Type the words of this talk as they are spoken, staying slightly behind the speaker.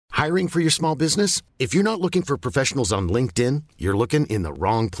Hiring for your small business? If you're not looking for professionals on LinkedIn, you're looking in the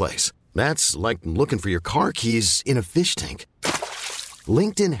wrong place. That's like looking for your car keys in a fish tank.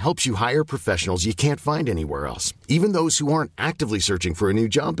 LinkedIn helps you hire professionals you can't find anywhere else, even those who aren't actively searching for a new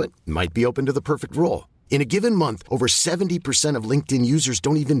job but might be open to the perfect role. In a given month, over 70% of LinkedIn users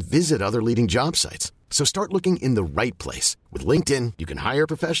don't even visit other leading job sites. So start looking in the right place. With LinkedIn, you can hire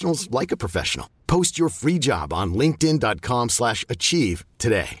professionals like a professional. Post your free job on linkedin.com/achieve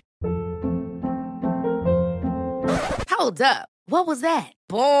today. Hold up. What was that?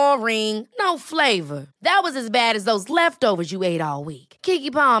 Boring. No flavor. That was as bad as those leftovers you ate all week.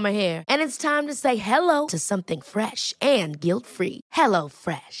 Keke Palmer here. And it's time to say hello to something fresh and guilt-free. Hello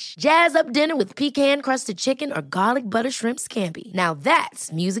Fresh. Jazz up dinner with pecan-crusted chicken or garlic butter shrimp scampi. Now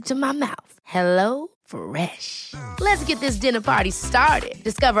that's music to my mouth. Hello Fresh. Let's get this dinner party started.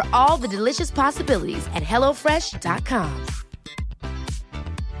 Discover all the delicious possibilities at hellofresh.com.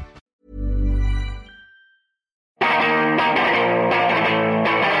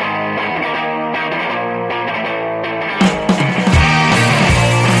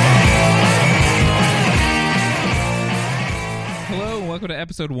 Welcome to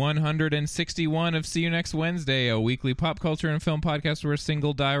episode 161 of See You Next Wednesday, a weekly pop culture and film podcast where a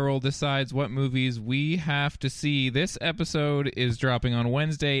single die roll decides what movies we have to see. This episode is dropping on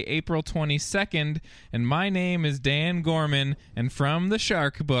Wednesday, April 22nd, and my name is Dan Gorman, and from the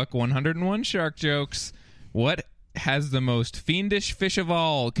Shark Book, 101 Shark Jokes, what has the most fiendish fish of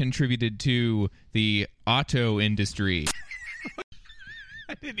all contributed to the auto industry?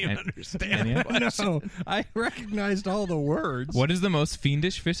 I didn't even understand. No, I recognized all the words. What is the most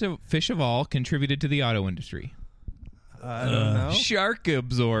fiendish fish of all contributed to the auto industry? I don't know. Shark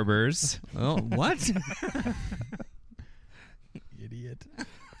absorbers. Oh, what? Idiot.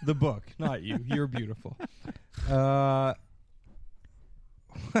 The book, not you. You're beautiful. Who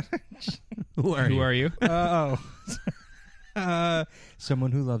are you?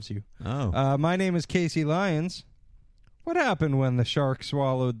 Someone who loves you. Oh. My name is Casey Lyons. What happened when the shark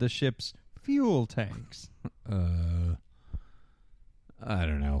swallowed the ship's fuel tanks? I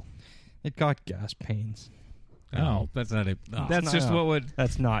don't know. It got gas pains. Oh, that's not it. Oh. That's just what would...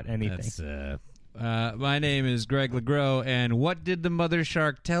 That's not anything. That's, my name is Greg LeGros, and what did the mother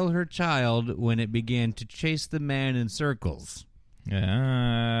shark tell her child when it began to chase the man in circles?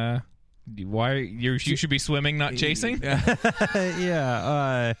 Why you should be swimming, not chasing?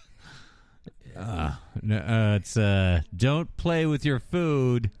 Yeah. It's don't play with your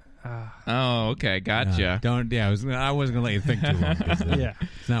food. Oh, okay, gotcha. Don't. Yeah, I wasn't gonna let you think too long. Yeah,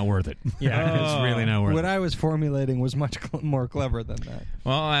 it's not worth it. Yeah, it's really not worth it. What I was formulating was much more clever than that.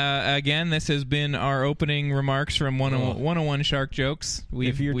 Well, again, this has been our opening remarks from 101 Shark Jokes.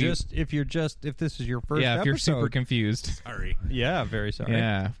 If this is your first episode, if you're super confused, sorry. Yeah, very sorry.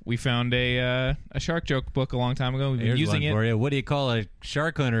 Yeah, we found a shark joke book a long time ago. We've been using it for you. What do you call a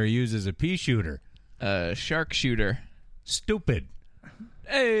shark hunter who uses a pea shooter? Shark shooter. Stupid.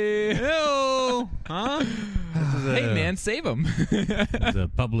 Hey. Ew. Huh? Hey, man, save him. It's a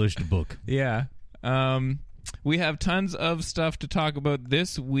published book. Yeah. We have tons of stuff to talk about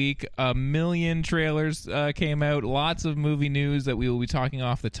this week. A million trailers came out. Lots of movie news that we will be talking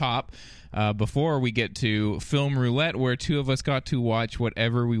off the top. Before we get to Film Roulette, where two of us got to watch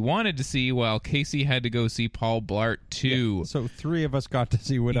whatever we wanted to see, while Casey had to go see Paul Blart 2. Yeah, so three of us got to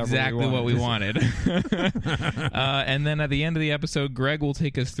see whatever exactly what we wanted. And then at the end of the episode, Greg will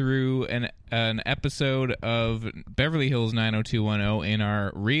take us through an episode of Beverly Hills 90210 in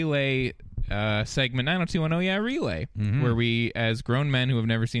our Relay segment. 90210, Relay, where we, as grown men who have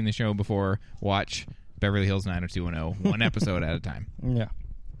never seen the show before, watch Beverly Hills 90210 one episode at a time. Yeah.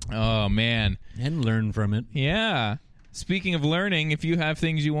 Oh, man. And learn from it. Yeah. Speaking of learning, if you have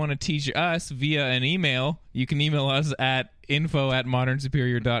things you want to teach us via an email, you can email us at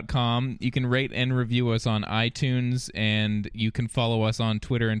info@modernsuperior.com. You can rate and review us on iTunes, and you can follow us on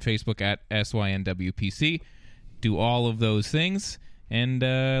Twitter and Facebook at SYNWPC. Do all of those things, and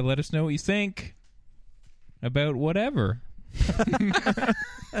let us know what you think about whatever.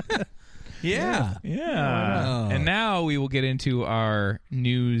 Yeah. Yeah. And now we will get into our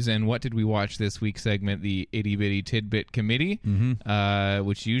news and what did we watch this week segment, the Itty Bitty Tidbit Committee,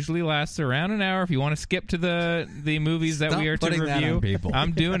 which usually lasts around an hour. If you want to skip to the movies that we are to review, that on people.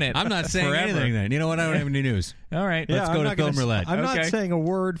 I'm doing it. I'm not saying forever. anything then. You know what? I don't have any news. All right. Yeah, Let's go to Film Roulette. I'm Okay. not saying a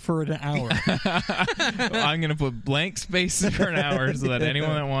word for an hour. I'm going to put blank space for an hour so that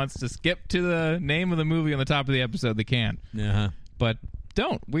anyone that wants to skip to the name of the movie on the top of the episode, they can. Uh-huh. But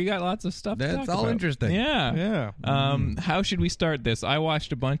don't. We got lots of stuff to That's talk all about. interesting. Yeah. Yeah. How should we start this? I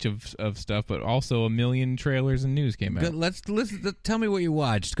watched a bunch of stuff, but also a million trailers and news came out. Good, let's listen. Tell me what you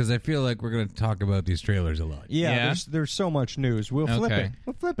watched, because I feel like we're going to talk about these trailers a lot. Yeah, there's so much news. We'll flip Okay. it.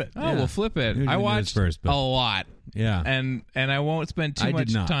 We'll flip it. Oh, we'll flip it. Who did I you do watched first, Bill? a lot, Yeah. and I won't spend I too did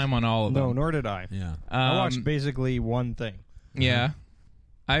much not. time on all of them. No, nor did I. Yeah. I watched basically one thing. Yeah.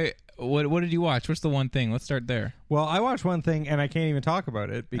 What did you watch? What's the one thing? Let's start there. Well, I watched one thing, and I can't even talk about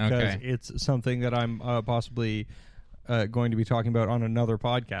it because Okay. it's something that I'm possibly going to be talking about on another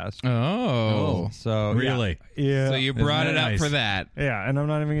podcast. Oh. So Really? Yeah. So you brought Isn't it that up nice? for that. Yeah, and I'm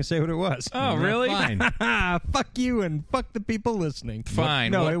not even going to say what it was. Oh, really? Fine. Fuck you and fuck the people listening.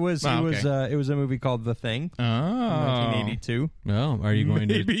 Fine. No, What- it was oh, it was a movie called The Thing, Oh. 1982. Well, are you going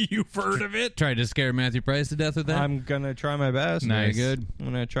to Maybe you've heard of it. try to scare Matthew Price to death with that? I'm gonna try my best. Nice. Very good. I'm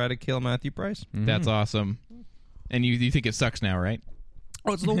gonna try to kill Matthew Price. That's awesome. And you think it sucks now, right?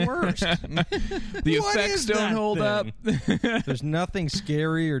 Oh, it's the worst. The What effects is don't that hold thing? up. There's nothing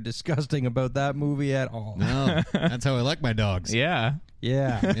scary or disgusting about that movie at all. No, that's how I like my dogs. Yeah.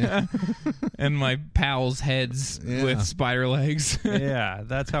 Yeah, And my pals' heads Yeah. with spider legs. yeah,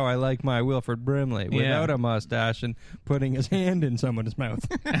 that's how I like my Wilford Brimley without a mustache and putting his hand in someone's mouth.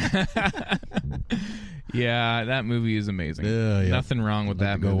 Yeah, that movie is amazing. Yeah. Nothing wrong with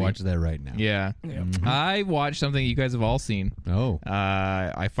that Go movie. watch that right now. Yeah. I watched something you guys have all seen. Oh.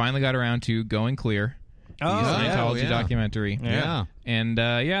 I finally got around to Going Clear, the Scientology yeah. documentary. Yeah. And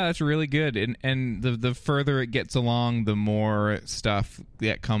that's really good. And the further it gets along, the more stuff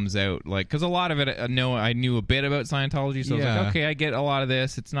that comes out. Like, because a lot of it, I knew a bit about Scientology, so I was Yeah. like, okay, I get a lot of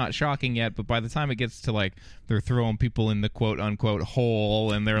this. It's not shocking yet, but by the time it gets to like they're throwing people in the quote unquote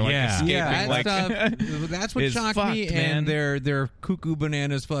hole and they're like escaping, That like stuff, that's what is shocked fucked, me. man. And their cuckoo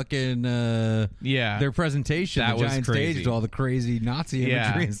bananas fucking yeah, their presentation, That the was giant crazy. stage with all the crazy Nazi imagery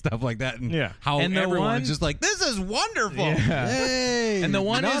Yeah. and stuff like that. And Yeah. how And the everyone's one- just like, this is wonderful. Yeah. Hey, And the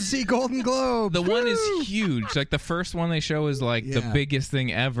one Nazi Golden Globe. The one is huge. Like the first one they show is like the Yeah. biggest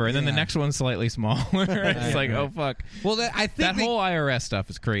thing ever, and then the Yeah. next one's slightly smaller. It's like, oh fuck. Well, I think That whole IRS stuff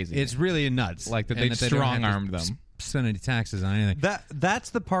is crazy. it's really nuts. Like that And they don't have strong-armed to them. Spend any taxes on anything. That's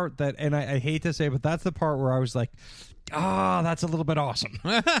the part that, and I hate to say, but that's the part where I was like, that's a little bit awesome.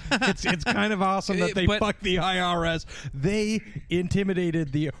 it's kind of awesome that they But- fucked the IRS. They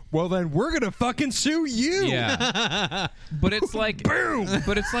intimidated well, then we're going to fucking sue you. Yeah. But it's like boom.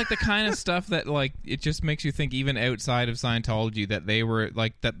 But it's like the kind of stuff that like it just makes you think even outside of Scientology that they were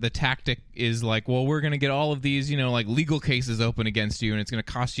like that the tactic is like, well, we're going to get all of these, like legal cases open against you and it's going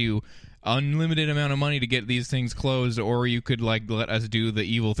to cost you unlimited amount of money to get these things closed, or you could like let us do the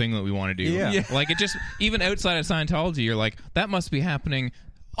evil thing that we want to do. Yeah. Like it just even outside of Scientology, you're like, that must be happening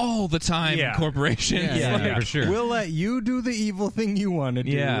all the time in Yeah. corporations. Yeah, Like, for sure. We'll let you do the evil thing you want to do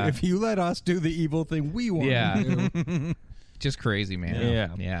Yeah. if you let us do the evil thing we want Yeah. to do. Just crazy, man. Yeah.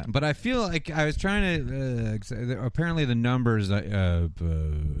 Yeah. But I feel like I was trying to. Apparently, the numbers of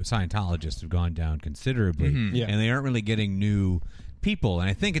Scientologists have gone down considerably, Yeah. and they aren't really getting new people. And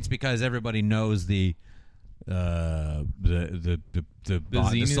I think it's because everybody knows the Xenu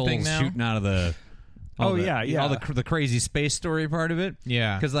souls thing now? shooting out of the. all Oh, the- yeah, yeah. all the crazy space story part of it.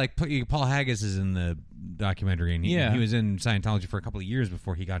 Yeah. because like Paul Haggis is in the documentary, and Yeah. he was in Scientology for a couple of years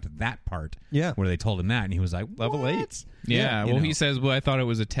before he got to that part. Yeah. where they told him that, and he was like, Level "What?" 8. Yeah, you well, know. he says, "Well, I thought it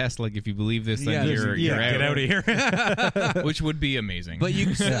was a test. Like, if you believe this, then you're get out. out of here. Which would be amazing. But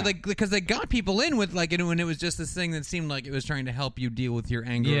you like because they got people in with like when it was just this thing that seemed like it was trying to help you deal with your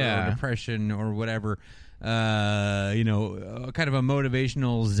anger Yeah. or depression or whatever. Kind of a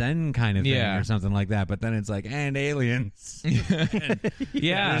motivational Zen kind of thing Yeah. or something like that. But then it's like, and aliens,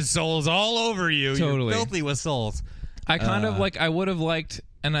 yeah, there's souls all over you. Totally. You're filthy with souls. I kind of like. I would have liked,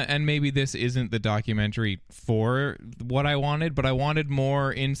 and maybe this isn't the documentary for what I wanted, but I wanted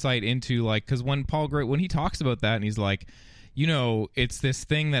more insight into like because when Paul Gray when he talks about that and he's like, it's this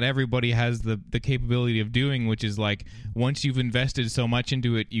thing that everybody has the capability of doing, which is like once you've invested so much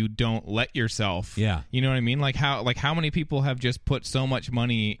into it, you don't let yourself. Yeah. You know what I mean? Like how many people have just put so much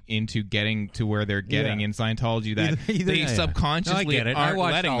money into getting to where they're getting Yeah. in Scientology that Either- they Yeah, yeah. subconsciously No, I get it. I aren't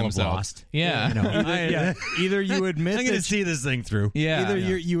watched letting all of themselves. Lost. Yeah. You know, Either you admit I'm going to that see this thing through. Yeah. either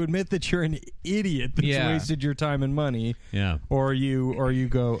you admit that you're an idiot that's Yeah. wasted your time and money, Yeah. or you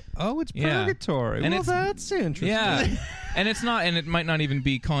go, oh, it's Yeah. purgatory. And Well, it's- that's interesting. Yeah. And it's not, and it might not even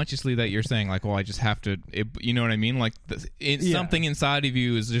be consciously that you're saying like, well, I just have to, you know what I mean? Like something inside of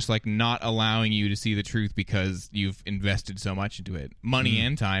you is just like not allowing you to see the truth because you've invested so much into it, money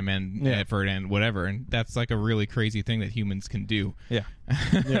and time and effort and whatever. And that's like a really crazy thing that humans can do. Yeah.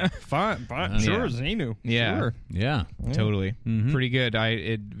 Yeah. Fine. Sure, Xenu. Yeah. Sure. Yeah. Totally. Pretty good.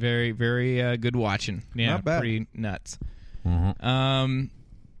 Very, very good watching. Yeah. Not bad. Pretty nuts. Want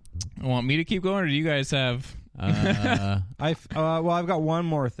me to keep going, or do you guys have? I've got one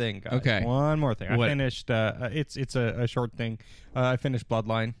more thing, guys. Okay. One more thing. What? I finished. It's a short thing. I finished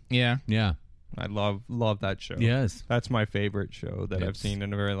Bloodline. Yeah. Yeah. I love that show. Yes. That's my favorite show that I've It's seen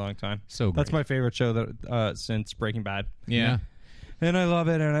in a very long time. so That's great. my favorite show that since Breaking Bad. Yeah. And I love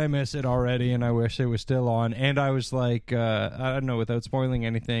it, and I miss it already, and I wish it was still on. And I was like, I don't know, without spoiling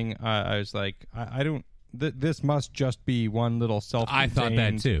anything, I was like, I don't. This must just be one little self-contained I thought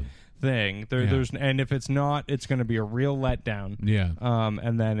that too. thing. There's, and if it's not, it's going to be a real letdown. Yeah.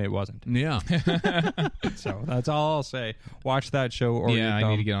 And then it wasn't. Yeah. So that's all I'll say. Watch that show, or Yeah, you're I dumb.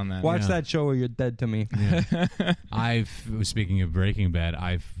 need to get on that. Watch Yeah. that show, or you're dead to me. Speaking of Breaking Bad,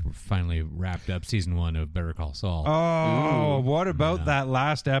 I've finally wrapped up season 1 of Better Call Saul. Oh, what about that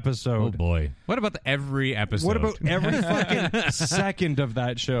last Oh episode? boy. What about every episode? What about every fucking second of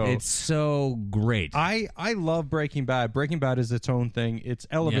that show? It's so great. I love Breaking Bad. Breaking Bad is its own thing. It's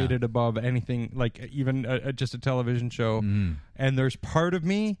elevated above anything, like even just a television show. And there's part of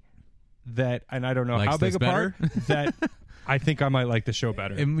me that, and I don't know Likes how big this a part, that I think I might like the show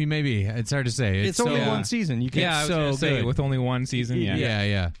better. Maybe. It's hard to say. It's only so, one season. You can't. Yeah, I was so gonna say good. with only one season. Yeah.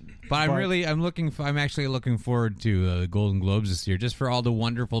 Yeah. But I'm actually looking forward to the Golden Globes this year, just for all the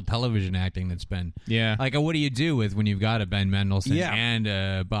wonderful television acting that's been. Yeah. Like, what do you do when you've got a Ben Mendelsohn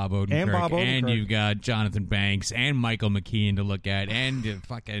and Bob Odenkirk, and you've got Jonathan Banks and Michael McKean to look at, and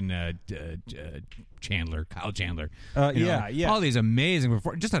Kyle Chandler. You know, yeah. all these amazing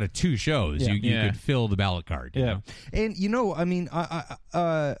just out of 2 shows, you could fill the ballot card. You know? And I mean,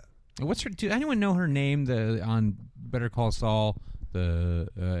 What's her? Do anyone know her name? On Better Call Saul. Rhea.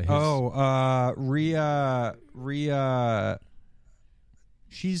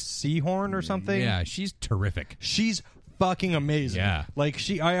 She's Seahorn or something. Yeah, she's terrific. She's fucking amazing. Yeah. Like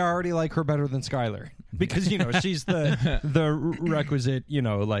I already like her better than Skylar because she's the requisite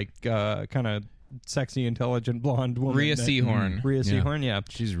kind of sexy, intelligent blonde woman. Rhea Seehorn. Rhea Seehorn, yeah.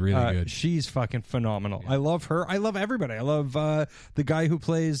 She's really good. She's fucking phenomenal. I love her. I love everybody. I love the guy who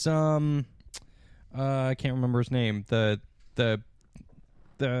plays I can't remember his name. The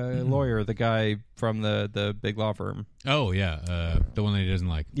lawyer, the guy from the big law firm. Oh yeah, the one that he doesn't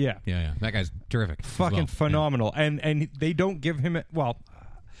like. Yeah. That guy's terrific. Fucking phenomenal. And they don't give him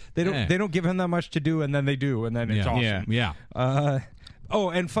they don't give him that much to do, and then they do, and then it's awesome. Yeah.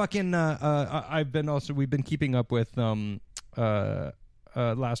 And fucking we've been keeping up with Last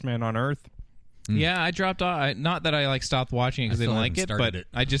Man on Earth. Yeah, I dropped off. Not that I stopped watching it because I still didn't like haven't it, started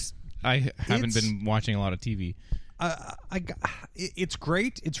but it. I haven't been watching a lot of TV. It's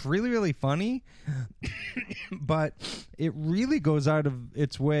great. It's really, really funny, but it really goes out of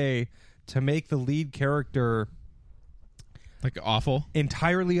its way to make the lead character Like awful.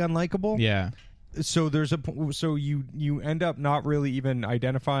 entirely unlikable. Yeah. So you end up not really even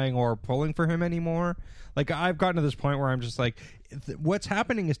identifying or pulling for him anymore. Like I've gotten to this point where I'm just like, what's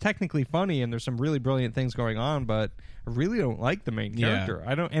happening is technically funny, and there's some really brilliant things going on, but I really don't like the main character.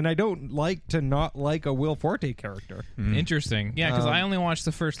 I don't like to not like a Will Forte character. Interesting. Yeah, because I only watched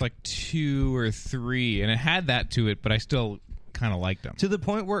the first 2 or 3, and it had that to it, but I still kind of liked them. To the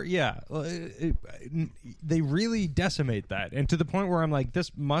point where, they really decimate that, and to the point where I'm like,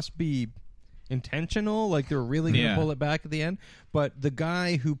 this must be intentional. Like they're really going to pull it back at the end. But the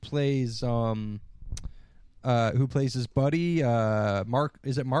guy who plays his buddy, Mark?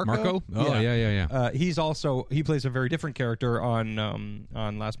 Is it Marco? Marco? Oh yeah. He plays a very different character on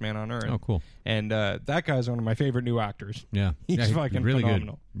Last Man on Earth. Oh, cool. And that guy's one of my favorite new actors. Yeah. He's fucking really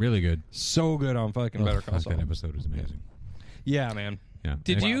phenomenal. good. Really good. So good on fucking Better Call Saul. That episode was amazing. Yeah, man. Yeah.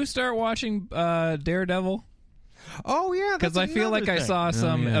 Did you start watching Daredevil? Oh yeah, Because I feel like I saw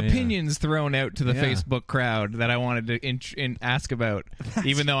some opinions thrown out to the Yeah. Facebook crowd that I wanted to ask about,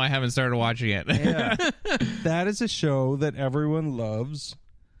 even though I haven't started watching it. Yeah. That is a show that everyone loves,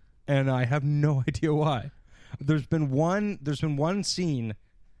 and I have no idea why. There's been one scene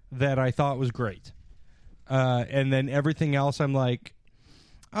that I thought was great, and then everything else I'm like,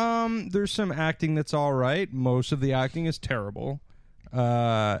 there's some acting that's all right. Most of the acting is terrible,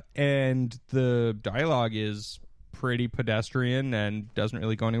 and the dialogue is pretty pedestrian and doesn't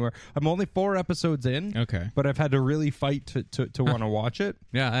really go anywhere. I'm only 4 episodes in, Okay. but I've had to really fight to want to watch it.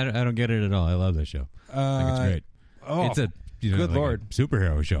 Yeah, I don't get it at all. I love this show. I think it's great. Oh, it's a good like Lord. a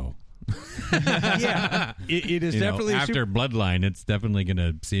superhero show. Yeah, it is definitely after Bloodline. It's definitely going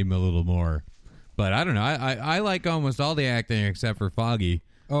to seem a little more. But I don't know. I like almost all the acting except for Foggy.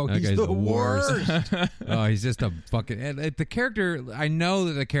 Oh, That he's guy's the worst. worst. Oh, he's just a fucking. And the character. I know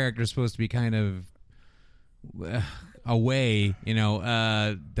that the character is supposed to be kind of away.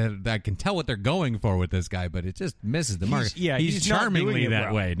 That I can tell what they're going for with this guy, but it just misses the mark. He's not charmingly doing it that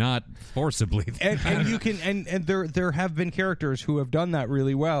well. way, not forcibly. and you can and there have been characters who have done that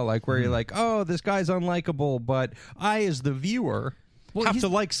really well, like where you're like, oh, this guy's unlikable, but I, as the viewer, have to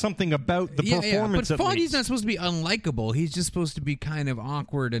like something about the performance. But at Foggy's least. not supposed to be unlikable. He's just supposed to be kind of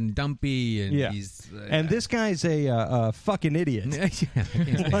awkward and dumpy, and he's and this guy's a fucking idiot. I can't stand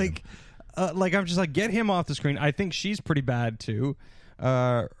him. Like I'm just like, get him off the screen. I think she's pretty bad too.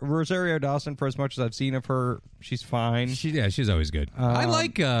 Rosario Dawson, for as much as I've seen of her, she's fine. She's always good. I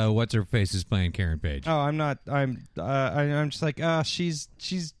like what's her face is playing Karen Page. Oh, I'm not. I'm just like,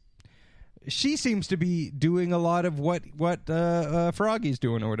 she seems to be doing a lot of what Froggy's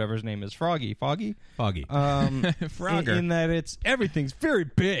doing, or whatever his name is. Foggy. Foggy. Frogger. In that everything's very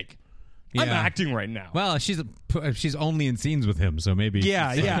big. I'm Yeah. acting right now. Well, she's only in scenes with him, so maybe.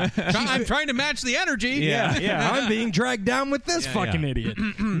 Yeah. I'm trying to match the energy. Yeah. I'm being dragged down with this fucking yeah. idiot.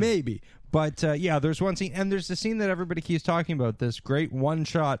 Maybe. But there's one scene, and there's the scene that everybody keeps talking about, this great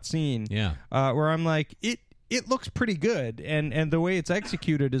one-shot scene. Yeah. Where I'm like, it looks pretty good, and the way it's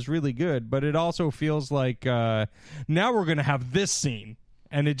executed is really good, but it also feels like now we're going to have this scene,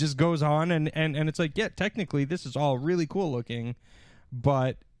 and it just goes on, and it's like, yeah, technically this is all really cool looking,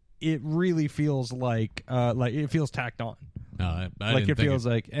 but it really feels like it feels tacked on. I Like, didn't it feels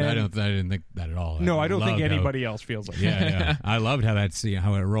like- I didn't think that at all. No, I don't think loved how- anybody else feels like that. Yeah. I loved how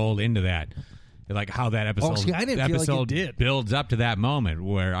how it rolled into that. Like how that episode, see, I didn't feel like it episode did. builds up to that moment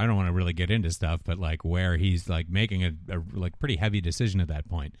where I don't want to really get into stuff, but like where he's like making a like pretty heavy decision at that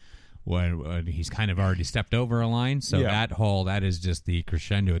point, when he's kind of already stepped over a line. So that is just the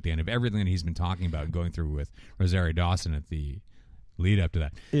crescendo at the end of everything that he's been talking about and going through with Rosario Dawson at the lead up to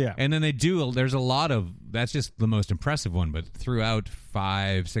that. Yeah. And then there's a lot of, that's just the most impressive one, but throughout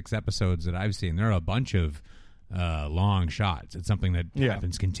 5-6 episodes that I've seen, there are a bunch of long shots. It's something that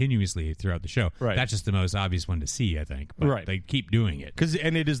happens continuously throughout the show. Right. That's just the most obvious one to see, I think. But Right. they keep doing it.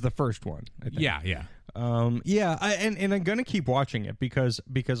 And it is the first one, I think. Yeah. And I'm gonna keep watching it because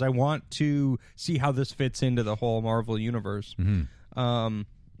I want to see how this fits into the whole Marvel universe. Mm-hmm.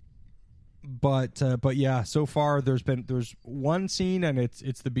 But yeah, so far there's one scene, and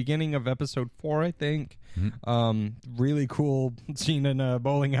it's the beginning of episode 4, I think. Really cool scene in a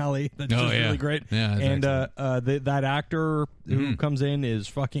bowling alley that's just really great. Yeah, that's and excellent. that actor who comes in is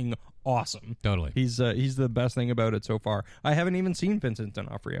fucking awesome. Totally. He's the best thing about it so far. I haven't even seen Vincent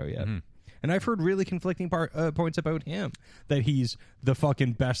D'Onofrio yet. And I've heard really conflicting points about him, that he's the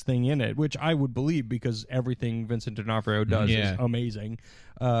fucking best thing in it, which I would believe because everything Vincent D'Onofrio does is amazing.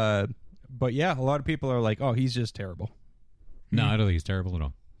 But yeah, a lot of people are like, oh, he's just terrible. No, I don't think he's terrible at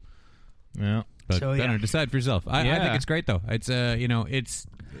all. Yeah. But So, I don't know, decide for yourself. I think it's great, though. It's, it's...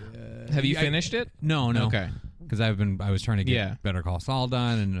 Have you finished it? No. Okay. Because I was trying to get Better Call Saul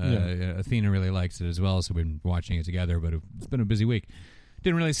done, and Athena really likes it as well, so we've been watching it together, but it's been a busy week.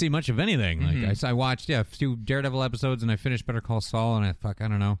 Didn't really see much of anything. Like I watched a few Daredevil episodes, and I finished Better Call Saul, and I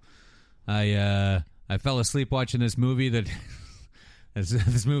don't know. I fell asleep watching this movie that...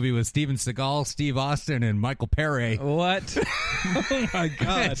 This movie with Steven Seagal, Steve Austin, and Michael Pere. What? Oh my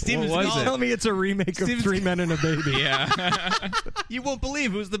god! Steven What was Seagal. it? Tell me it's a remake of Three Men and a Baby. Yeah. You won't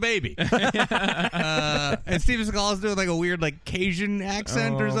believe who's the baby. And Steven Seagal is doing like a weird like Cajun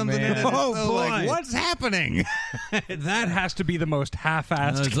accent or Oh, something. man. In it. Oh, So, boy. like, what's happening? That has to be the most half-assed. I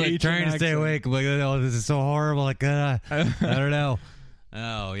was like Cajun trying to stay accent. awake. I'm like, oh, this is so horrible. Like, I don't know.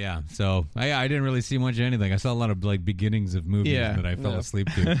 Oh yeah, so I didn't really see much of anything. I saw a lot of like beginnings of movies that I fell asleep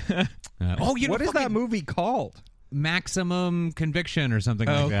to. What is that movie called? Maximum Conviction or something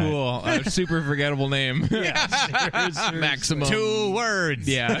Oh, like that. cool. A super forgettable name. Maximum. 2 words.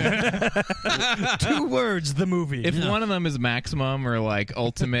 Yeah. 2 words. The movie. If one of them is maximum or like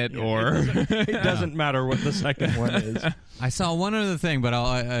ultimate or it doesn't matter what the second one is. I saw one other thing, but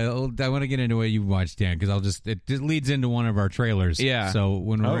I want to get into what you watched, Dan, because it just leads into one of our trailers. Yeah. So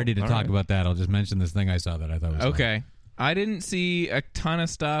when we're ready to all talk right. about that, I'll just mention this thing I saw that I thought was okay. I didn't see a ton of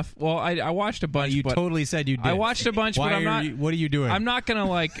stuff. Well, I watched a bunch. You but totally said you did. I watched a bunch, Why but I'm not. what are you doing? I'm not gonna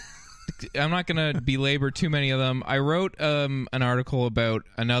like gonna belabor too many of them. I wrote an article about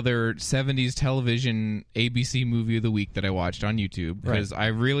another 70s television ABC movie of the week that I watched on YouTube, because I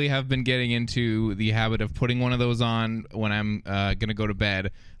really have been getting into the habit of putting one of those on when I'm gonna go to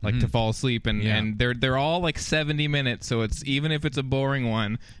bed, like to fall asleep, and they're all like 70 minutes, so it's, even if it's a boring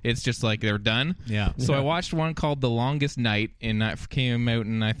one, it's just like they're done. So I watched one called The Longest Night, came out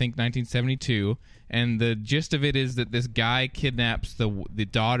in I think 1972. And the gist of it is that this guy kidnaps the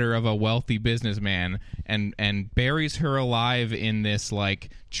daughter of a wealthy businessman and buries her alive in this like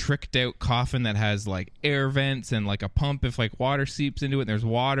tricked out coffin that has like air vents and like a pump if like water seeps into it, and there's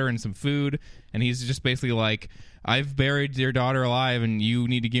water and some food, and he's just basically like, I've buried your daughter alive and you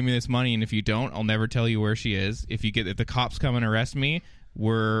need to give me this money, and if you don't, I'll never tell you where she is. If the cops come and arrest me,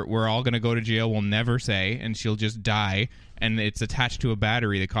 we're all going to go to jail. We'll never say, and she'll just die. And it's attached to a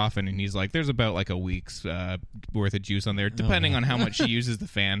battery, the coffin, and he's like, there's about like a week's worth of juice on there, depending on how much she uses the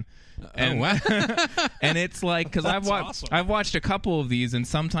fan. And, and it's like, because I've watched a couple of these, and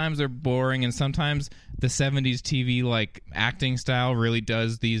sometimes they're boring, and sometimes the 70s TV like acting style really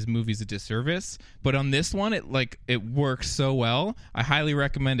does these movies a disservice. But on this one, it works so well. I highly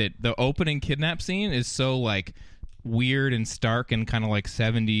recommend it. The opening kidnap scene is so like weird and stark and kind of like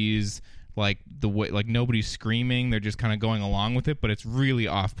 70s. Like the way, like nobody's screaming, they're just kind of going along with it, but it's really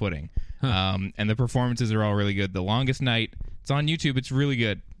off-putting. And the performances are all really good. The Longest Night, it's on YouTube. It's really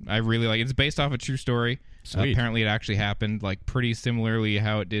good. I really like it. It's based off a true story. Apparently, it actually happened, like pretty similarly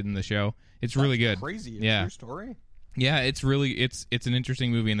how it did in the show. It's really good. Crazy, true story. Yeah, it's really it's an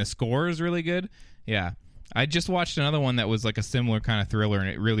interesting movie, and the score is really good. Yeah. I just watched another one that was like a similar kind of thriller, and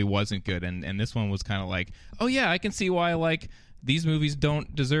it really wasn't good. And this one was kind of like, oh yeah, I can see why like these movies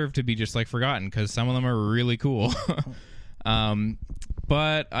don't deserve to be just like forgotten, because some of them are really cool.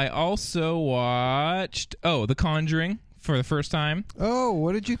 But I also watched The Conjuring for the first time. Oh,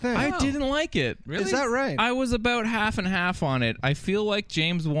 what did you think? I didn't like it. Really? Is that right? I was about half and half on it. I feel like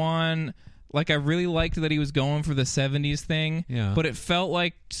James Wan, like I really liked that he was going for the 70s thing, but it felt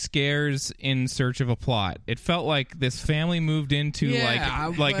like Scares in search of a plot. It felt like this family moved into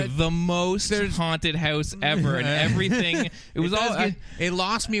like the most haunted house ever, and everything. It was it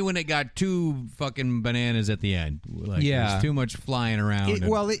lost me when it got too fucking bananas at the end. Like, there's too much flying around.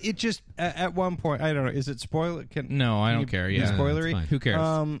 It just at one point, I don't know. Is it spoiler? No, I don't care. Yeah, spoilery. Who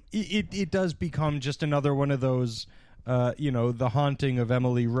cares? It does become just another one of those. The Haunting of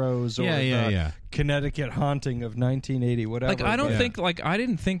Emily Rose, or the Connecticut Haunting of 1980, whatever. Like, I don't think, like, I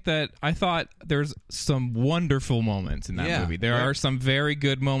didn't think that. I thought there's some wonderful moments in that movie. There are some very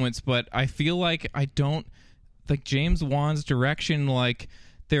good moments, but I feel like I don't, like, James Wan's direction, like,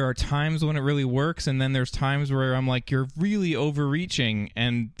 there are times when it really works, and then there's times where I'm like, you're really overreaching,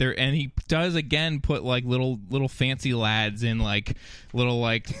 and he does again put like little fancy lads in like little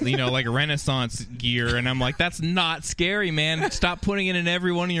like like Renaissance gear, and I'm like, that's not scary, man. Stop putting it in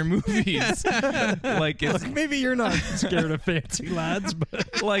every one of your movies. Like, it's, look, maybe you're not scared of fancy lads,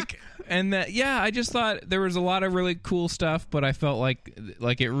 but like. And I just thought there was a lot of really cool stuff, but I felt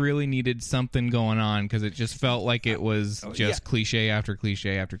like it really needed something going on, because it just felt like it was just cliche after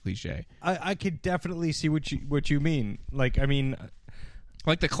cliche after cliche. I could definitely see what you mean. Like, I mean,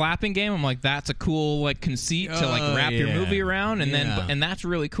 like the clapping game, I'm like, that's a cool like conceit to like wrap your movie around, and then and that's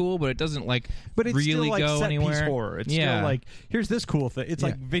really cool, but it doesn't like but it's really still like go set anywhere. Piece horror. It's still like, here's this cool thing. It's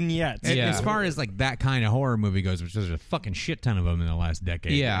like vignettes. As far as like that kind of horror movie goes, which there's a fucking shit ton of them in the last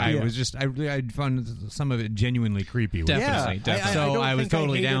decade. I found some of it genuinely creepy. Definitely. So I was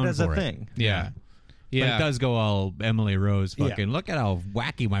totally down for it. Yeah, but it does go all Emily Rose fucking, look at how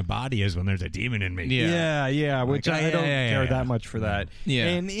wacky my body is when there's a demon in me. Which I don't care that much for that.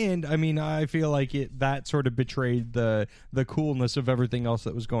 And I mean, I feel like that sort of betrayed the coolness of everything else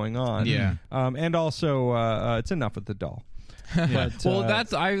that was going on. And also, it's enough with the doll.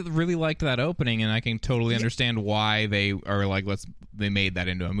 But, I really liked that opening, and I can totally understand why they are like, they made that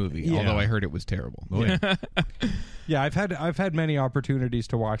into a movie. Although I heard it was terrible. I've had many opportunities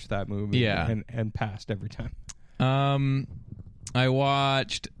to watch that movie, and passed every time. I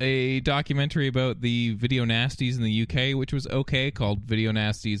watched a documentary about the video nasties in the UK, which was okay, called Video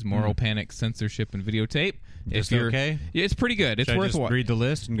Nasties: Moral Panic, Censorship, and Videotape. It's okay? Yeah, it's pretty good. It's worth watching. Read the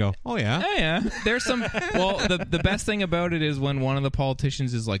list and go, oh yeah. Yeah. There's some. Well, the best thing about it is when one of the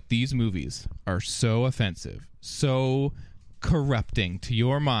politicians is like, these movies are so offensive, so corrupting to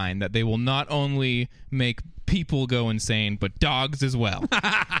your mind, that they will not only make people go insane, but dogs as well.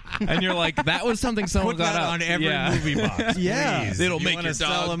 And you're like, that was something someone Put got that up on every movie box. Yeah. please. It'll You make wanna your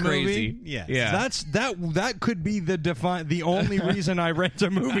sell dog a crazy. movie? Yes. Yeah. That could be the only reason I rent a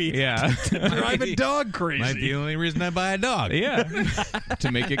movie. Yeah. Drive a dog crazy. Might be the only reason I buy a dog. Yeah,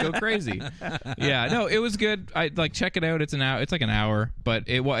 to make it go crazy. Yeah, no, it was good. I like check it out. It's an hour. It's like an hour, but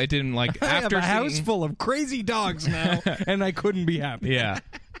it didn't like I after have a house seeing, full of crazy dogs now, and I couldn't be happy. Yeah,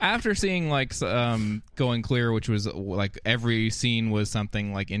 after seeing like Going Clear, which was like every scene was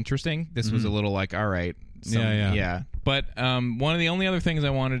something like interesting. This was a little like all right. Yeah. But one of the only other things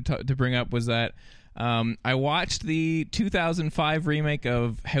I wanted to bring up was that. I watched the 2005 remake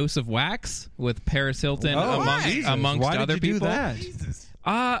of House of Wax with Paris Hilton amongst Why other did you people. do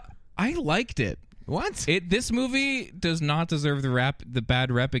that? I liked it. What? This movie does not deserve the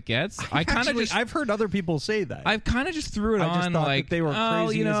bad rep it gets. I've heard other people say that. I kind of just threw it I on just thought like that they were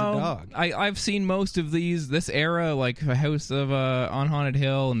crazy as as a dog. I've seen most of this era, like a House of on Haunted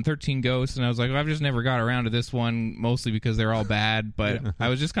Hill and 13 Ghosts, and I was like, I've just never got around to this one, mostly because they're all bad. But I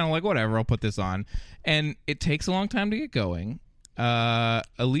was just kind of like, whatever, I'll put this on, and it takes a long time to get going.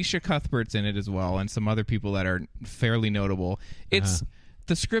 Alicia Cuthbert's in it as well, and some other people that are fairly notable.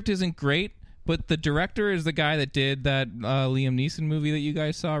 The script isn't great. But the director is the guy that did that Liam Neeson movie that you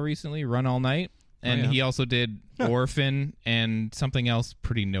guys saw recently, Run All Night. And he also did Orphan and something else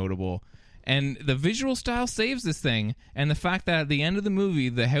pretty notable. And the visual style saves this thing. And the fact that at the end of the movie,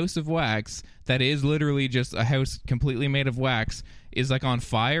 the House of Wax, that is literally just a house completely made of wax, is like on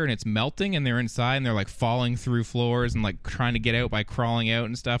fire and it's melting and they're inside and they're like falling through floors and like trying to get out by crawling out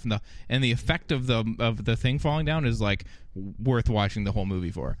and stuff. And the effect of the thing falling down is like worth watching the whole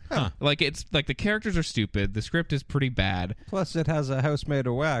movie for. Like it's like the characters are stupid. The script is pretty bad. Plus, it has a house made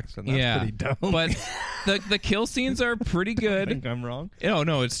of wax, and that's pretty dumb. But the kill scenes are pretty good. I think I'm wrong. Oh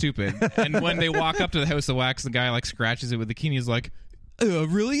no, it's stupid. And when they walk up to the House of Wax, the guy like scratches it with the key and he's like, it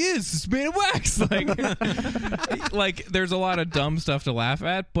really is. It's made of wax. Like there's a lot of dumb stuff to laugh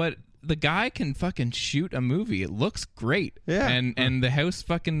at, but the guy can fucking shoot a movie. It looks great. Yeah. And the house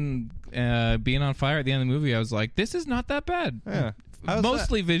fucking being on fire at the end of the movie, I was like, this is not that bad. Yeah.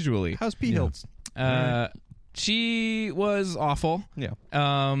 Mostly visually. How's Pete Hiltz? She was awful. Yeah.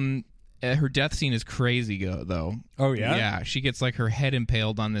 Her death scene is crazy, though. Oh, yeah? Yeah, she gets, like, her head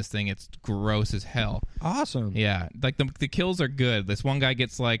impaled on this thing. It's gross as hell. Awesome. Yeah, like, the kills are good. This one guy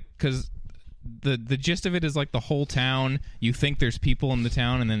gets, like, because the gist of it is, like, the whole town, you think there's people in the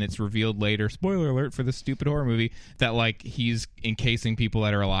town, and then it's revealed later, spoiler alert for this stupid horror movie, that, like, he's encasing people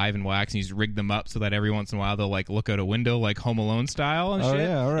that are alive in wax, and he's rigged them up so that every once in a while they'll, like, look out a window, like Home Alone style and shit.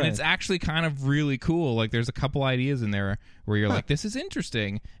 Yeah, all right. And it's actually kind of really cool. Like, there's a couple ideas in there where you're like, this is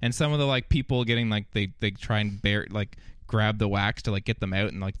interesting. And some of the, like, people getting, like, they try and grab the wax to like get them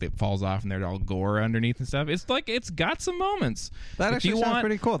out and like it falls off and they're all gore underneath and stuff. It's like it's got some moments. That actually sounds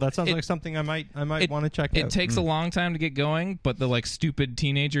pretty cool. That sounds like something I might want to check out. It takes a long time to get going, but the like stupid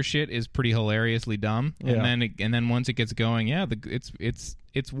teenager shit is pretty hilariously dumb. Yeah. And then once it gets going,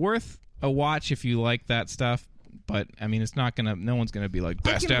 it's worth a watch if you like that stuff. But I mean, no one's gonna be like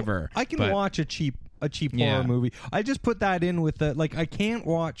best ever. I can watch a cheap horror movie. I just put that in with the like. I can't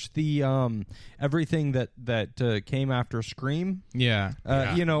watch the everything that came after Scream. Yeah.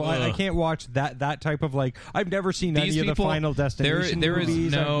 I can't watch that type of like. I've never seen any of the Final Destination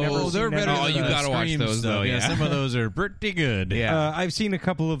movies. They're better. Oh, you gotta watch those stuff. though. Yeah, some of those are pretty good. Yeah. I've seen a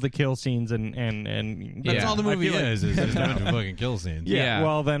couple of the kill scenes and that's all the movie is a bunch of fucking kill scenes. Yeah.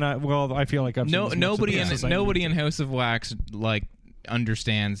 Well, then I feel like I've seen nobody in House of Wax like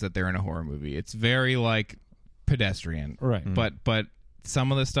understands that they're in a horror movie. It's very like pedestrian, right? But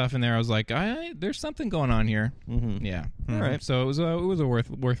some of the stuff in there, I was like, there's something going on here. Mm-hmm. Yeah, all right. So it was a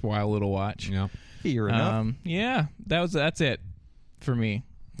worthwhile little watch. Yeah, fair enough. Yeah, that's it for me.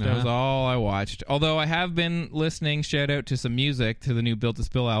 That was all I watched. Although I have been listening, shout out to some music, to the new Built to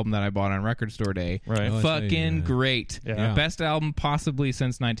Spill album that I bought on Record Store Day. Right. Fucking great. Yeah. Best album possibly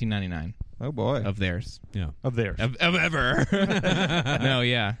since 1999. Oh boy. Of theirs. Yeah. Of theirs. Of ever. No,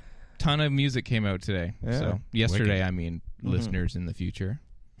 yeah. Ton of music came out today. Yeah. So yesterday, Wicked. I mean, listeners in the future.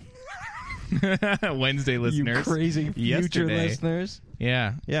 Wednesday listeners. You crazy future Yesterday. listeners.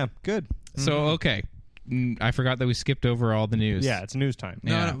 Yeah. Yeah, good. So, okay. I forgot that we skipped over all the news. Yeah, it's news time.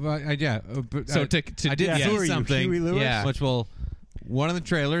 Yeah. But So I did yeah. see Who are you, something. Huey Lewis? Yeah. Which will. One of the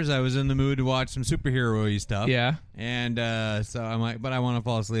trailers, I was in the mood to watch some superhero-y stuff. Yeah. And so I'm like, but I want to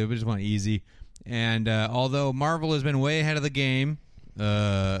fall asleep. I just want easy. And although Marvel has been way ahead of the game,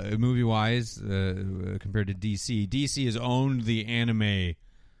 movie-wise, compared to DC, DC has owned the anime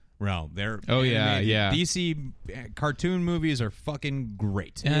realm. They're yeah. DC cartoon movies are fucking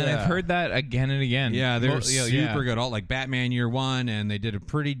great. And I've heard that again and again. Yeah, they're super good. All like Batman Year One, and they did a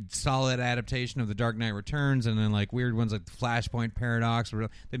pretty solid adaptation of The Dark Knight Returns, and then like weird ones like the Flashpoint Paradox.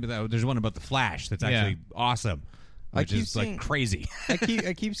 There's one about the Flash that's actually awesome, which is like crazy.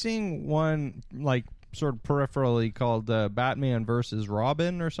 I keep seeing one like sort of peripherally called Batman versus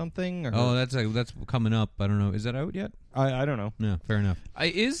Robin or something. Oh, that's coming up. I don't know. Is that out yet? I don't know. No, fair enough.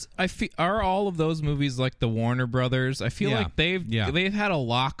 Are all of those movies like the Warner Brothers? I feel like they've had a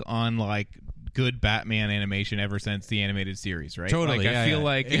lock on like good Batman animation ever since the animated series, right? Totally. Like, I feel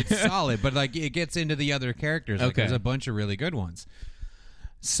like it's solid, but like it gets into the other characters. Like, there's a bunch of really good ones.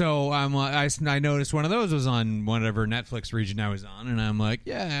 So I noticed one of those was on whatever Netflix region I was on, and I'm like,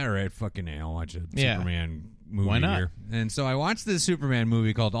 yeah, all right, fucking A, I'll watch a Superman movie. Why not? Here. And so I watched this Superman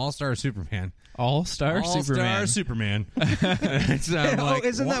movie called All-Star Superman. All-Star Superman. So like,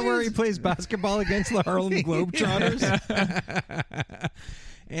 isn't that where he plays basketball against the Harlem Globetrotters?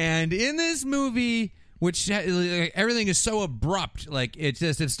 And in this movie, which everything is so abrupt, like it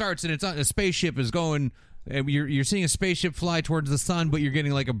starts and it's on a spaceship is going. You're seeing a spaceship fly towards the sun, but you're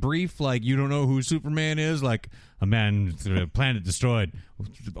getting like a brief, like you don't know who Superman is, like a man, planet destroyed,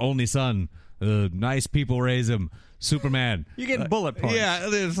 only son, nice people raise him, Superman. You're getting bullet points. Yeah,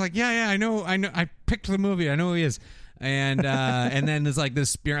 it's like I know. I picked the movie. I know who he is. And then there's like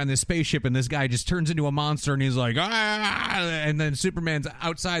this, you're on this spaceship, and this guy just turns into a monster, and he's like, and then Superman's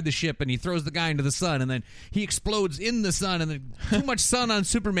outside the ship, and he throws the guy into the sun, and then he explodes in the sun, and then too much sun on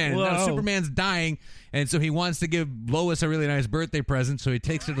Superman, and now Superman's dying, and so he wants to give Lois a really nice birthday present, so he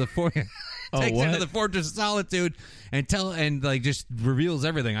takes her to the into the Fortress of Solitude and just reveals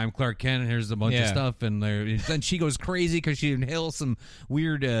everything. I'm Clark Kent, and here's a bunch of stuff, and then she goes crazy because she inhales some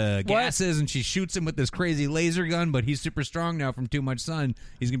weird gases, and she shoots him with this crazy laser gun, but he's super strong now from too much sun.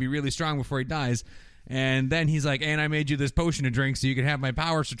 He's going to be really strong before he dies. And then he's like, and I made you this potion to drink so you can have my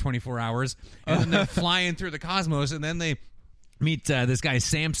powers for 24 hours. And then they're flying through the cosmos, and then they meet this guy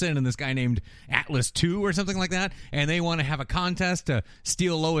Samson and this guy named Atlas 2 or something like that, and they want to have a contest to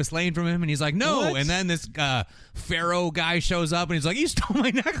steal Lois Lane from him, and he's like, no. What? And then this Pharaoh guy shows up, and he's like, you stole my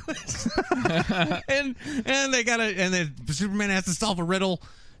necklace. and then Superman has to solve a riddle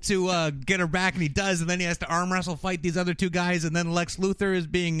to get her back, and he does, and then he has to arm wrestle fight these other two guys, and then Lex Luthor is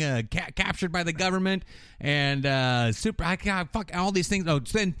being captured by the government, and fuck all these things. Oh,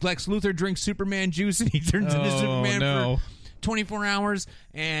 then Lex Luthor drinks Superman juice, and he turns into Superman for 24 hours,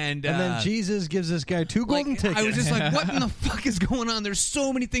 and then Jesus gives this guy 2 golden tickets. I was just like, what in the fuck is going on? There's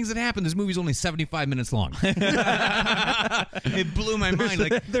so many things that happen. This movie's only 75 minutes long. It blew my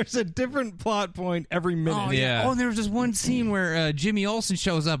mind. There's a different plot point every minute. Oh, yeah. Oh, and there was this one scene where Jimmy Olsen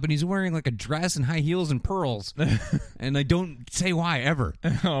shows up, and he's wearing like a dress and high heels and pearls, and I don't say why ever.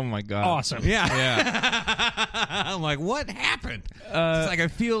 Oh, my God. Awesome. Yeah. I'm like, what happened? It's like, I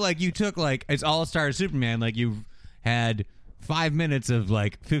feel like you took it's All-Star Superman, like you've had 5 minutes of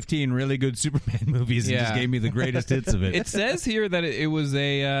 15 really good Superman movies and just gave me the greatest hits of it. It says here that it was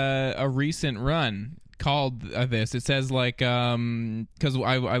a recent run called this. It says because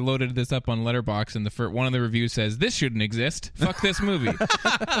I loaded this up on Letterboxd, and one of the reviews says this shouldn't exist. Fuck this movie.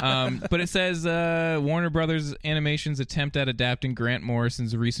 But it says Warner Brothers Animation's attempt at adapting Grant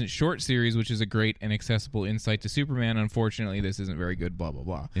Morrison's recent short series, which is a great and accessible insight to Superman. Unfortunately, this isn't very good. Blah blah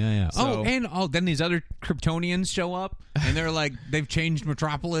blah. Yeah. So, then these other Kryptonians show up, and they're they've changed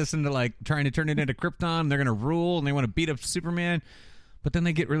Metropolis into trying to turn it into Krypton. They're gonna rule, and they want to beat up Superman, but then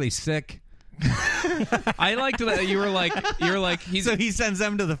they get really sick. I liked that you were like so he sends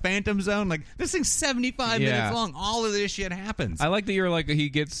them to the Phantom Zone. This thing's 75 minutes long. All of this shit happens. I like that you were like, he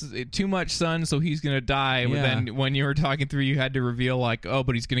gets too much sun, so he's gonna die. But then when you were talking through, you had to reveal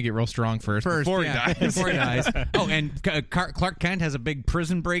but he's gonna get real strong first before he dies. Before he dies. Oh, and Clark Kent has a big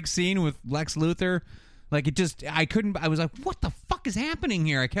prison break scene with Lex Luthor. I was like, what the fuck is happening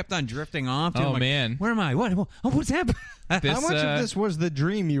here? I kept on drifting off. Oh, man. Where am I? What's happening? How much of this was the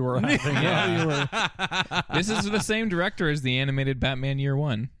dream you were having? This is the same director as the animated Batman Year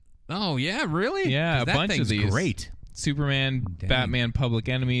One. Oh, yeah? Really? Yeah, a bunch of these. Great. Superman, Batman, Public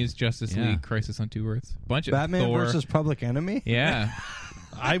Enemies, Justice League, Crisis on Two Earths. Bunch of Batman Thor. versus Public Enemy? Yeah.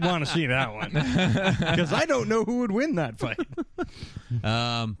 I want to see that one because I don't know who would win that fight.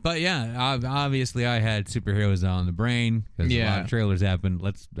 But yeah, obviously I had superheroes on the brain because a lot of trailers happened.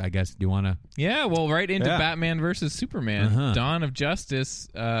 I guess, do you want to? Yeah, well, right into Batman versus Superman, Dawn of Justice.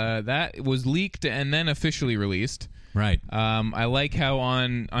 That was leaked and then officially released. Right. I like how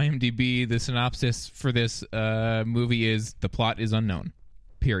on IMDb the synopsis for this movie is the plot is unknown.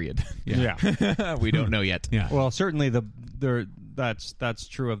 Period. Yeah. We don't know yet. Yeah. Well, certainly that's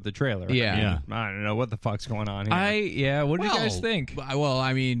true of the trailer. Yeah. I don't know what the fuck's going on here. What do you guys think? Well,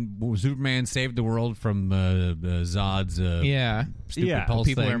 I mean, Superman saved the world from Zod's stupid pulse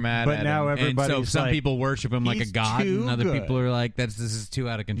people thing. are mad but at now him. everybody's and so some like, people worship him like a he's god, too and other good. people are like, this is too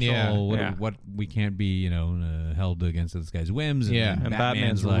out of control. Yeah. What we can't be, held against this guy's whims. Yeah. And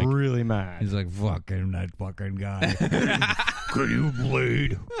Batman's like, really mad. he's like, fucking that fucking guy. Could you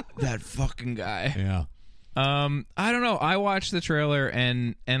bleed that fucking guy? Yeah. I don't know. I watched the trailer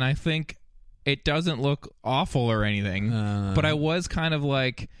and I think it doesn't look awful or anything, but I was kind of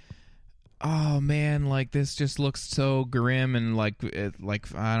like, oh man, like this just looks so grim and like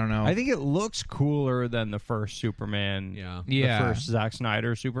I don't know. I think it looks cooler than the first Superman. Yeah. The first Zack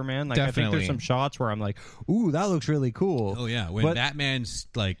Snyder Superman. Like I think Definitely. there's some shots where I'm like, ooh, that looks really cool. Oh yeah, when Batman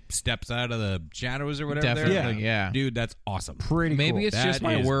steps out of the shadows or whatever. Definitely, there, yeah. Dude, that's awesome. Pretty Maybe cool. it's That just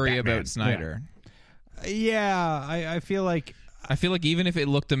my is worry Batman. about Snyder. Yeah, I feel like I feel like even if it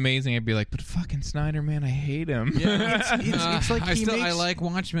looked amazing, I'd be like, but fucking Snyder, man, I hate him. it's like I like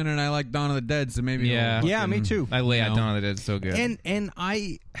Watchmen and I like Dawn of the Dead, so maybe Yeah. Yeah, me too. I lay out Dawn of the Dead so good. And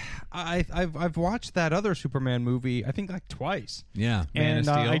I've watched that other Superman movie I think like twice. Yeah. Man And of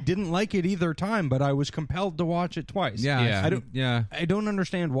Steel. I didn't like it either time, but I was compelled to watch it twice. Yeah. I don't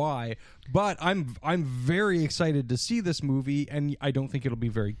understand why, but I'm very excited to see this movie, and I don't think it'll be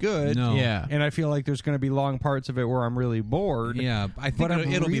very good. No. Yeah. And I feel like there's going to be long parts of it where I'm really bored. Yeah, I think But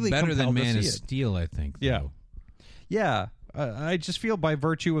I'm it'll be really better than compelled to Man of see it. Steel, I think. Yeah. though. Yeah. I just feel by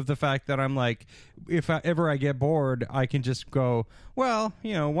virtue of the fact that I'm like, if ever I get bored, I can just go, well,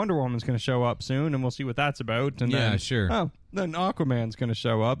 Wonder Woman's going to show up soon, and we'll see what that's about. And Yeah, then, sure. Oh, then Aquaman's going to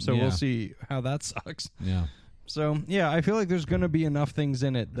show up, so Yeah. we'll see how that sucks. Yeah. So yeah, I feel like there's going to be enough things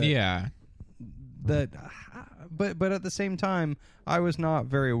in it that yeah. but at the same time, I was not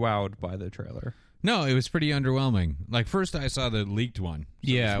very wowed by the trailer. No, it was pretty underwhelming. Like, first I saw the leaked one.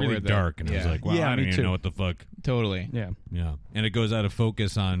 So Yeah, it was where really the- dark, and I was yeah. like, wow, Yeah, I don't me even too. know what the fuck. Totally. Yeah. Yeah. And it goes out of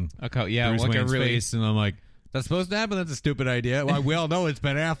focus on Yeah, Bruce like a Wayne's really face, and I'm like, that's supposed to happen? That's a stupid idea. Well, we all know it's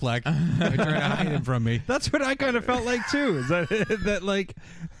Ben Affleck. They try to hide him from me. That's what I kind of felt like too. Is that like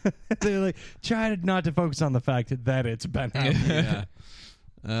they like try not to focus on the fact that it's Ben Affleck. Yeah.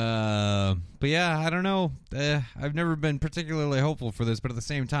 But yeah, I don't know. I've never been particularly hopeful for this, but at the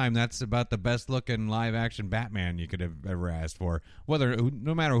same time, that's about the best looking live action Batman you could have ever asked for.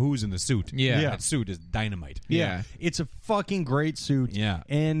 No matter who's in the suit. Yeah. That suit is dynamite. Yeah. It's a fucking great suit. Yeah.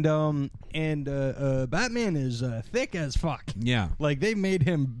 And Batman is thick as fuck. Yeah. Like they made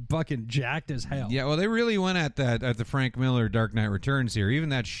him fucking jacked as hell. Yeah, well, they really went at that at the Frank Miller Dark Knight Returns here. Even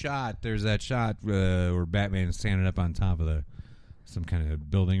that shot, there's that shot where Batman's standing up on top of some kind of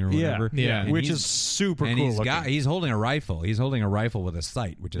building or whatever. Yeah. And Which he's- is super and cool. he's holding a rifle. He's holding a rifle with a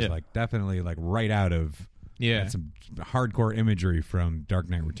sight, which is like definitely like right out of some hardcore imagery from Dark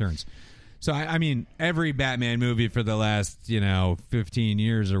Knight Returns. So I mean, every Batman movie for the last 15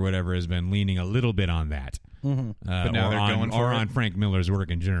 years or whatever has been leaning a little bit on that. But now they're going for it. on Frank Miller's work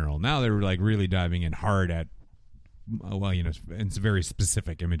in general. Now they're like really diving in hard at it's very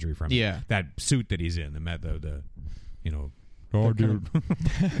specific imagery from that suit that he's in, oh, dude.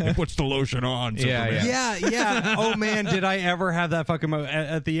 It puts the lotion on. Superman. Yeah. Oh man, did I ever have that fucking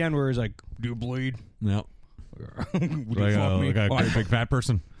at the end where he's like, "Do you bleed? No. Would you Like fuck me?" a great big fat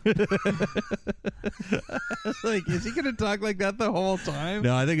person. Like, is he gonna talk like that the whole time?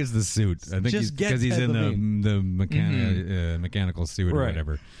 No, I think it's the suit. I think Just because he's get in the the mechanical suit or Right.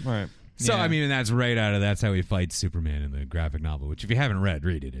 whatever. Right. So Yeah. I mean, that's how he fights Superman in the graphic novel. Which, if you haven't read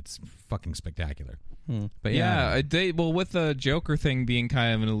it. It's fucking spectacular. But with the Joker thing being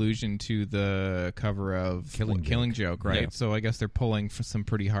kind of an allusion to the cover of Killing Joke, right? Yeah. So I guess they're pulling for some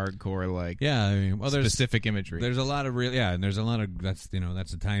pretty hardcore, like I mean, there's specific imagery. There's a lot of and there's a lot of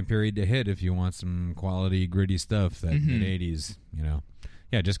that's a time period to hit if you want some quality gritty stuff that mid-80s,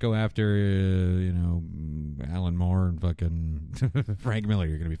 Yeah, just go after Alan Moore and fucking Frank Miller.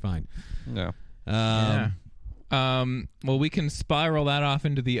 You're gonna be fine. Yeah. Well, we can spiral that off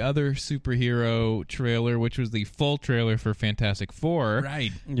into the other superhero trailer, which was the full trailer for Fantastic Four.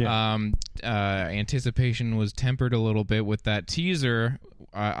 Right. Yeah. Anticipation was tempered a little bit with that teaser.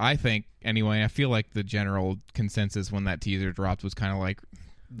 I think, anyway, I feel like the general consensus when that teaser dropped was kind of like,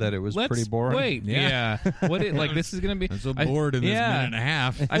 That it was let's pretty boring. wait. Yeah. This is going to be... I'm so bored in this minute and a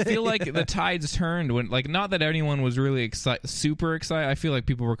half. I feel like the tides turned when, like, not that anyone was really super excited. I feel like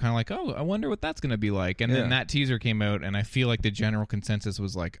people were kind of like, oh, I wonder what that's going to be like. And then that teaser came out, and I feel like the general consensus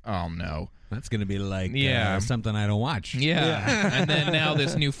was like, oh, no. That's going to be like something I don't watch. Yeah. And then now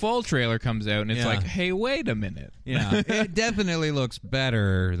this new full trailer comes out, and it's like, hey, wait a minute. Yeah. It definitely looks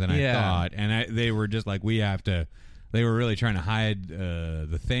better than I thought. And they were just like, we have to they were really trying to hide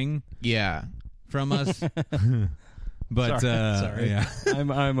the Thing from us. But sorry. yeah,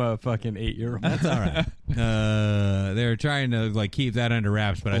 I'm a fucking 8-year-old. that's all right. They're trying to like keep that under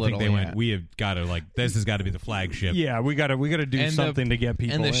wraps, but I think they went. We have got to this has got to be the flagship. Yeah, we gotta do something to get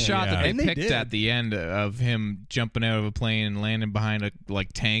people. And the in. shot that And they they picked did. at the end of him jumping out of a plane and landing behind a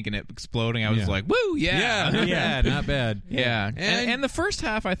tank and it exploding, I was like, "Woo, yeah, not bad. yeah." And the first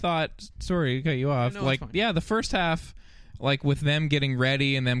half, I thought, sorry to cut you off. No, it's fine. The first half. Like with them getting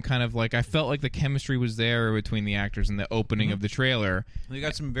ready and them kind of like I felt like the chemistry was there between the actors in the opening of the trailer. You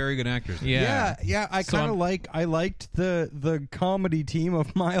got some very good actors. Yeah. I kind of liked the comedy team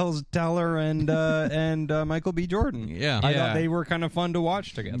of Miles Teller and Michael B. Jordan. Yeah. I thought they were kind of fun to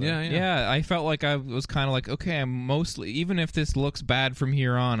watch together. Yeah, I felt like I was kind of like, okay, I'm mostly, even if this looks bad from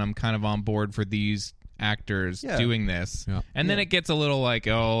here on, I'm kind of on board for these actors doing this. And then it gets a little like,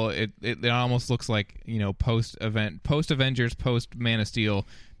 it almost looks like, post Avengers, post Man of Steel,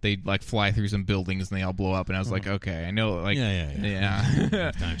 they like fly through some buildings and they all blow up, and I was like, okay, I know, like,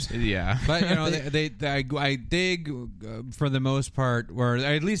 yeah. Times. Yeah. But I dig for the most part, or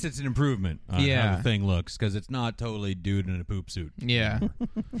at least it's an improvement on how the Thing looks, because it's not totally dude in a poop suit. Yeah.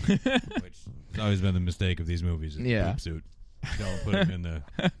 Which has always been the mistake of these movies. Is poop suit. Don't put him in the.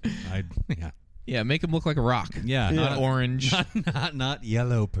 Yeah, make him look like a rock. Yeah, not orange. Not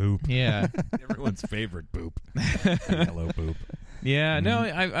yellow poop. Yeah. Everyone's favorite poop. Yellow poop. Yeah, no,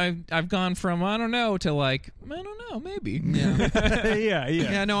 I've gone from I don't know to like I don't know, maybe. Yeah.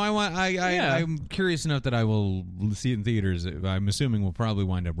 Yeah, no, I'm curious enough that I will see it in theaters. I'm assuming we'll probably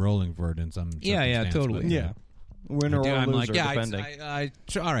wind up rolling for it in some circumstance, totally. But, Yeah. Winner or I'm loser, like, depending.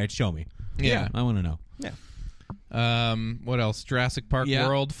 all right, show me. Yeah. I want to know. Yeah. What else? Jurassic Park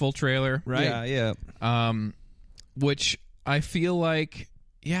World full trailer. Right. Yeah. Which I feel like,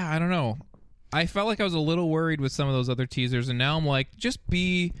 I don't know. I felt like I was a little worried with some of those other teasers, and now I'm like, just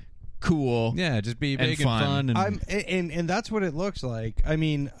be cool. Yeah, just be big and and fun. And that's what it looks like. I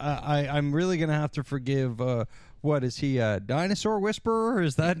mean, I'm really gonna have to forgive. What is he? A dinosaur whisperer?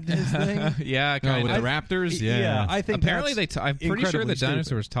 Is that his thing? Yeah, kind with of. the raptors. Yeah, I think apparently I'm pretty sure the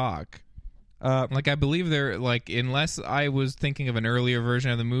dinosaurs talk. Like I believe they're like, unless I was thinking of an earlier version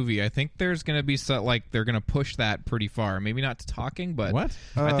of the movie, I think there's going to be like they're going to push that pretty far. Maybe not to talking, but what?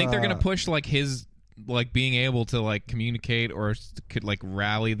 I think they're going to push like his like being able to like communicate or could like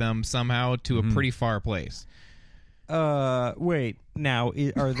rally them somehow to a pretty far place. Wait. Now,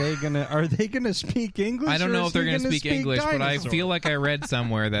 are they gonna speak English? I don't know if they're going to speak English, dinosaur? but I feel like I read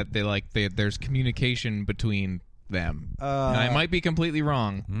somewhere that there's communication between them. And I might be completely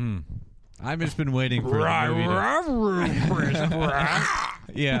wrong. I've just been waiting for the movie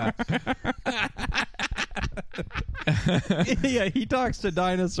Yeah. Yeah, he talks to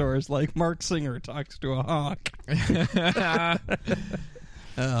dinosaurs like Mark Singer talks to a hawk.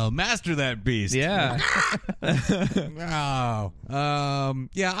 Oh, master that beast. Yeah.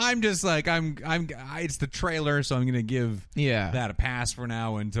 Yeah, I'm just like it's the trailer, so I'm going to give that a pass for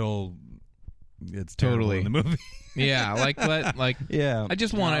now until it's totally in the movie. Yeah, I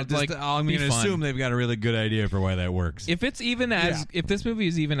just want to I'm going to assume they've got a really good idea for why that works. If it's even as if this movie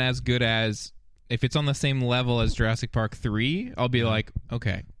is even as good as if it's on the same level as Jurassic Park 3, I'll be like,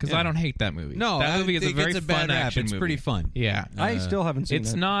 okay, because I don't hate that movie. No, that movie is a very fun action It's movie. pretty fun. Yeah, I still haven't seen it.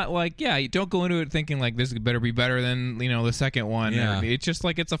 It's not like you don't go into it thinking like this better be better than the second one. Yeah. It's just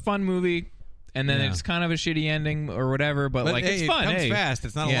like it's a fun movie. And then it's kind of a shitty ending or whatever, but like hey, it's fun. It comes fast.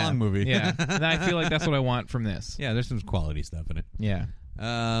 It's not a long movie. Yeah, and I feel like that's what I want from this. Yeah, there's some quality stuff in it. Yeah.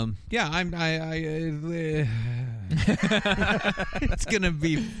 It's gonna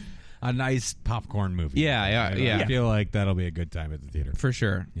be a nice popcorn movie. Yeah. I feel like that'll be a good time at the theater For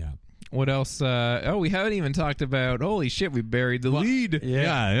sure. Yeah. What else? We haven't even talked about. Holy shit, we buried the lead.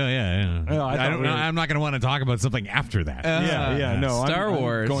 Yeah. No, I'm not going to want to talk about something after that. No, Star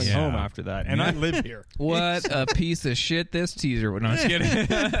Wars. I'm going home after that, and I live here. What a piece of shit this teaser. No, I'm just kidding.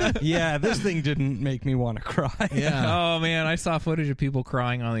 Yeah, this thing didn't make me want to cry. Oh man, I saw footage of people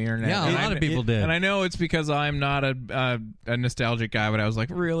crying on the internet. Yeah, a lot of people did, and I know it's because I'm not a nostalgic guy, but I was like,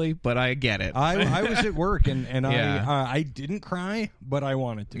 really? But I get it. I was at work, and I didn't cry, but I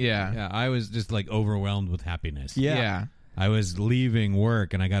wanted to. Yeah. I was just like overwhelmed with happiness. Yeah. I was leaving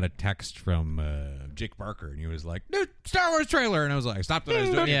work and I got a text from Jake Barker, and he was like, "New Star Wars trailer," and I was like, I stopped what I was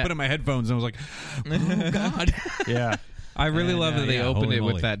doing, put in my headphones, and I was like, "Oh God." Yeah. I really love that they opened it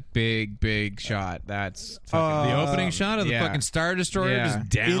moly. with that big shot. That's fucking the opening shot of the fucking Star Destroyer just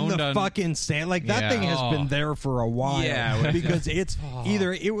downed in the on fucking sand. Like that thing has been there for a while. Yeah, because it's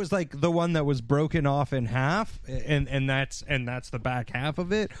either it was like the one that was broken off in half, and that's the back half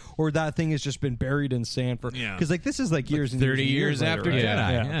of it, or that thing has just been buried in sand for because like this is like years and 30 years after later, Jedi.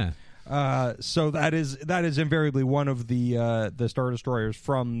 right? Yeah. So that is invariably one of the Star Destroyers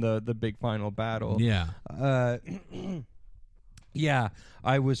from the big final battle. Yeah. Yeah,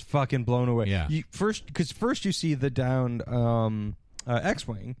 I was fucking blown away. Yeah. First you see the downed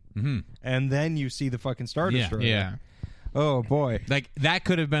X-wing, and then you see the fucking Star Destroyer. yeah. Oh boy! Like that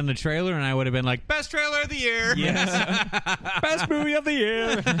could have been the trailer, and I would have been like, "Best trailer of the year." Yes, best movie of the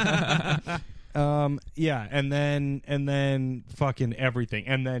year. Yeah, and then fucking everything,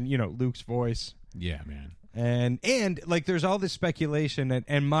 and then Luke's voice. Yeah, man. And like there's all this speculation,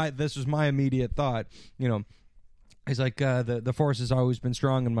 and this was my immediate thought. He's like, the Force has always been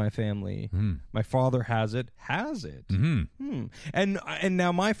strong in my family. My father has it. And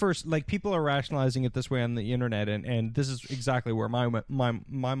now my first, like, people are rationalizing it this way on the internet, and this is exactly where my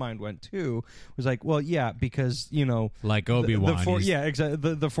mind went too. Was like, well, yeah, because like Obi-Wan, yeah,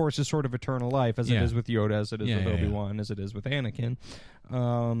 exactly. The Force is sort of eternal life, as it is with Yoda, as it is with Obi-Wan, as it is with Anakin.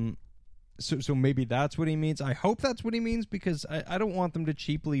 So maybe that's what he means. I hope that's what he means, because I don't want them to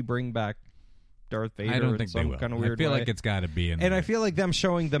cheaply bring back Darth Vader. I don't think they will. Kind of weird I feel way. like it's got to be in there. And I feel like them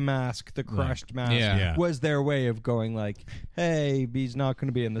showing the mask, the crushed mask, was their way of going like, "Hey, he's not going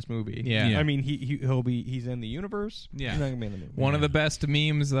to be in this movie." Yeah. I mean, he's in the universe. Yeah. He's not going to be in the movie. One of the best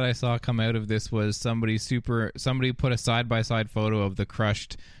memes that I saw come out of this was somebody put a side-by-side photo of the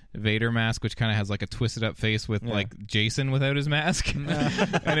crushed Vader mask, which kind of has like a twisted up face with like Jason without his mask,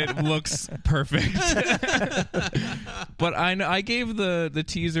 and it looks perfect. But I gave the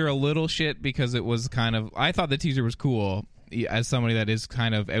teaser a little shit because it was kind of, I thought the teaser was cool as somebody that is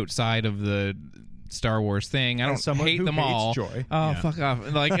kind of outside of the Star Wars thing. I don't hate them all. Joy. Oh, fuck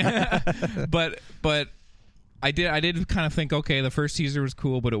off! Like, but. I did kind of think, okay, the first teaser was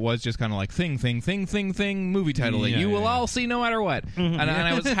cool, but it was just kind of like thing movie title that you will all see no matter what. And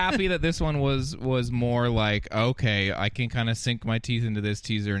I was happy that this one was more like, okay, I can kind of sink my teeth into this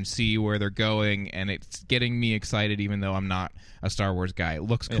teaser and see where they're going, and it's getting me excited even though I'm not a Star Wars guy. It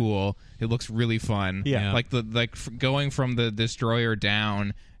looks cool. It looks really fun. Yeah. Like going from the Destroyer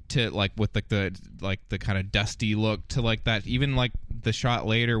down to like with the kind of dusty look to like that, even like the shot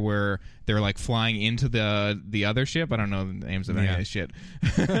later where they're like flying into the other ship. I don't know the names of any of this shit.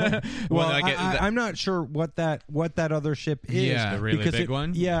 Well, I'm not sure what that other ship is. Yeah, the really big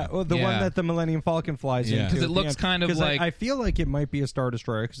one. Yeah, well, the one that the Millennium Falcon flies into. Because it looks kind of like, I feel like it might be a Star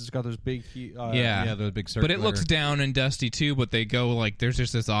Destroyer because it's got those big those big circular. But it looks down and dusty too. But they go like, there's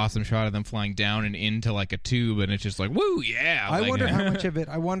just this awesome shot of them flying down and into like a tube, and it's just like, woo, yeah. I wonder how much of it.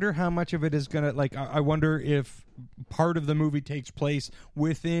 I wonder how much of it is gonna like. I wonder if part of the movie takes place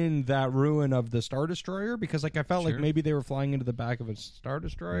within that ruin of the Star Destroyer, because like I felt like maybe they were flying into the back of a Star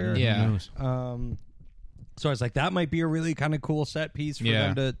Destroyer. Yeah. So I was like, that might be a really kind of cool set piece for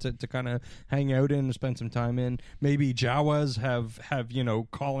them to kind of hang out in and spend some time in. Maybe Jawas have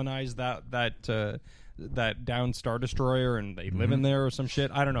colonized that down Star Destroyer and they live in there or some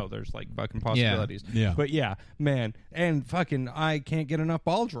shit. I don't know. There's like fucking possibilities. Yeah. But yeah, man, and fucking I can't get enough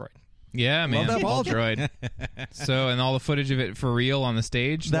Ball Droid. Yeah, man. that ball droid. So, and all the footage of it for real on the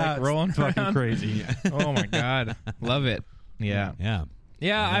stage, That's like rolling fucking around. crazy. Oh my god, love it. Yeah.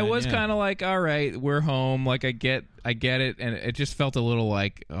 Yeah. I was kind of like, all right, we're home. Like, I get it, and it just felt a little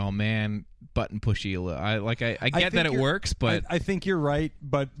like, oh man, button pushy. I get that it works, but I think you're right.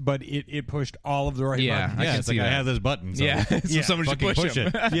 But it pushed all of the right buttons. I can it's see like that. I have this button. So Yeah, so somebody should fucking push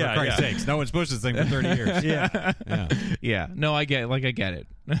it. him. For Christ's sakes, no one's pushed this thing for 30 years. Yeah. No, I get it.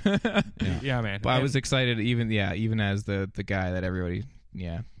 Yeah, man. But I was excited, even as the guy that everybody.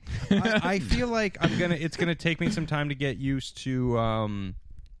 Yeah. I feel like it's gonna take me some time to get used to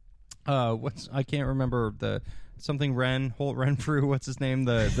I can't remember the something Holt Renfrew, what's his name,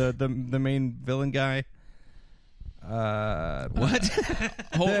 the main villain guy. What?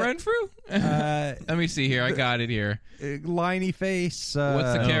 Holt Renfrew? Let me see here. I got it here. Liney face.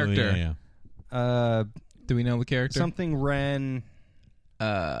 What's the character? Do we know the character? Something Ren.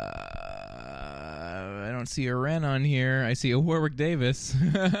 I don't see a Ren on here. I see a Warwick Davis.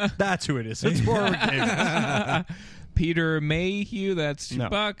 That's who it is. It's Warwick Davis. Peter Mayhew, that's No.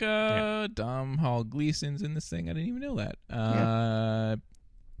 Chewbacca. Yeah. Dom Hall Gleason's in this thing. I didn't even know that.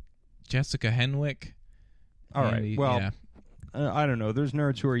 Jessica Henwick. All right. And Well, I don't know. There's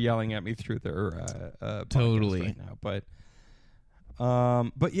nerds who are yelling at me through their podcasts Totally right now,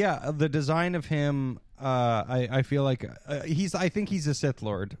 but yeah, the design of him. I feel like I think he's a Sith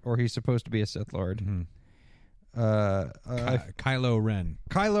Lord, or he's supposed to be a Sith Lord. Mm-hmm. Kylo Ren.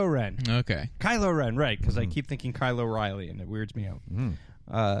 Kylo Ren. Okay. Kylo Ren, right, because I keep thinking Kylo Riley, and it weirds me out.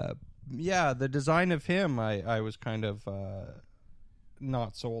 Yeah, the design of him, I was kind of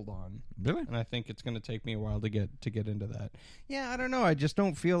not sold on. Really? And I think it's going to take me a while to get into that. Yeah, I don't know. I just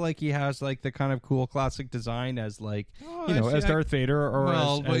don't feel like he has like the kind of cool classic design as like as Darth Vader or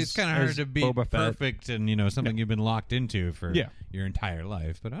as it's kind of hard to be Boba Fett. Perfect and something you've been locked into for your entire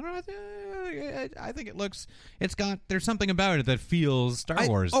life. But I don't know. I think there's something about it that feels Star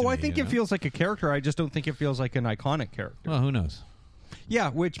Wars. I think it feels like a character. I just don't think it feels like an iconic character. Well, who knows? Yeah,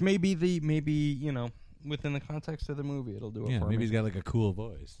 which maybe within the context of the movie, it'll do it for me. Maybe he's got like a cool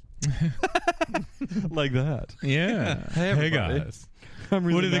voice. Like that. Yeah. Hey guys. I'm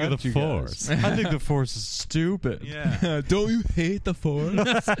really what do you think of the Force? I think the Force is stupid. Yeah. Don't you hate the Force?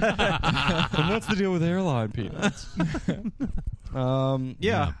 And what's the deal with airline peanuts?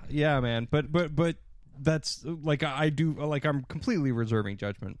 Yeah, man. But that's like I do. Like I'm completely reserving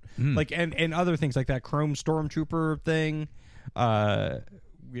judgment. Like and other things like that Chrome Stormtrooper thing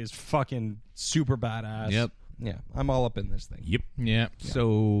is fucking super badass. Yep. Yeah, I'm all up in this thing. Yep. Yeah.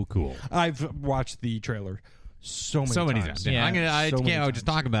 So cool. I've watched the trailer so many times. Yeah. I can't times. just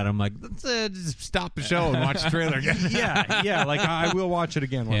talk about it. I'm like, let's just stop the show and watch the trailer again. yeah. Like I will watch it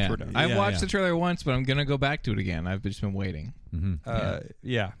again once we're done. I've watched the trailer once, but I'm gonna go back to it again. I've just been waiting.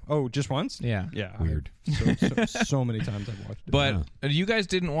 Yeah. Oh, just once? Yeah. Yeah. Weird. So many times I've watched it. But you guys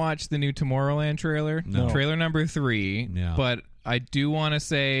didn't watch the new Tomorrowland trailer? No. Trailer number 3. Yeah. But I do want to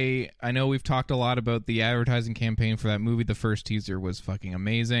say, I know we've talked a lot about the advertising campaign for that movie. The first teaser was fucking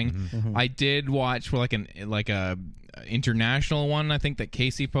amazing. I did watch for like a international one, I think, that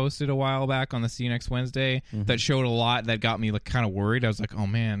Casey posted a while back on the See You Next Wednesday that showed a lot that got me like kind of worried. I was like, oh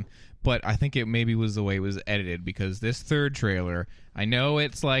man. But I think it maybe was the way it was edited, because this third trailer, I know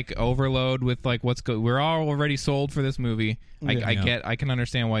it's like overload with like we're all already sold for this movie. I can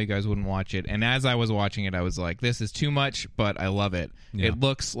understand why you guys wouldn't watch it. And as I was watching it, I was like, this is too much, but I love it. Yeah. It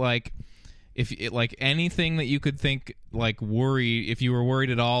looks like like anything that you could think, like if you were worried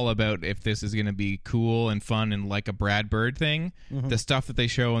at all about if this is going to be cool and fun and like a Brad Bird thing, the stuff that they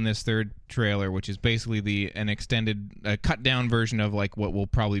show in this third trailer, which is basically an extended cut down version of like what will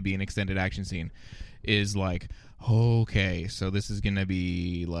probably be an extended action scene, is like, okay, so this is going to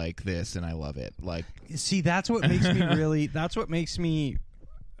be like this, and I love it. Like, see, that's what makes me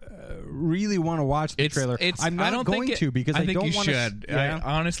really want to watch the trailer. I'm not going to because I don't want to.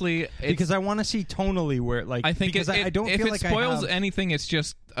 Honestly, because I want to see tonally where, like, I think I don't if feel it like spoils anything, it's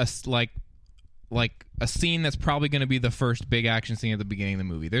just like a scene that's probably going to be the first big action scene at the beginning of the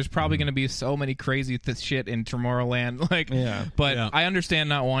movie. There's probably going to be so many crazy shit in Tomorrowland, but I understand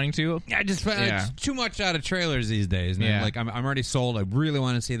not wanting to. I just it's too much out of trailers these days. Man. Like I'm already sold. I really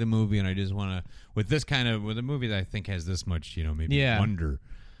want to see the movie, and I just want to with a movie that I think has this much, wonder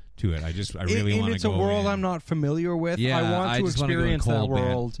to it. I really want to go. It's a world I'm not familiar with. Yeah, I want to experience that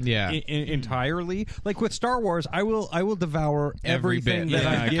world. Entirely. Like with Star Wars, I will devour everything that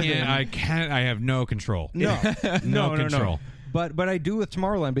I'm given. I have no control. No control. No. But I do with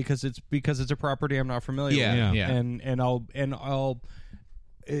Tomorrowland because it's a property I'm not familiar with. Yeah. And I'll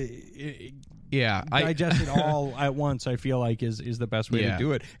digest it all at once. I feel like is the best way to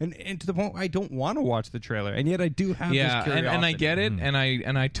do it, and to the point I don't want to watch the trailer, and yet I do have this curiosity. and I get it, and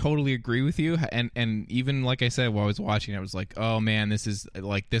I totally agree with you, and even like I said while I was watching it, I was like, oh man, this is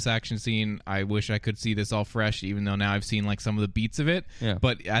like this action scene. I wish I could see this all fresh, even though now I've seen like some of the beats of it. Yeah.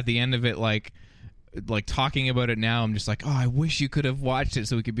 But at the end of it, like talking about it now, I'm just like, oh, I wish you could have watched it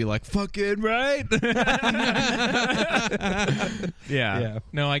so we could be like, fucking right. Yeah.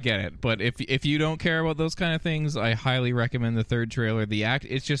 No, I get it. But if you don't care about those kind of things, I highly recommend the third trailer.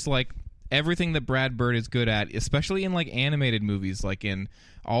 It's just like everything that Brad Bird is good at, especially in like animated movies, like in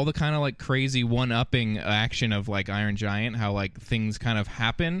all the kind of like crazy one-upping action of like Iron Giant, how like things kind of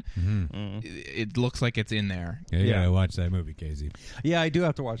happen. It looks like it's in there. Yeah, I watched that movie, Casey. Yeah, I do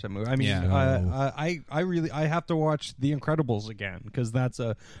have to watch that movie. I mean, I have to watch The Incredibles again because that's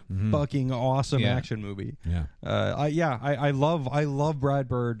a fucking awesome action movie. Yeah, I love Brad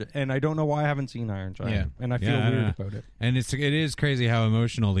Bird, and I don't know why I haven't seen Iron Giant, and I feel weird about it. And it is crazy how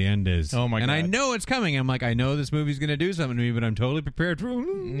emotional the end is. Oh my god! And I know it's coming. I'm like, I know this movie's going to do something to me, but I'm totally prepared for.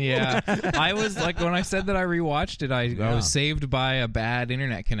 Yeah, I was like, when I said that I rewatched it, I was saved by a bad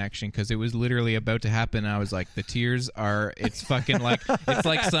internet connection because it was literally about to happen. And I was like, the tears are. It's fucking like it's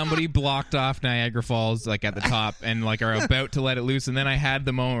like somebody blocked off Niagara Falls like at the top and like are about to let it loose. And then I had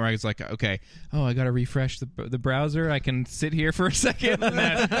the moment where I was like, okay, I got to refresh the browser. I can sit here for a second, and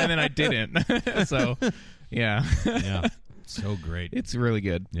then I didn't. So, yeah. So great. It's really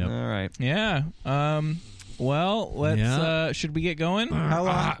good. Yep. All right. Yeah. Well, let's. Should we get going? How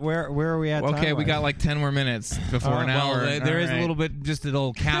long? Where are we at? Okay, we time-wise? got like 10 more minutes before an hour. There is a little bit, just a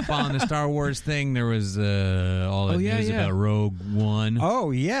little cap on the Star Wars thing. There was all the news about Rogue One.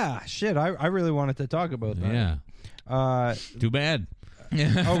 Oh yeah, shit! I really wanted to talk about that. Yeah. Too bad.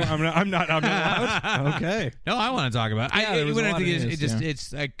 I'm not allowed. Okay. No, I want to talk about it.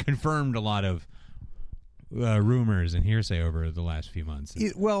 It's confirmed a lot of rumors and hearsay over the last few months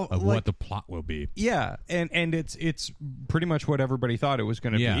of what the plot will be. Yeah, and it's pretty much what everybody thought it was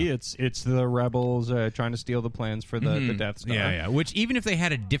going to be. It's the rebels trying to steal the plans for the Death Star. Yeah. Which even if they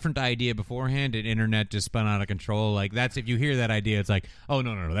had a different idea beforehand, and internet just spun out of control, like that's if you hear that idea, it's like, oh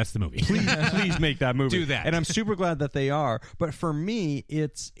no, that's the movie. Please make that movie. Do that. And I'm super glad that they are. But for me,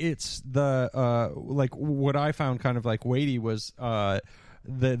 it's the like what I found kind of like weighty was.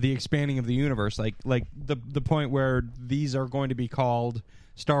 The expanding of the universe, like the point where these are going to be called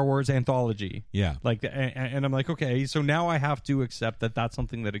Star Wars anthology. Yeah. Like, and I'm like, okay, so now I have to accept that that's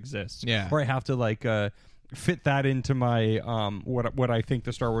something that exists. Yeah. Or I have to like fit that into my what I think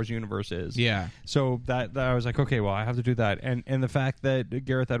the Star Wars universe is. Yeah. So that I was like, okay, well, I have to do that. And the fact that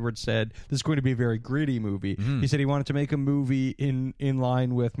Gareth Edwards said this is going to be a very gritty movie. He said he wanted to make a movie in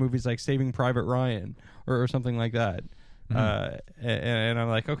line with movies like Saving Private Ryan or something like that. And I'm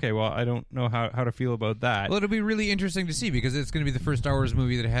like, okay, well, I don't know how to feel about that. Well, it'll be really interesting to see because it's going to be the first Star Wars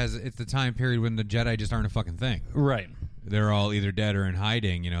movie that it's the time period when the Jedi just aren't a fucking thing. Right. They're all either dead or in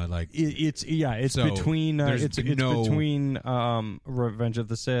hiding, like it's so between it's between Revenge of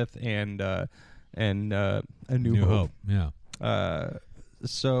the Sith and A New Hope. Yeah.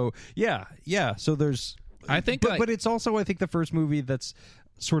 So there's I think but it's also I think the first movie that's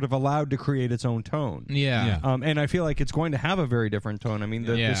sort of allowed to create its own tone. Yeah. And I feel like it's going to have a very different tone. I mean,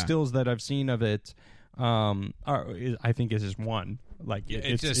 the stills that I've seen of it, I think is just one. Like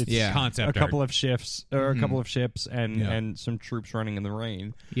it's concept a couple of shifts or a couple of ships and some troops running in the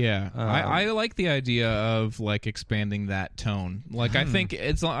rain. Yeah, I like the idea of like expanding that tone. Like I think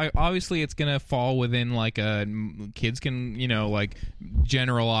it's obviously it's gonna fall within like a kids can like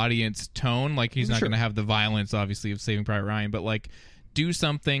general audience tone. Like he's not gonna have the violence obviously of Saving Private Ryan, but like do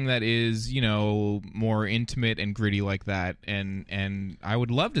something that is more intimate and gritty like that, and I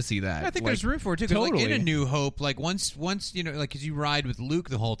would love to see that. I think there's room for it too. Totally. Like in A New Hope, like once like as you ride with Luke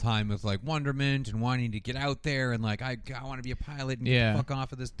the whole time with like wonderment and wanting to get out there and like I want to be a pilot and get the fuck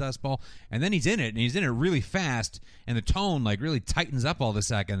off of this dust ball, and then he's in it and he's in it really fast, and the tone like really tightens up all of a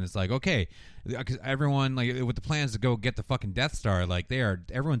second. It's like okay, because everyone like with the plans to go get the fucking Death Star, like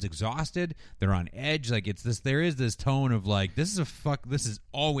everyone's exhausted, they're on edge, like there is this tone of like this is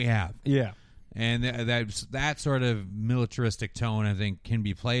all we have. Yeah. And that sort of militaristic tone, I think, can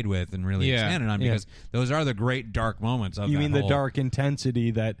be played with and really expanded on because those are the great dark moments of you mean the dark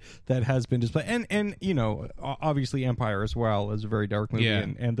intensity that has been displayed, and obviously Empire as well is a very dark movie,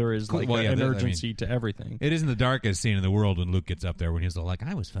 and there is like an urgency to everything. It isn't the darkest scene in the world when Luke gets up there when he's like,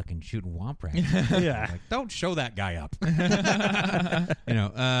 I was fucking shooting womp rats. Like, don't show that guy up. But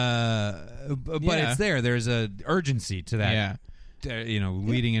it's there. There's a urgency to that. Yeah.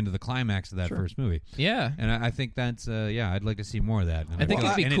 Leading into the climax of that first movie. Yeah. And I think that's, I'd like to see more of that. And I think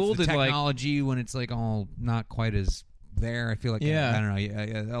it'd be cool to technology when it's like all not quite as there. I feel like, I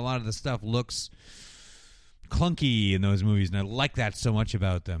don't know, a lot of the stuff looks clunky in those movies, and I like that so much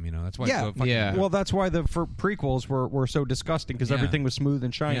about them. That's why. Well, that's why the prequels were so disgusting because everything was smooth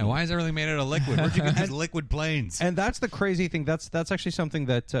and shiny. Yeah, why is everything made out of liquid? Where'd you get these liquid planes? And that's the crazy thing. That's actually something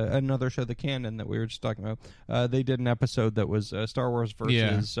that another show, The Canon, that we were just talking about. They did an episode that was Star Wars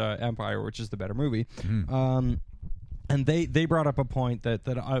versus Empire, which is the better movie. And they brought up a point that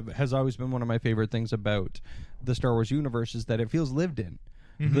has always been one of my favorite things about the Star Wars universe is that it feels lived in.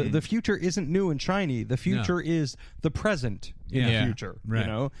 The future isn't new and shiny. The future is the present in the future.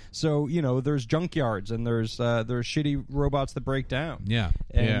 Right. So there's junkyards and there's shitty robots that break down.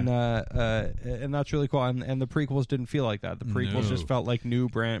 And that's really cool. And the prequels didn't feel like that. The prequels just felt like new,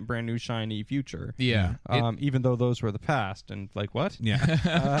 brand new, shiny future. Yeah. Even though those were the past. And like what?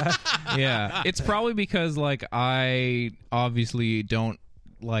 Yeah. Yeah. It's probably because like I obviously don't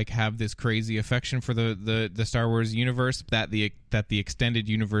like have this crazy affection for the Star Wars universe that the that the extended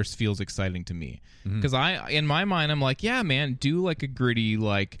universe feels exciting to me. Because in my mind, I'm like, yeah, man, do like a gritty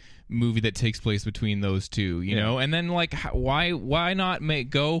like movie that takes place between those two, you know, and then like why not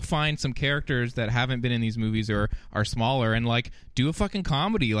go find some characters that haven't been in these movies or are smaller and like do a fucking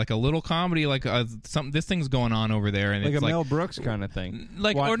comedy, like a little comedy, like something. This thing's going on over there, and like it's a like Mel Brooks kind of thing,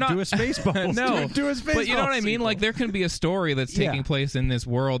 like or not do a Spaceballs. No, do a Spaceballs. But you know what I mean? Like there can be a story that's taking place in this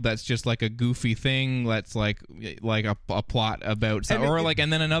world that's just like a goofy thing that's like a plot about,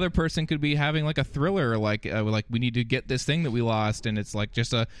 and then another person could be having like a thriller, like we need to get this thing that we lost, and it's like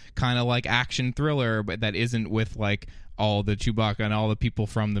just a kind of like action thriller, but that isn't with like all the Chewbacca and all the people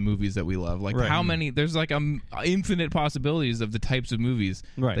from the movies that we love. Like how many? There's like infinite possibilities of the types of movies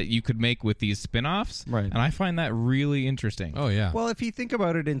that you could make with these spin-offs. Right. And I find that really interesting. Oh yeah. Well, if you think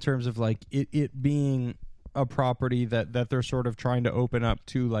about it in terms of like it being a property that they're sort of trying to open up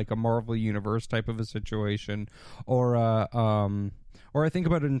to like a Marvel Universe type of a situation, or I think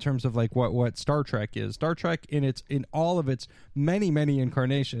about it in terms of like what Star Trek is. Star Trek in all of its many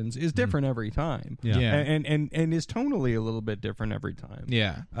incarnations is different every time. Yeah. And is tonally a little bit different every time.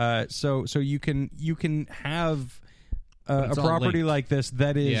 Yeah. So you can have a property like this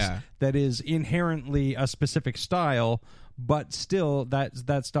that is inherently a specific style, but still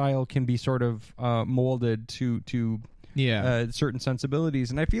that style can be sort of molded to certain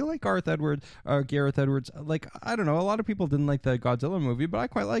sensibilities. And I feel like Gareth Edwards, like, I don't know, a lot of people didn't like the Godzilla movie, but I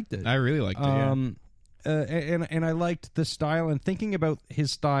quite liked it. I really liked it. And I liked the style, and thinking about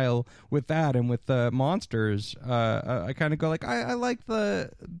his style with that and with the monsters, I kind of go like, I like the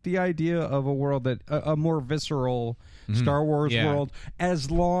idea of a world that a more visceral Star Wars world,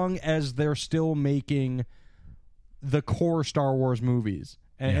 as long as they're still making the core Star Wars movies.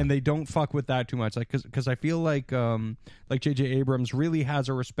 And they don't fuck with that too much, like because I feel like J.J. Abrams really has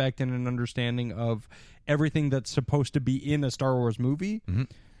a respect and an understanding of everything that's supposed to be in a Star Wars movie,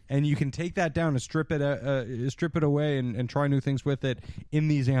 and you can take that down and strip it away and try new things with it in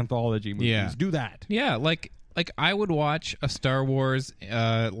these anthology movies. Yeah. Do that. Yeah, like I would watch a Star Wars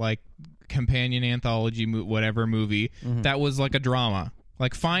like companion anthology whatever movie that was like a drama.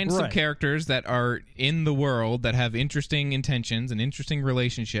 Like, find some characters that are in the world that have interesting intentions and interesting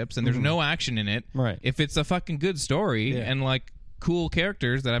relationships, and there's no action in it. Right. If it's a fucking good story and, like, cool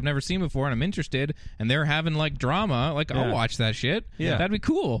characters that I've never seen before and I'm interested, and they're having, like, drama, like, I'll watch that shit. Yeah. That'd be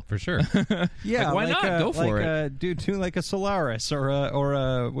cool. For sure. Yeah. Like, why not? Go for it. Do like a Solaris or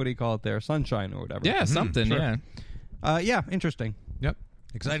a what do you call it there? Sunshine or whatever. Yeah, something, sure. Yeah, interesting. Yep.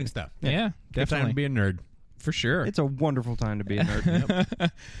 Exciting stuff. Yeah, Good time to definitely. be a nerd. For sure. It's a wonderful time to be a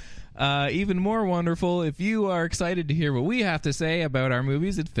nerd. Yep. Even more wonderful if you are excited to hear what we have to say about our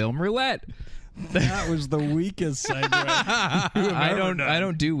movies at Film Roulette. That was the weakest segue. I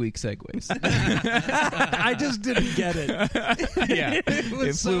don't do weak segues. I just didn't get it. Yeah,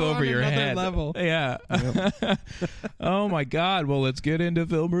 it flew over your head. Level. Yeah. Yep. Oh my God. Well, let's get into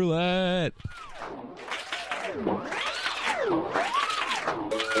Film Roulette.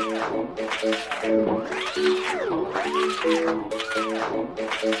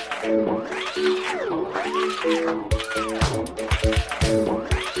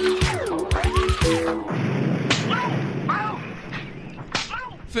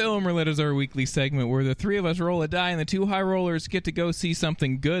 Film Roulette is our weekly segment where the three of us roll a die and the two high rollers get to go see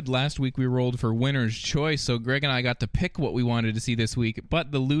something good. Last week we rolled for winner's choice, so Greg and I got to pick what we wanted to see this week,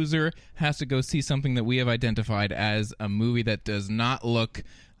 but the loser has to go see something that we have identified as a movie that does not look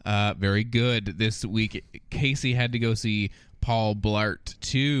very good this week. Casey had to go see Paul Blart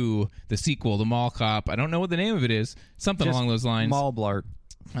 2, the sequel, The Mall Cop. I don't know what the name of it is. Something Just along those lines. Mall Blart.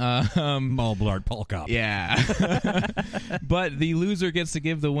 Mall Blart Paul Cop. Yeah. But the loser gets to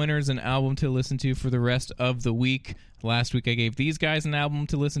give the winners an album to listen to for the rest of the week. Last week I gave these guys an album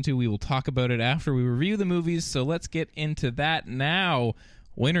to listen to. We will talk about it after we review the movies, so let's get into that now.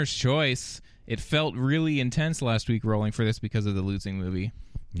 Winner's choice. It felt really intense last week rolling for this because of the losing movie.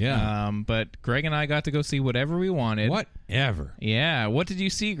 Yeah. But Greg and I got to go see whatever we wanted. Whatever. Yeah. What did you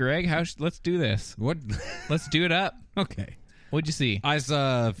see, Greg? Let's do this. What? Let's do it up. Okay. What'd you see? I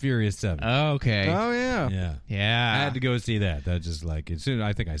saw Furious 7. Okay. Oh, yeah. Yeah. Yeah. I had to go see that. That's just like, as soon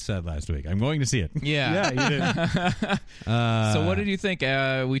I think I said last week, I'm going to see it. Yeah. Yeah, you did. So what did you think?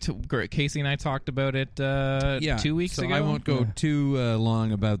 Casey and I talked about it 2 weeks ago. I won't go too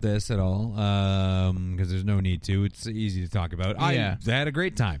long about this at all because there's no need to. It's easy to talk about. I had a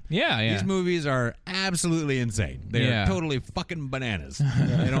great time. Yeah. These movies are absolutely insane. They're totally fucking bananas.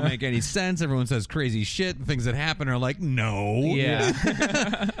 They don't make any sense. Everyone says crazy shit. Things that happen are like, no.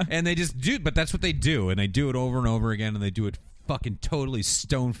 Yeah. And they just do, but that's what they do. And they do it over and over again, and they do it fucking totally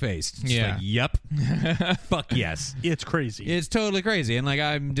stone-faced. Just Yeah. like, yep. Fuck yes. It's crazy. It's totally crazy, and like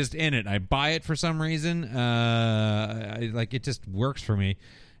I'm just in it. I buy it for some reason. Like it just works for me,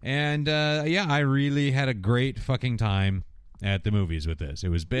 and yeah, I really had a great fucking time at the movies with this. It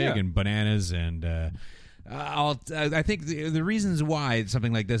was big and bananas, and I think the reasons why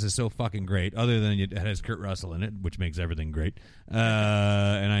something like this is so fucking great, other than it has Kurt Russell in it, which makes everything great,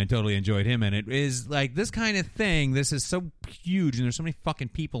 and I totally enjoyed him in it, is like this kind of thing. This is so huge, and there's so many fucking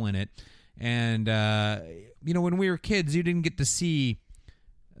people in it. And, you know, when we were kids, you didn't get to see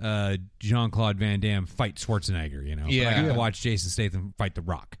Jean-Claude Van Damme fight Schwarzenegger, you know? Yeah. But I got to watch Jason Statham fight The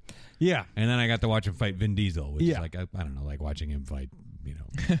Rock. Yeah. And then I got to watch him fight Vin Diesel, which is like, I don't know, like watching him fight, you know,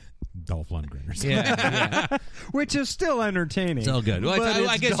 Dolph Lundgren or something. Yeah. Which is still entertaining. Still good. Well,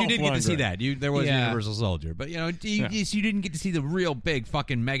 I guess Dolph you didn't get to see Lundgren. that. There was Universal Soldier. But, you know, you didn't get to see the real big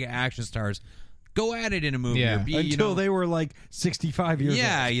fucking mega action stars go at it in a movie. Yeah. Or be, Until they were like 65 years old.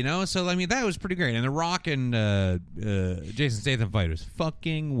 Yeah, you know, so I mean that was pretty great. And The Rock and Jason Statham fight was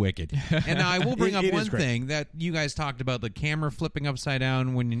fucking wicked. And now I will bring up it one is great. thing that you guys talked about, the camera flipping upside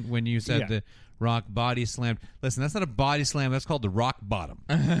down when you said the Rock body slammed. Listen, that's not a body slam. That's called the rock bottom.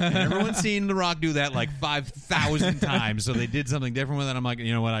 And everyone's seen The Rock do that like 5,000 times. So they did something different with it. I'm like,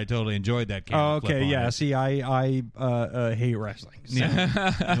 you know what? I totally enjoyed that camera flip Okay, on yeah. it. See, I hate wrestling. So.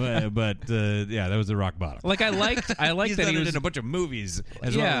 Yeah, but yeah, that was the rock bottom. Like I liked He's that done he it was in a bunch of movies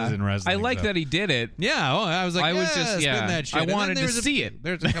as well as in wrestling. I like so. that he did it. Yeah, well, I was like, I was just spin that shit. I And then wanted to there's see it.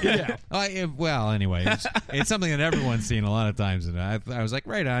 There's a couple. Well, anyway, it's something that everyone's seen a lot of times, and I was like,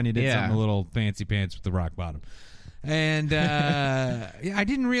 right on, you did something a little fancy pants with the rock bottom. And I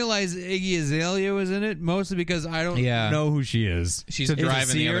didn't realize Iggy Azalea was in it, mostly because I don't know who she is. She's So did you driving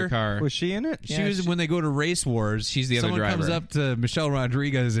see the other her? car. Was she in it? She was when they go to Race Wars. She's the other someone driver. comes up to Michelle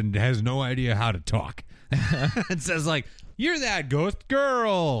Rodriguez and has no idea how to talk, and says like, "You're that ghost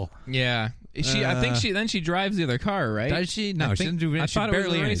girl." Yeah. I think she drives the other car, right? Does she? No, she doesn't do it. I She's thought it was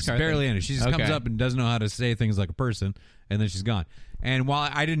barely a in it. race She's car barely thing. in it. She just comes up and doesn't know how to say things like a person, and then she's gone. And while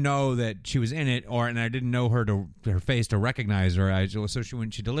I didn't know that she was in it, and I didn't know her face to recognize her,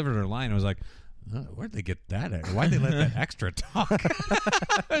 when she delivered her line, I was like, where'd they get that at? Why'd they let that extra talk?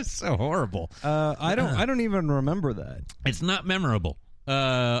 It's so horrible. I don't even remember that. It's not memorable,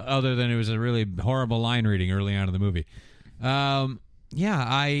 other than it was a really horrible line reading early on in the movie. All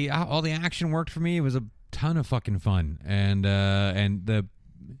the action worked for me. It was a ton of fucking fun, and the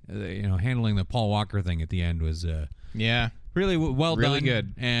handling the Paul Walker thing at the end was really well Really done,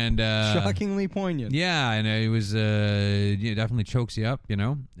 good. and Shockingly poignant. yeah, and it was definitely chokes you up, you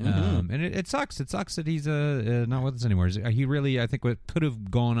know. And it sucks. It sucks that he's not with us anymore. He really, I think, could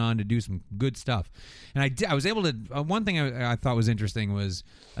have gone on to do some good stuff. And I was able to. One thing I thought was interesting was,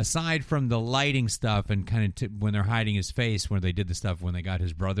 aside from the lighting stuff and kind of when they're hiding his face, when they did the stuff when they got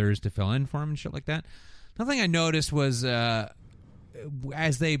his brothers to fill in for him and shit like that. Another thing I noticed was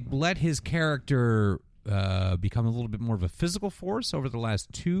as they let his character become a little bit more of a physical force over the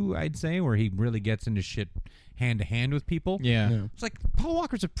last two, I'd say, where he really gets into shit hand to hand with people. Yeah. It's like Paul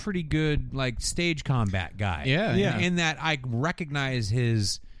Walker's a pretty good like stage combat guy. Yeah. In that I recognize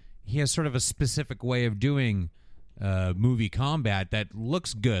he has sort of a specific way of doing movie combat that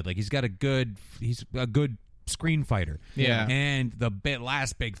looks good. Like he's a good screen fighter. Yeah. And the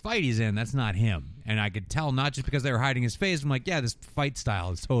last big fight he's in, that's not him. And I could tell, not just because they were hiding his face, I'm like, yeah, this fight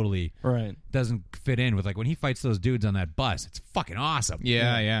style is totally doesn't fit in with, like, when he fights those dudes on that bus, it's fucking awesome.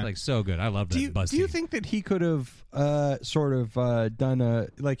 Yeah. Like, so good. I love that bus Do you scene. think that he could have sort of done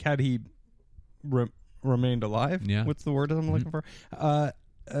had he remained alive? Yeah. What's the word I'm looking for?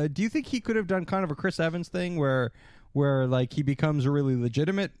 Do you think he could have done kind of a Chris Evans thing where like he becomes a really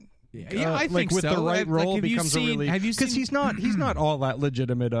legitimate? I think with so. the right role becomes have you because seen, he's not all that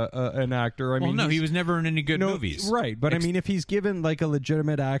legitimate an actor. I mean, he was never in any good movies, right? But I mean, if he's given like a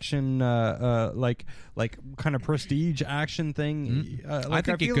legitimate action, like kind of prestige action thing, I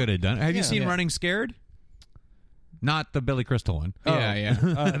think he could have done it. Have you seen Running Scared? Not the Billy Crystal one.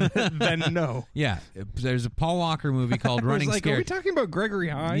 Then no. Yeah, there's a Paul Walker movie called Running Are we Scared. talking about Gregory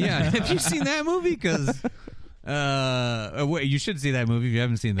Hines? Yeah, have you seen that movie? Because wait, you should see that movie if you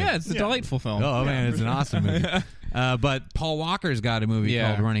haven't seen that. Yeah, it's a delightful film. Oh man, it's an awesome movie. But Paul Walker's got a movie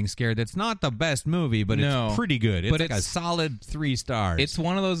called Running Scared. That's not the best movie, but it's pretty good. It's a solid 3 stars. It's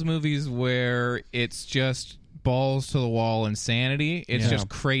one of those movies where it's just balls to the wall insanity. It's just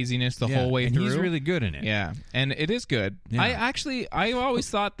craziness the whole way through. He's really good in it. Yeah, and it is good. Yeah. I always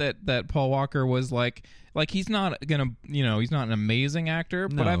thought that Paul Walker was like he's not gonna, he's not an amazing actor,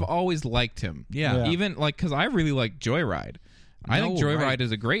 but I've always liked him. Yeah. Even because I really like Joyride. I think Joyride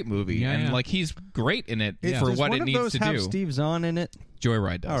is a great movie, and like he's great in it for what it needs to do. Does Steve Zahn in it?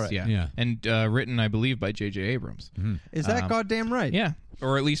 Joyride does, All right. yeah. And written, I believe, by J.J. Abrams. Mm-hmm. Is that goddamn right? Yeah,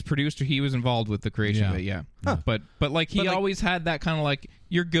 or at least produced, or he was involved with the creation of it. Yeah, but like he always had that kind of like,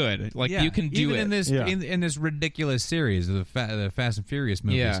 you're good, like you can do even it in this in this ridiculous series of the Fast and Furious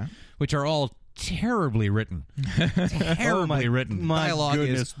movies, which are all terribly written, terribly written. My Dialogue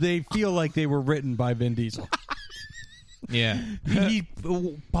goodness, they feel like they were written by Vin Diesel.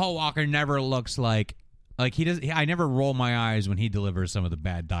 Paul Walker never looks like he does. I never roll my eyes when he delivers some of the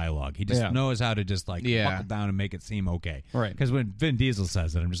bad dialogue. He just knows how to just like buckle down and make it seem okay. Right. Because when Vin Diesel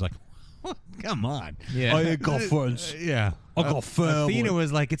says it, I'm just like, come on. Yeah. I ain't got friends. Yeah. I got family. Athena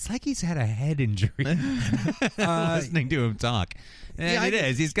was like, it's like he's had a head injury listening to him talk. And it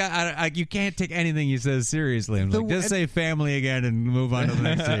is. He's got. You can't take anything he says seriously. I'm like, just say family again and move on to the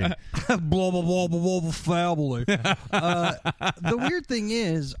next scene. Blah blah blah blah blah family. The weird thing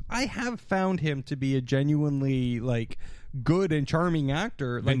is, I have found him to be a genuinely like good and charming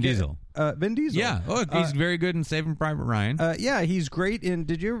actor. Vin Diesel. Vin Diesel. Yeah. Oh, he's very good in Saving Private Ryan. Yeah, he's great in.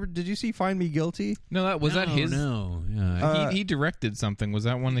 Did you see Find Me Guilty? No, that his. No. Yeah. He directed something. Was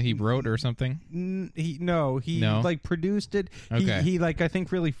that one that he wrote or something? He like produced it. Okay. He like I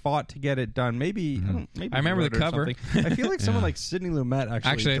think really fought to get it done. Maybe I remember the cover. I feel like someone like Sidney Lumet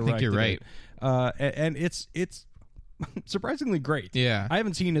actually. I think you're right. And it's surprisingly great. Yeah, I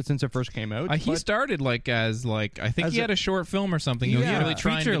haven't seen it since it first came out. He started I think he had a short film or something. He was really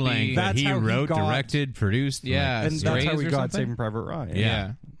trying to be. That he wrote, got, directed, produced. Yeah, and that's how we got Saving Private Ryan.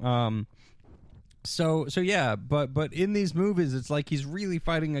 Yeah. So yeah, but in these movies, it's like he's really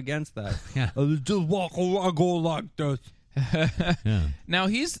fighting against that. Yeah. Just go like this. Yeah. Now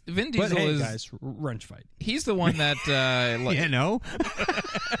Vin Diesel But hey, is guys, wrench fight. he's the one that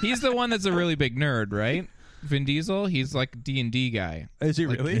he's the one that's a really big nerd, right? Vin Diesel, he's like D&D guy. Is he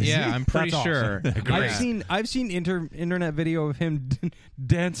really? Yeah, I'm pretty That's sure. Awesome. I've seen internet video of him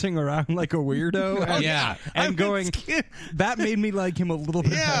dancing around like a weirdo. And, and going. That made me like him a little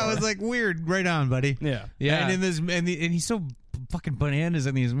bit. Yeah, more. it was like weird. Right on, buddy. Yeah. And in this, and he's so fucking bananas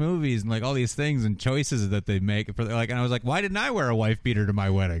in these movies and like all these things and choices that they make for like. And I was like, why didn't I wear a wife beater to my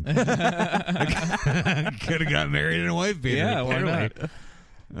wedding? Could have got married in a wife beater. Yeah, why not?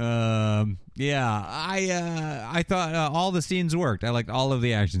 I thought all the scenes worked. I liked all of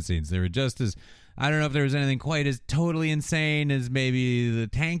the action scenes. They were just as, I don't know if there was anything quite as totally insane as maybe the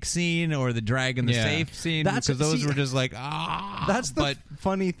tank scene or the drag in the safe scene, because those were just like, That's the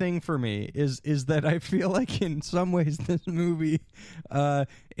funny thing for me is that I feel like in some ways this movie,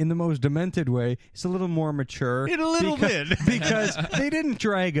 in the most demented way, is a little more mature. In a little bit. Because they didn't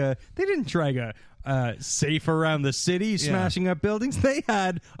drag a safe around the city, smashing up buildings. They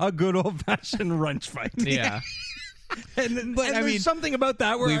had a good old-fashioned wrench fight. Yeah. and there's something about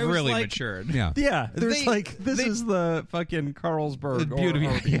that where we've I was really like, matured. Yeah. This is the fucking Carlsberg.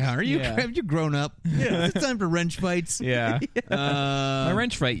 Have you grown up? Yeah. It's time for wrench fights. Yeah. My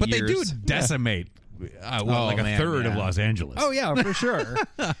wrench fight but years. They do decimate. A third of Los Angeles. Oh yeah, for sure.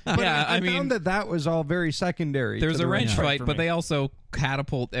 I found that was all very secondary. There's to a the wrench fight, but they also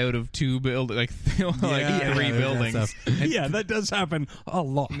catapult out of two buildings, three buildings. Yeah, that does happen a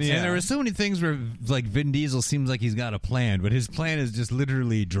lot. Yeah. And there are so many things where like Vin Diesel seems like he's got a plan, but his plan is just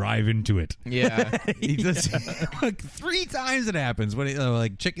literally drive into it. Yeah. He just like 3 times it happens when he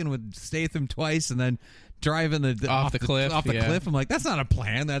like chicken with Statham twice and then driving off the cliff. I'm like, that's not a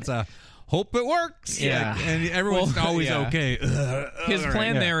plan. That's a hope it works. Yeah. And everyone's always okay. His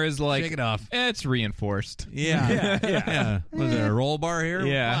plan there is like, shake it off. It's reinforced. Yeah. Was there a roll bar here?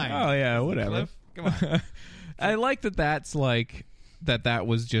 Yeah. Fine. Oh, yeah, whatever. Cliff, come on. I like that's like, that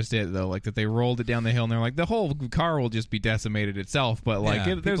was just it, though. Like, that they rolled it down the hill, and they're like, the whole car will just be decimated itself, but,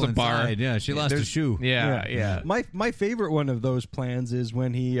 like, there's a bar. Inside. Yeah, she lost a shoe. Yeah. My favorite one of those plans is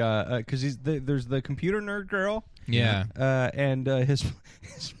when he, because there's the computer nerd girl. Yeah. And his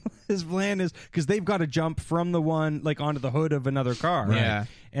plan is because they've got to jump from the one like onto the hood of another car. Right. Yeah.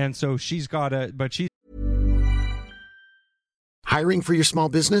 And so she's got to, but she's Hiring for your small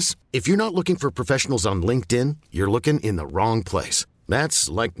business? If you're not looking for professionals on LinkedIn, you're looking in the wrong place. That's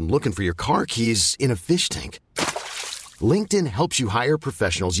like looking for your car keys in a fish tank. LinkedIn helps you hire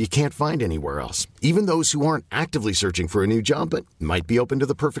professionals you can't find anywhere else, even those who aren't actively searching for a new job but might be open to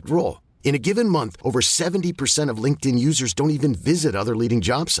the perfect role. In a given month, over 70% of LinkedIn users don't even visit other leading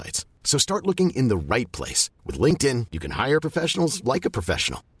job sites. So start looking in the right place. With LinkedIn, you can hire professionals like a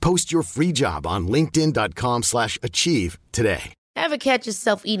professional. Post your free job on linkedin.com/achieve today. Ever catch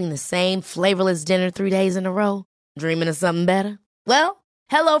yourself eating the same flavorless dinner 3 days in a row? Dreaming of something better? Well,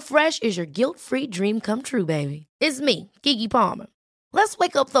 HelloFresh is your guilt-free dream come true, baby. It's me, Keke Palmer. Let's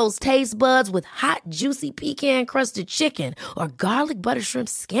wake up those taste buds with hot, juicy pecan-crusted chicken or garlic butter shrimp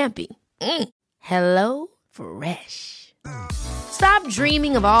scampi. Hello Fresh. Stop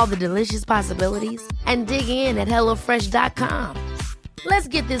dreaming of all the delicious possibilities and dig in at HelloFresh.com. Let's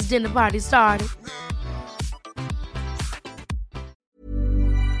get this dinner party started.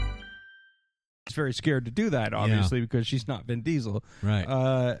 She's very scared to do that, obviously, because she's not Vin Diesel.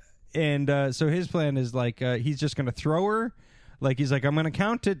 Right. So his plan is like he's just going to throw her. Like he's like, I'm going to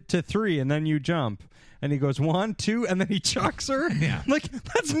count it to 3 and then you jump. And he goes 1, 2, and then he chucks her. Yeah. Like,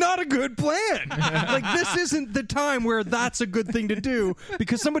 that's not a good plan. Like, this isn't the time where that's a good thing to do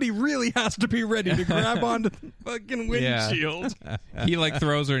because somebody really has to be ready to grab onto the fucking windshield. Yeah. He like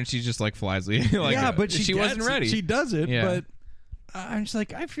throws her and she just like flies. Like, but she wasn't ready. She does it, Yeah. but I'm just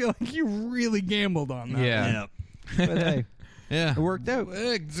like, I feel like you really gambled on that. Yeah. But hey. Yeah, it worked out.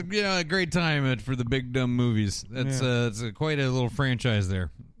 It's a great time for the big dumb movies. That's it's quite a little franchise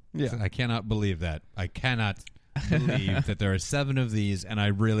there. Yeah, I cannot believe that. I cannot believe that there are 7 of these, and I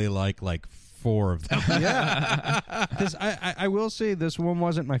really like 4 of them. Yeah, because I will say this one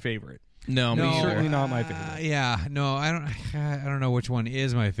wasn't my favorite. No, me either. Certainly not my favorite. I don't know which one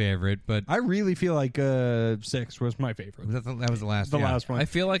is my favorite, but I really feel like 6 was my favorite. that was the last. The last one. I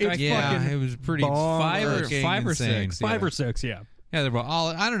feel like it was pretty five or insane. 6. 5 or 6, yeah. Yeah, they're all.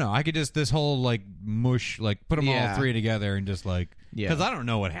 I don't know. I could just this whole like mush, like put them all 3 together and just like because I don't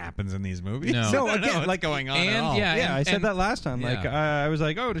know what happens in these movies. No, I don't know again, what's like going on and at all. yeah, I said that last time. yeah. Like I was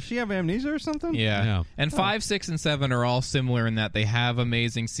like, oh, does she have amnesia or something? Yeah. No. And 5, 6, and 7 are all similar in that they have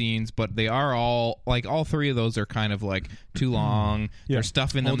amazing scenes, but they are all like all 3 of those are kind of like too long. Yeah. There's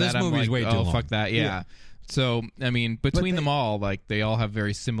stuff in them this that I'm movie's like, way too long. fuck that. Yeah. So I mean, between them all, like they all have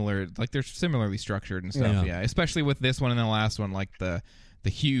very similar, like they're similarly structured and stuff. Yeah. Especially with this one and the last one, like the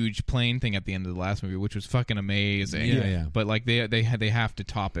huge plane thing at the end of the last movie, which was fucking amazing. Yeah. But like they have to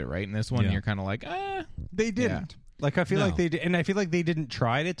top it, right? And this one, you're kind of like, They didn't. Like I feel like they did, and I feel like they didn't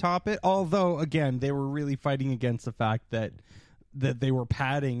try to top it. Although again, they were really fighting against the fact that they were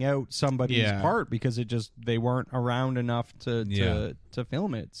padding out somebody's part because they weren't around enough to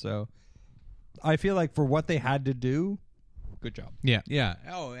film it. So I feel like for what they had to do, good job. Yeah. Yeah.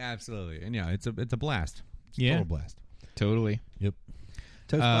 Oh, absolutely. And it's a blast. It's a Yeah. total blast. Totally. Yep.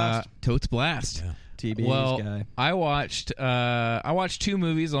 Toast blast. Totes blast. Yeah. TB's guy. I watched 2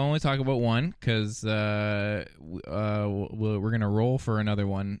 movies. I'll only talk about one because we're gonna roll for another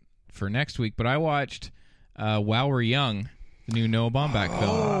one for next week. But I watched While We're Young, the new Noah Baumbach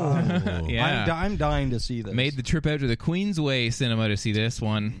film. Yeah, I'm dying to see this. made the trip out to the Queensway Cinema to see this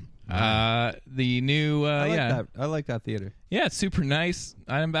one. The new I like that theater. Yeah, it's super nice.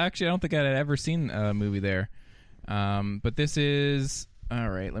 I don't think I'd ever seen a movie there. But this is all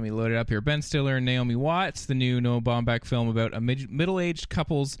right. Let me load it up here. Ben Stiller and Naomi Watts, the new Noah Baumbach film about a middle-aged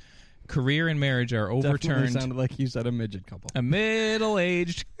couple's career and marriage are overturned. Definitely sounded like you said a midget couple. A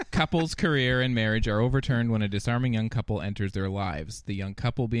middle-aged couple's career and marriage are overturned when a disarming young couple enters their lives. The young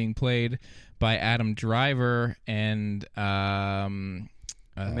couple being played by Adam Driver and Amanda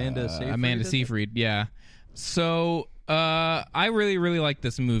Seyfried. Amanda Seyfried, yeah. So I really, really like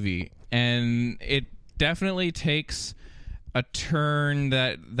this movie, and it definitely takes a turn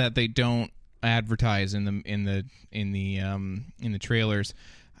that they don't advertise in the trailers.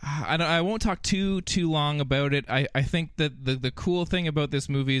 I won't talk too long about it. I think that the cool thing about this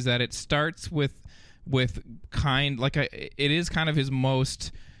movie is that it starts with it is kind of his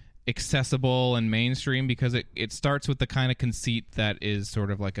most accessible and mainstream because it starts with the kind of conceit that is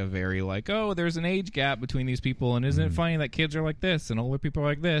sort of like a very like, oh, there's an age gap between these people, and isn't it funny that kids are like this and older people are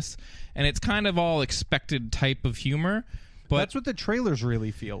like this, and it's kind of all expected type of humor. But that's what the trailers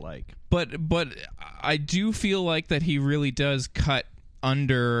really feel like. But I do feel like that he really does cut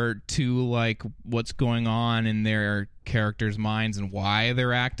under to like what's going on in their characters' minds and why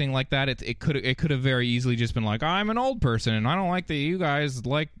they're acting like that. It could have very easily just been like, I'm an old person and I don't like that you guys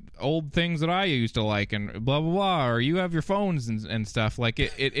like old things that I used to like and blah blah blah, or you have your phones and stuff. Like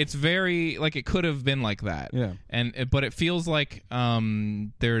it's very like it could have been like that. Yeah. But it feels like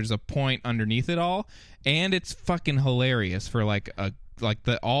there's a point underneath it all, and it's fucking hilarious for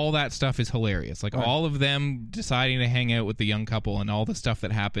all that stuff is hilarious. Like all of them deciding to hang out with the young couple and all the stuff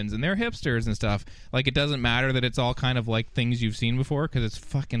that happens, and they're hipsters and stuff. Like it doesn't matter that it's all kind of like things you've seen before because it's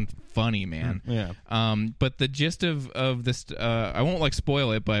fucking funny, man. Yeah. But the gist of this, I won't like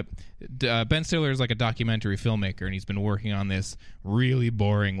spoil it, but Ben Stiller is like a documentary filmmaker, and he's been working on this really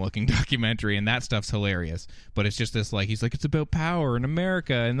boring looking documentary, and that stuff's hilarious. But it's just this, like, he's like, it's about power in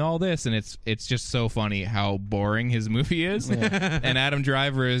America and all this, and it's just so funny how boring his movie is. And Adam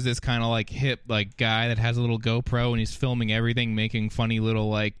Driver is this kind of like hip like guy that has a little GoPro, and he's filming everything, making funny little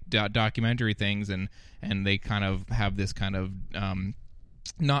like documentary things, and they kind of have this kind of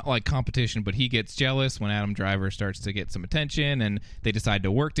not like competition, but he gets jealous when Adam Driver starts to get some attention, and they decide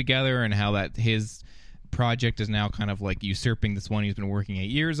to work together, and how that his project is now kind of like usurping this one he's been working 8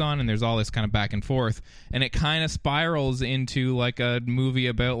 years on, and there's all this kind of back and forth, and it kind of spirals into like a movie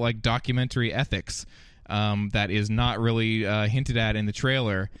about like documentary ethics that is not really hinted at in the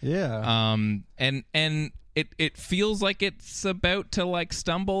trailer. And it feels like it's about to like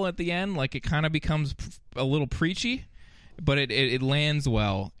stumble at the end, like it kind of becomes a little preachy, but it lands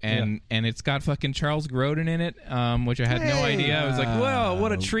well, and it's got fucking Charles Grodin in it, which I had no idea. I was like, well,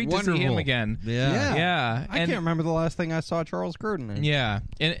 what a treat to see him again. Yeah. I can't remember the last thing I saw Charles Grodin in. Yeah,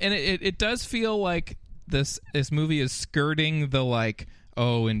 and it does feel like this movie is skirting the like,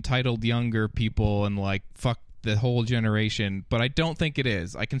 oh, entitled younger people and like fuck the whole generation, but I don't think it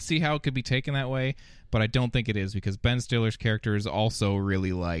is. I can see how it could be taken that way, but I don't think it is, because Ben Stiller's character is also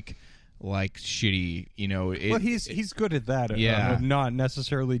really like shitty, you know. Well, he's good at that. Of not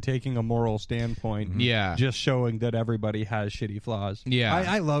necessarily taking a moral standpoint. Yeah, just showing that everybody has shitty flaws. Yeah,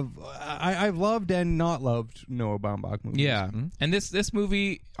 I've loved and not loved Noah Baumbach movies. Yeah, and this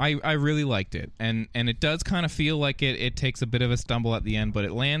movie, I really liked it, and it does kind of feel like it takes a bit of a stumble at the end, but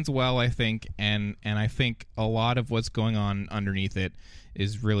it lands well, I think, and I think a lot of what's going on underneath it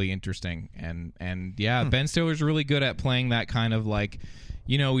is really interesting, and Ben Stiller's really good at playing that kind of like,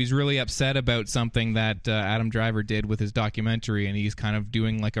 you know, he's really upset about something that Adam Driver did with his documentary, and he's kind of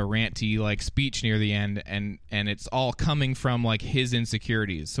doing like a ranty like speech near the end, and it's all coming from like his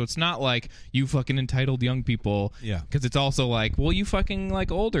insecurities. So it's not like, you fucking entitled young people, because it's also like, well, you fucking like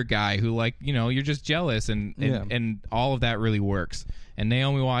older guy who like, you know, you're just jealous, and all of that really works. And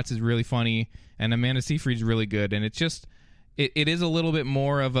Naomi Watts is really funny, and Amanda Seyfried's really good, and it's just. It is a little bit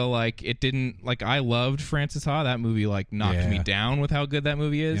more of a like, it didn't like, I loved Frances Ha. That movie like knocked me down with how good that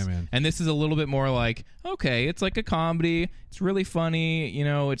movie is. And this is a little bit more like, okay, it's like a comedy, it's really funny, you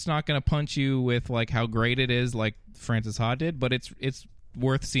know, it's not going to punch you with like how great it is like Frances Ha did, but it's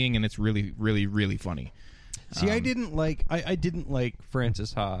worth seeing, and it's really, really, really funny. See, I didn't like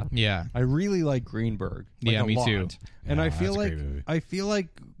Frances Ha. Yeah, I really like Greenberg. Like, yeah, me lot. too. And I feel like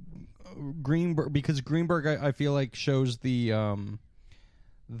Greenberg, because Greenberg I feel like shows the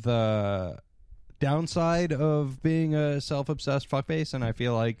downside of being a self-obsessed fuckface, and I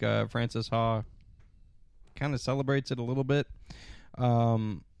feel like Frances Ha kind of celebrates it a little bit.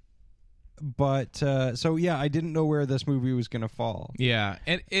 But so yeah, I didn't know where this movie was going to fall. Yeah,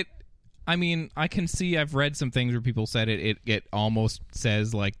 and I mean, I can see, I've read some things where people said it almost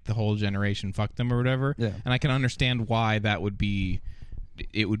says like the whole generation fucked them or whatever. Yeah. And I can understand why that would be,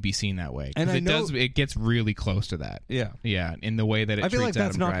 it would be seen that way. And it gets really close to that. Yeah. Yeah, in the way that it treats I feel like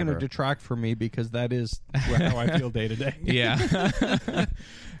that's Adam not going to detract from me, because that is how I feel day to day. Yeah.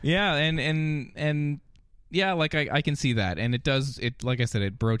 Yeah, and yeah, like I can see that, and it like I said,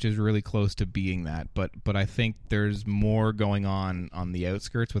 it broaches really close to being that, but I think there's more going on the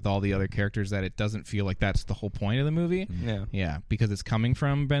outskirts with all the other characters, that it doesn't feel like that's the whole point of the movie. Yeah, because it's coming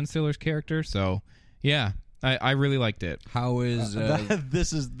from Ben Stiller's character. So yeah, I really liked it. How is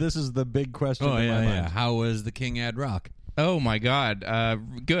this is the big question in my mind. How was The King Ad Rock? Oh my God,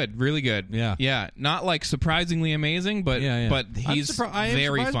 good, really good. Yeah, not like surprisingly amazing, but but he's I am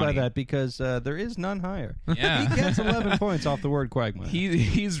very surprised funny by that, because there is none higher. Yeah, he gets 11 points off the word Quagmire.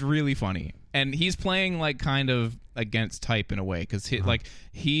 He's really funny, and he's playing like kind of against type in a way, because he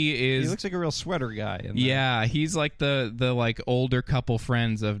looks like a real sweater guy. Yeah, he's like the like older couple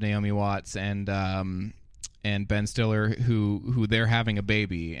friends of Naomi Watts and Ben Stiller, who they're having a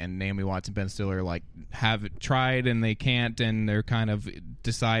baby, and Naomi Watts and Ben Stiller like have tried and they can't, and they're kind of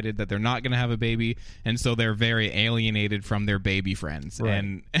decided that they're not going to have a baby, and so they're very alienated from their baby friends.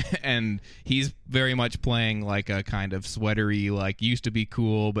 Right. And he's very much playing like a kind of sweatery, like, used to be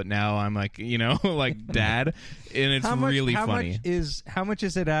cool, but now I'm like, you know, like dad, and it's really funny. How much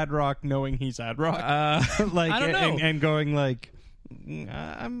is it Ad Rock knowing he's Ad Rock? Like, I don't know. And going like,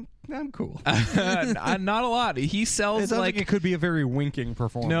 I'm cool. Not a lot. He sells like it could be a very winking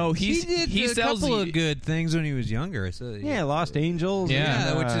performance. No, he did sells a couple of good things when he was younger. So, yeah, Lost Angels.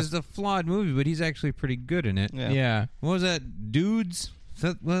 Yeah, which is a flawed movie, but he's actually pretty good in it. Yeah. What was that? Dudes.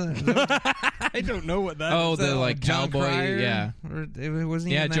 I don't know what that is. Oh, the like John cowboy. Cryer? Yeah. Or,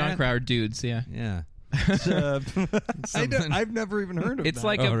 wasn't he in John that? Cryer. Dudes. Yeah. Yeah. I've never even heard of It's that.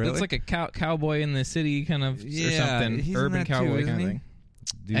 like really? it's like a cowboy in the city kind of or something, urban cowboy kind of thing.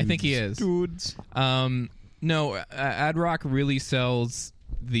 I think he is. Dudes. No, Ad Rock really sells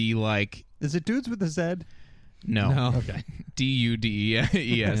the like. Is it Dudes with a Z? No. Okay. Dudes.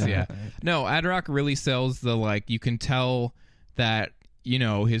 Yeah. No, Ad Rock really sells the like. You can tell that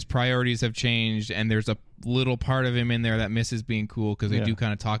his priorities have changed, and there's a little part of him in there that misses being cool because they do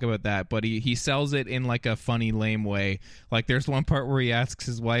kind of talk about that, but he sells it in like a funny, lame way. Like there's one part where he asks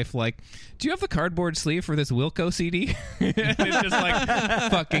his wife, like, do you have the cardboard sleeve for this Wilco CD? And it's just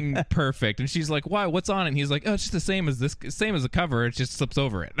like fucking perfect. And she's like, why, what's on it? And he's like, oh, it's just the same as the cover, it just slips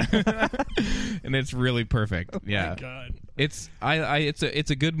over it. And it's really perfect. Yeah. My God. It's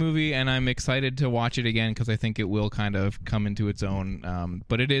a good movie, and I'm excited to watch it again because I think it will kind of come into its own.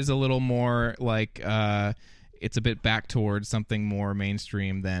 But it is a little more like it's a bit back towards something more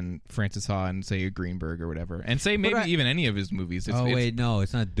mainstream than Francis Ha and say a Greenberg or whatever, and say maybe even any of his movies. Wait, no,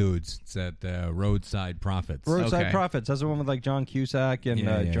 it's not Dudes. It's at Roadside Prophets. Roadside Prophets. That's the one with like John Cusack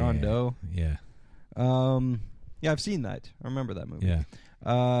and John Doe. Yeah. Yeah, I've seen that. I remember that movie.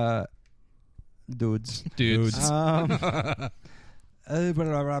 Yeah. Dudes. Dudes. Blah, blah,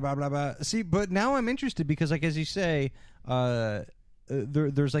 blah, blah. See, but now I'm interested because, like as you say,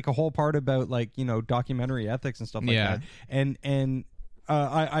 there's like a whole part about like documentary ethics and stuff like that. And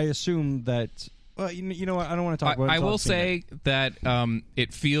I assume that. Well, you know what? I don't want to talk about it. I will say that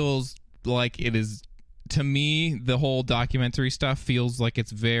it feels like it is. To me, the whole documentary stuff feels like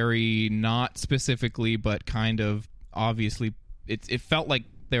it's very not specifically, but kind of obviously. It felt like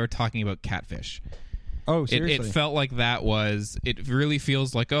they were talking about catfish. Oh, seriously? It felt like that was. It really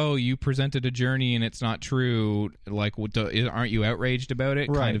feels like, oh, you presented a journey and it's not true. Like, aren't you outraged about it?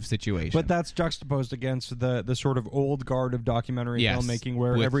 Right. Kind of situation. But that's juxtaposed against the sort of old guard of documentary filmmaking,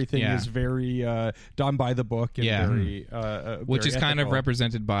 where everything is very done by the book and very, which is very kind of ethical.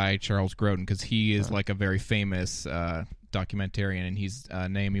 represented by Charles Grodin because he is like a very famous documentarian, and he's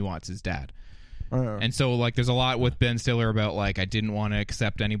Naomi Watts' dad. And so, like, there's a lot with Ben Stiller about, like, I didn't want to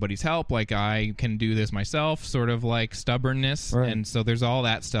accept anybody's help. Like, I can do this myself, sort of like stubbornness. Right. And so there's all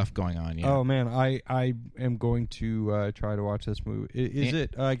that stuff going on. Yeah. Oh, man. I am going to try to watch this movie. Is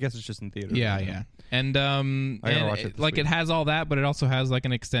it? I guess it's just in theater. Yeah, yeah. And, it has all that, but it also has, like,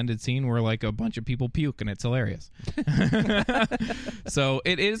 an extended scene where, like, a bunch of people puke, and it's hilarious. So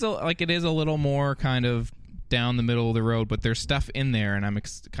it is a little more kind of down the middle of the road, but there's stuff in there, and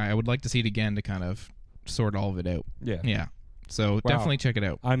I would like to see it again to kind of sort all of it out. Yeah. So definitely check it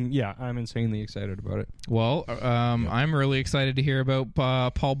out. I'm insanely excited about it. Well, I'm really excited to hear about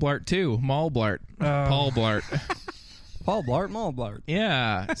Paul Blart too. Paul Blart. Paul Blart, Mall Blart.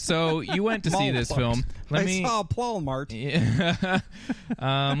 Yeah. So you went to see this film. I saw Paul Blart. Yeah.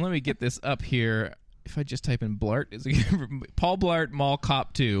 Let me get this up here. If I just type in Blart, Paul Blart Mall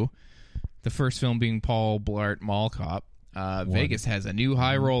Cop 2. The first film being Paul Blart Mall Cop. Vegas has a new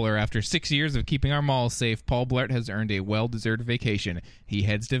high roller. After 6 years of keeping our malls safe, Paul Blart has earned a well-deserved vacation. He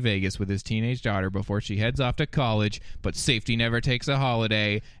heads to Vegas with his teenage daughter before she heads off to college, but safety never takes a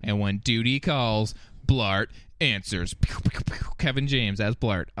holiday, and when duty calls, Blart answers. Kevin James as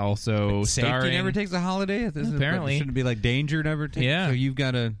Blart. Also starring... Safety never takes a holiday? Apparently. Shouldn't it be like danger never takes... Yeah. So you've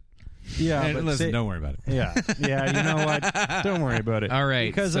got to... Yeah, but listen, don't worry about it. Yeah, you know what? Don't worry about it. All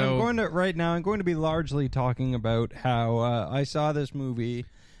right, because I'm going to be largely talking about how I saw this movie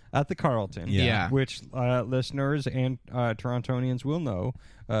at the Carlton. Yeah. Which listeners and Torontonians will know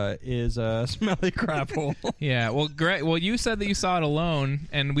is a smelly crap hole. Yeah. Well, Greg. Well, you said that you saw it alone,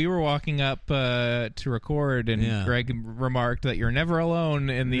 and we were walking up to record, and Greg remarked that you're never alone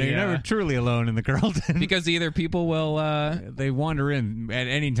in the. You're never truly alone in the Carlton because either people will they wander in at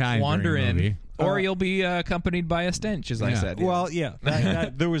any time. Wander in. Movie. Or you'll be accompanied by a stench, as I said. Well,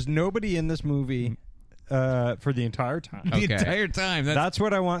 there was nobody in this movie. For the entire time. Okay. The entire time. That's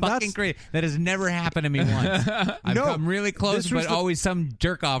what I want. Fucking great. That has never happened to me once. I've come really close, but always some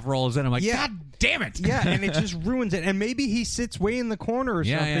jerk-off rolls in. I'm like, God damn it. Yeah, and it just ruins it. And maybe he sits way in the corner or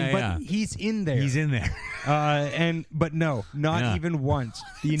something, but he's in there. He's in there. But no, not even once.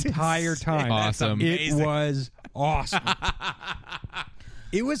 The entire time. Awesome. It was awesome.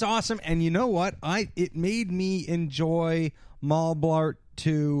 It was awesome, and you know what? It made me enjoy Mall Blart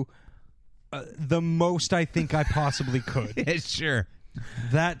 2 the most I think I possibly could. Yeah, sure.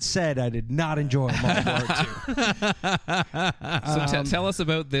 That said, I did not enjoy Mall Blart 2. So tell us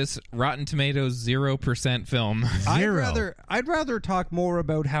about this Rotten Tomatoes 0% film. I'd rather talk more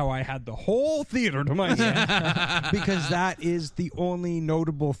about how I had the whole theater to myself because that is the only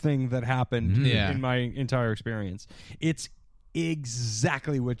notable thing that happened in my entire experience. It's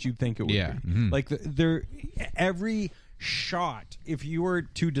exactly what you'd think it would be. Like every shot, if you were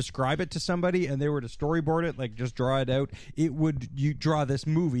to describe it to somebody and they were to storyboard it, like just draw it out, you draw this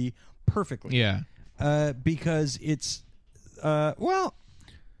movie perfectly. Because it's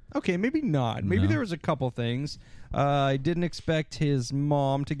okay, maybe not. Maybe there was a couple things. I didn't expect his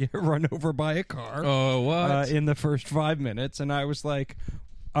mom to get run over by a car. Oh, what? In the first 5 minutes, and I was like,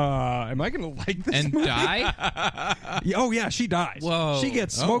 am I going to like this and movie? Die? Oh, yeah, she dies. Whoa. She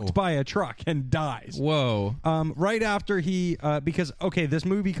gets smoked by a truck and dies. Whoa. Right after he, because, okay, this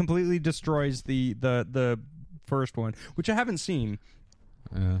movie completely destroys the first one, which I haven't seen.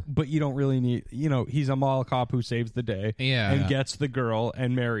 But you don't really need, he's a mall cop who saves the day and gets the girl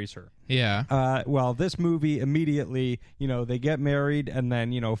and marries her. Well, this movie immediately, they get married, and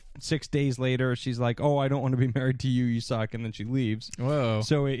then, 6 days later, she's like, oh, I don't want to be married to you, you suck, and then she leaves. Whoa.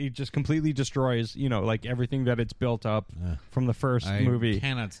 So it just completely destroys, like everything that it's built up from the first movie. I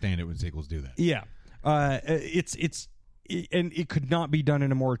cannot stand it when sequels do that. Yeah. And it could not be done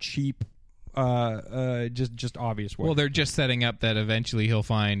in a more cheap, just obvious way. Well, they're just setting up that eventually he'll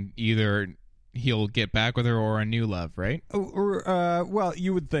find either he'll get back with her or a new love, right? Well,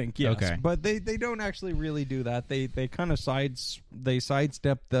 you would think, yes. Okay. But they don't actually really do that. They kind of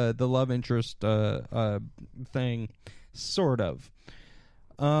sidestep the love interest thing, sort of.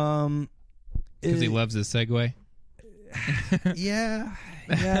 Because he loves his Segway. Yeah.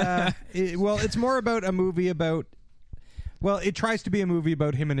 It's more about a movie about. Well, it tries to be a movie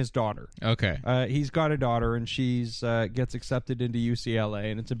about him and his daughter. Okay. He's got a daughter, and she's gets accepted into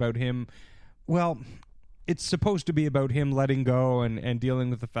UCLA, and it's about him. Well, it's supposed to be about him letting go and dealing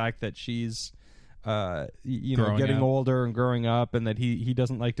with the fact that she's, getting older and growing up, and that he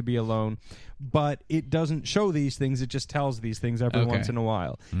doesn't like to be alone. But it doesn't show these things. It just tells these things every once in a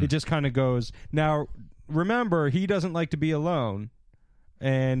while. It just kind of goes, now, remember, he doesn't like to be alone,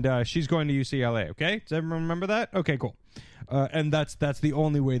 and she's going to UCLA, okay? Does everyone remember that? Okay, cool. And that's the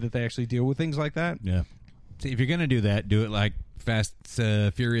only way that they actually deal with things like that. Yeah. See, if you're going to do that, do it like Fast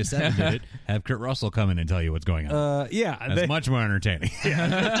Furious 7 did it. Have Kurt Russell come in and tell you what's going on. That's much more entertaining.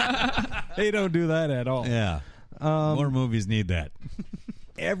 They don't do that at all. Yeah. More movies need that.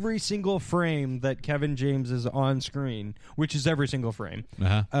 Every single frame that Kevin James is on screen, which is every single frame,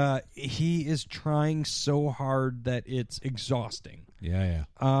 he is trying so hard that it's exhausting. Yeah.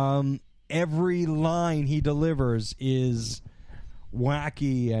 Every line he delivers is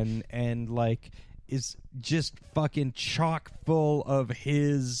wacky and like is just fucking chock full of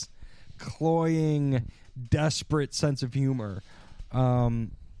his cloying, desperate sense of humor,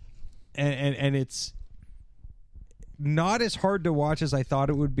 and it's not as hard to watch as I thought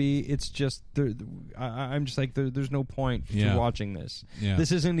it would be. It's just I'm just like there's no point to watching this.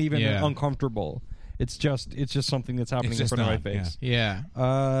 This isn't even uncomfortable. It's just something that's happening in front of my face. Yeah.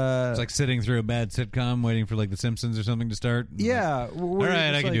 It's like sitting through a bad sitcom, waiting for like The Simpsons or something to start. Yeah. All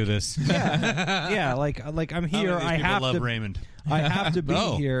right, I can do this. Yeah. Like I'm here. I have love to. Raymond. I have to be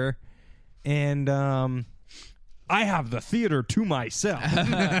here, and I have the theater to myself.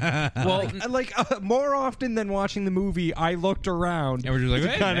 Well, more often than watching the movie, I looked around and we're just like,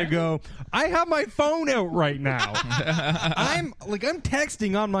 to kind of go, I have my phone out right now. I'm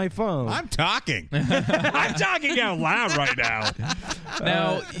texting on my phone. I'm talking. I'm talking out loud right now.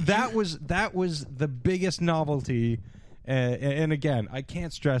 Now that was the biggest novelty, and again, I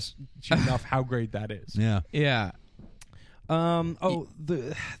can't stress enough how great that is. Yeah.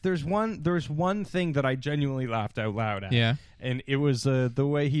 There's one thing that I genuinely laughed out loud at. Yeah. And it was the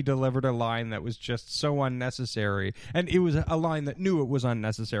way he delivered a line that was just so unnecessary. And it was a line that knew it was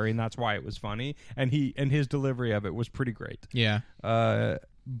unnecessary, and that's why it was funny. And his delivery of it was pretty great. Yeah. But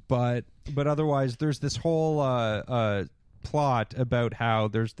otherwise, there's this whole plot about how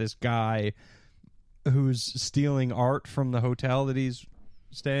there's this guy who's stealing art from the hotel that he's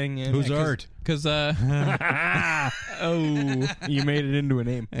staying in. Whose art? Because you made it into a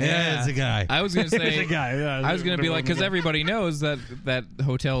name. Yeah, it's a guy. I was gonna say it's a guy. Yeah, I was gonna be like, because everybody knows that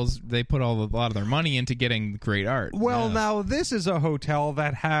hotels, they put a lot of their money into getting great art. Well, now this is a hotel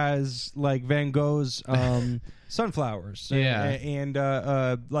that has like Van Gogh's sunflowers. Yeah. It's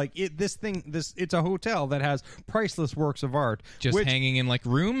a hotel that has priceless works of art, just hanging in like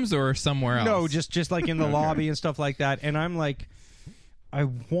rooms or somewhere else. No, just like in the lobby and stuff like that. And I'm like, I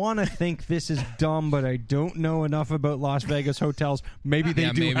want to think this is dumb, but I don't know enough about Las Vegas hotels. Maybe they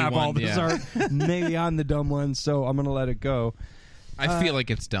do have all this art. Maybe I'm the dumb one, so I'm going to let it go. I feel like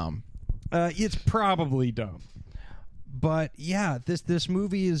it's dumb. It's probably dumb. But yeah, this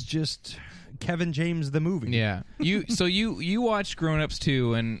movie is just Kevin James the movie. Yeah. You watched Grown Ups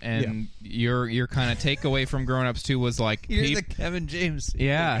 2 and your kind of takeaway from Grown Ups 2 was like you're the Kevin James.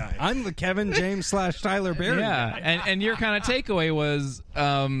 Yeah. Guy. I'm the Kevin James / Tyler Perry. Yeah. And your kind of takeaway was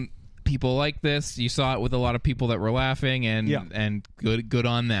people like this. You saw it with a lot of people that were laughing and good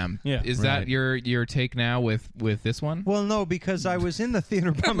on them. Yeah. Is that your take now with this one? Well, no, because I was in the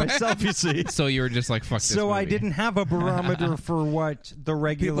theater by myself, you see. So you were just like, fuck this So movie. I didn't have a barometer for what the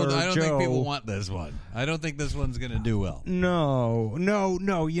regular I don't Joe... think people want this one. I don't think this one's going to do well. No.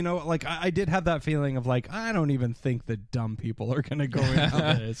 You know, like, I did have that feeling of, like, I don't even think the dumb people are going to go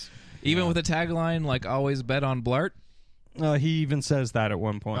into this. Even with a tagline like always bet on Blart? He even says that at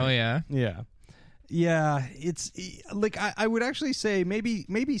one point. Oh, yeah? Yeah, it's like I would actually say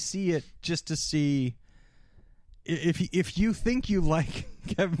maybe see it just to see if you think you like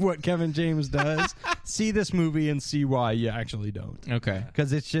what Kevin James does, see this movie and see why you actually don't. Okay.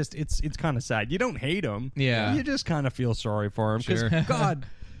 Because it's just it's kind of sad. You don't hate him. Yeah. You just kind of feel sorry for him because God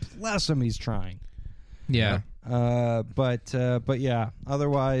bless him, he's trying. Yeah. But yeah.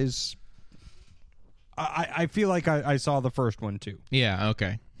 Otherwise, I feel like I saw the first one too. Yeah.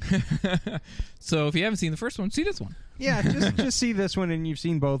 Okay. So if you haven't seen the first one, see this one. Yeah, just see this one, and you've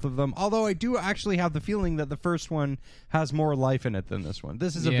seen both of them. Although I do actually have the feeling that the first one has more life in it than this one.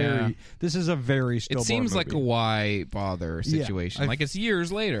 This is a very stillborn It seems movie. like a why bother situation. Like it's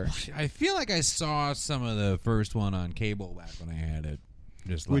years later. I feel like I saw some of the first one on cable back when I had it.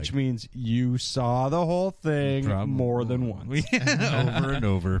 Which means you saw the whole thing more than once. Over and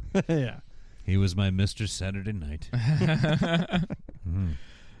over. Yeah. He was my Mr. Saturday Night.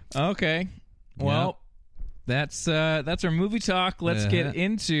 Okay. Well, that's our movie talk. Let's get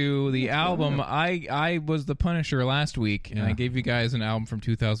into the album. I was the Punisher last week, and I gave you guys an album from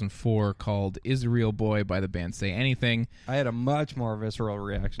 2004 called Israel Boy by the band Say Anything. I had a much more visceral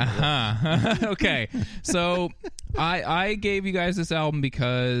reaction to that. Okay. So I gave you guys this album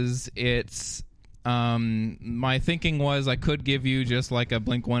because it's my thinking was I could give you just like a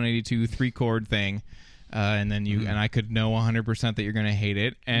Blink-182 3-chord thing. And then and I could know 100% that you're going to hate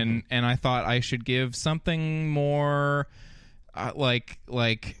it, and I thought I should give something more, like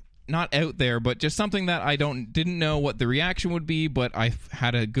not out there, but just something that I didn't know what the reaction would be, but I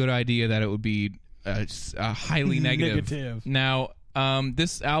had a good idea that it would be highly negative. Now,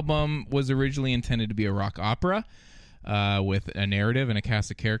 this album was originally intended to be a rock opera. With a narrative and a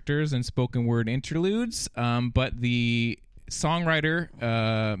cast of characters and spoken word interludes, but the songwriter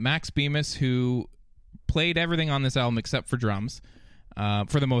Max Bemis, who played everything on this album except for drums.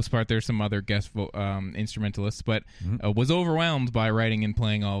 For the most part, there's some other guest instrumentalists, but was overwhelmed by writing and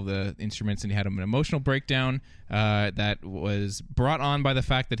playing all the instruments, and he had an emotional breakdown that was brought on by the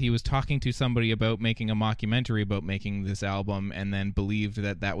fact that he was talking to somebody about making a mockumentary about making this album, and then believed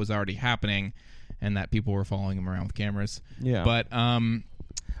that was already happening, and that people were following him around with cameras. Yeah, but I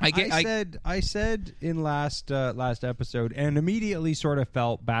said in last episode, and immediately sort of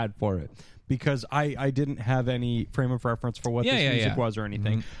felt bad for it. Because I didn't have any frame of reference for what this music was or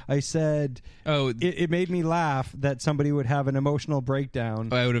anything. I said, it made me laugh that somebody would have an emotional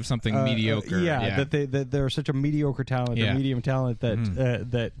breakdown out of something mediocre. That they're such a mediocre talent or medium talent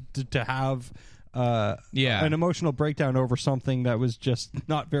that to have an emotional breakdown over something that was just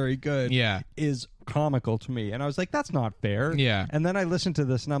not very good is comical to me. And I was like, that's not fair. Yeah. And then I listened to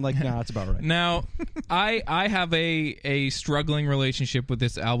this and I'm like, nah, it's about right. Now, I have a struggling relationship with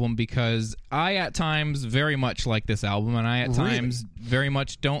this album because I at times very much like this album, and I at times very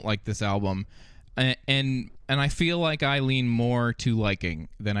much don't like this album. And I feel like I lean more to liking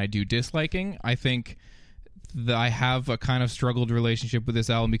than I do disliking. I think that I have a kind of struggled relationship with this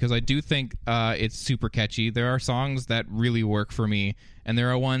album because I do think it's super catchy. There are songs that really work for me, and there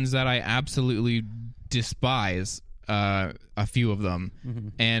are ones that I absolutely despise, a few of them.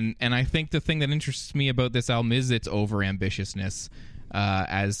 And I think the thing that interests me about this album is its over-ambitiousness.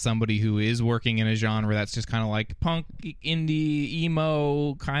 As somebody who is working in a genre that's just kind of like punk, indie,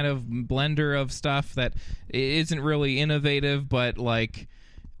 emo, kind of blender of stuff that isn't really innovative, but like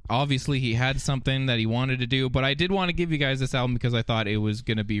obviously he had something that he wanted to do. But I did want to give you guys this album because I thought it was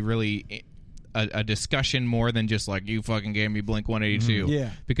going to be really a discussion more than just like, you fucking gave me Blink-182. Yeah.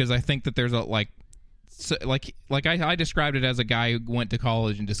 Because I think that there's a I described it as a guy who went to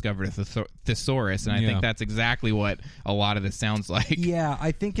college and discovered a thesaurus, and I think that's exactly what a lot of this sounds like. Yeah,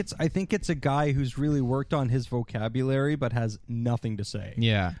 I think it's a guy who's really worked on his vocabulary but has nothing to say.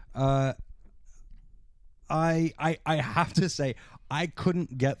 Yeah. I have to say I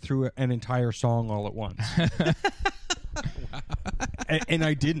couldn't get through an entire song all at once. and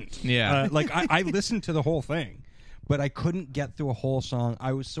I didn't. Yeah. I listened to the whole thing. but I couldn't get through a whole song.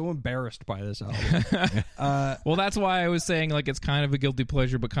 I was so embarrassed by this album. Well, that's why I was saying like it's kind of a guilty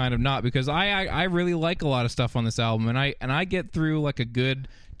pleasure, but kind of not, because I really like a lot of stuff on this album, and I get through like a good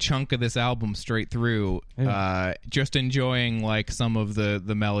chunk of this album straight through, just enjoying like some of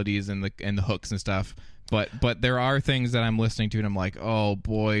the melodies and the hooks and stuff. But there are things that I'm listening to and I'm like, oh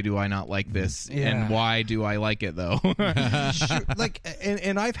boy, do I not like this, and why do I like it though? Sure, like,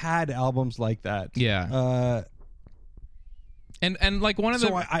 and I've had albums like that. Yeah. And like one of the,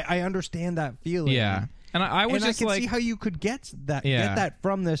 so I understand that feeling. Yeah. And I was just I can like, see how you could get that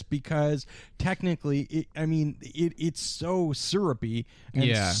from this, because technically, it's so syrupy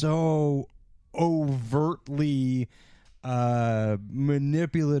and so overtly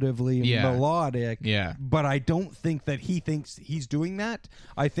manipulatively melodic. Yeah. But I don't think that he thinks he's doing that.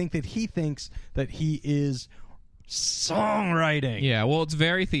 I think that he thinks that he is songwriting. Yeah, well, it's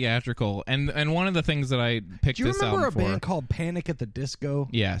very theatrical, and one of the things that I picked this album for. Do you remember a band called Panic at the Disco?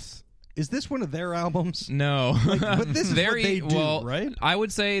 Yes. Is this one of their albums? No. But this is what they do, right? I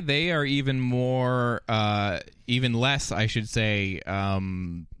would say they are even more, even less, I should say,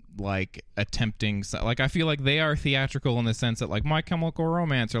 like attempting, like I feel like they are theatrical in the sense that like My Chemical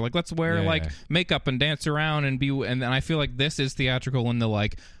Romance, or like let's wear makeup and dance around and be, and I feel like this is theatrical in the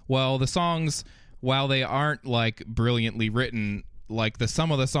like, well, the songs, while they aren't like brilliantly written, like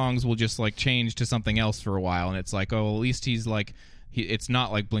some of the songs will just like change to something else for a while, and it's like, oh, at least he's like, it's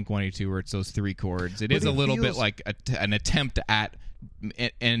not like Blink-182 where it's those 3 chords. It is a little bit like an attempt at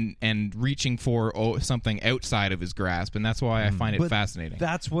and reaching for something outside of his grasp, and that's why I find it fascinating.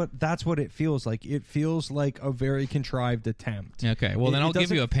 That's what it feels like. It feels like a very contrived attempt. Okay, well then I'll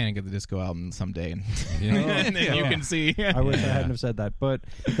give you a Panic at the Disco album someday, and then you can see. I wish I hadn't have said that, but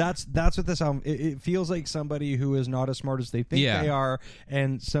that's what this album. It feels like somebody who is not as smart as they think they are,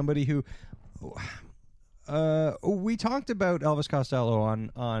 and somebody who. We talked about Elvis Costello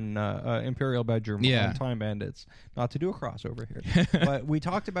on Imperial Bedroom on Time Bandits. Not to do a crossover here, but we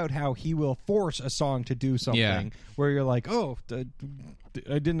talked about how he will force a song to do something where you're like, oh,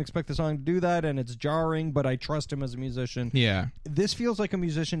 I didn't expect the song to do that, and it's jarring, but I trust him as a musician. Yeah, this feels like a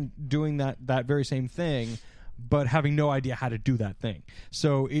musician doing that very same thing, but having no idea how to do that thing.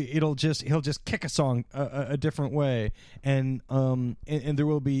 So he'll just kick a song a different way, and there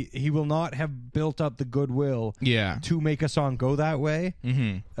will be, he will not have built up the goodwill to make a song go that way.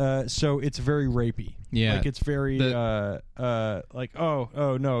 Mm-hmm. So it's very rapey. Yeah, like it's very like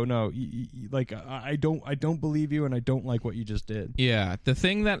oh no, like I don't believe you, and I don't like what you just did. Yeah, the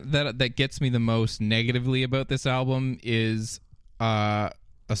thing that gets me the most negatively about this album is a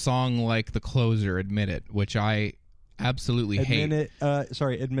song like The Closer, Admit It, which I absolutely hate.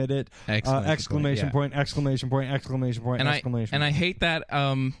 Admit it. Exclamation point, exclamation point, exclamation point, exclamation point. And I hate that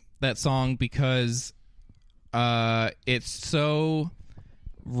that song because it's so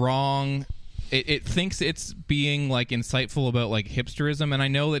wrong. It thinks it's being like insightful about like hipsterism, and I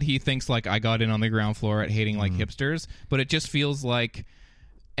know that he thinks like I got in on the ground floor at hating like hipsters, but it just feels like.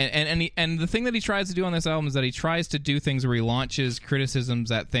 And the thing that he tries to do on this album is that he tries to do things where he launches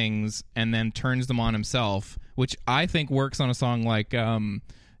criticisms at things and then turns them on himself, which I think works on a song like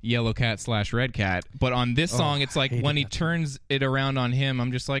Yellow Cat / Red Cat. But on this song, it's like when he turns it around on him,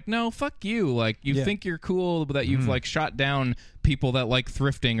 I'm just like, no, fuck you. Like, you think you're cool, but that you've like shot down people that like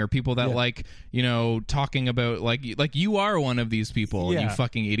thrifting, or people that like, you know, talking about like you are one of these people, you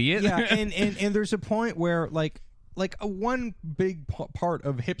fucking idiot. Yeah, and there's a point where like one big part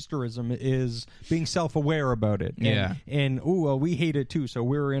of hipsterism is being self-aware about it. And we hate it too, so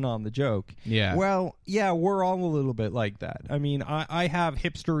we're in on the joke. Yeah. Well, yeah, we're all a little bit like that. I mean, I have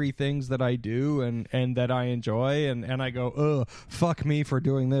hipstery things that I do and that I enjoy, and I go, fuck me for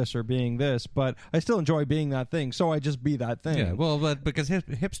doing this or being this, but I still enjoy being that thing, so I just be that thing. Yeah, well, but because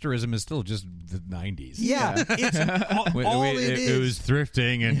hipsterism is still just the 90s. Yeah, it's all it is. It was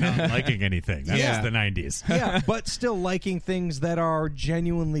thrifting and not liking anything. That was the 90s. Yeah, but still liking things that are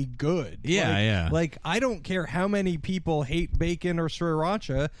genuinely good. Like I don't care how many people hate bacon or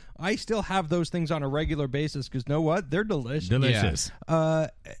sriracha, I still have those things on a regular basis because know what? They're delicious.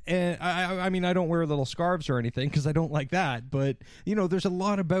 And I mean, I don't wear little scarves or anything because I don't like that, but you know, there's a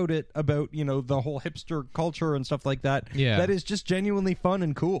lot about it, about, you know, the whole hipster culture and stuff like that, that is just genuinely fun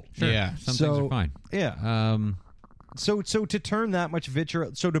and cool. Sure. Yeah, some things are fine. Yeah. So to turn that much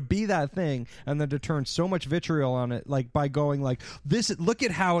vitriol, so to be that thing, and then to turn so much vitriol on it, like by going like this, look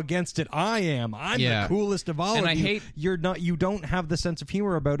at how against it I am. I'm the coolest of all. And of you. You don't have the sense of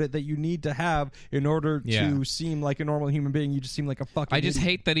humor about it that you need to have in order to seem like a normal human being. You just seem like a fucking. I just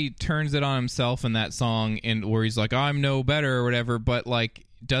hate that he turns it on himself in that song, where he's like, I'm no better or whatever. But like,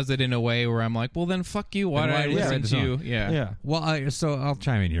 does it in a way where I'm like, well, then fuck you. Why did I listen to you? Yeah. Well, so I'll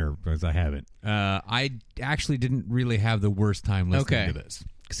chime in here because I haven't. I actually didn't really have the worst time listening to this.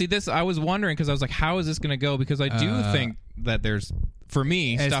 See, this I was wondering because I was like, how is this going to go? Because I do think that there's, for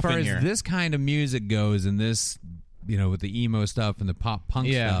me, stuff in here. As far as this kind of music goes, and this, with the emo stuff and the pop punk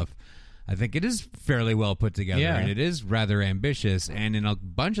stuff, I think it is fairly well put together, and it is rather ambitious. And in a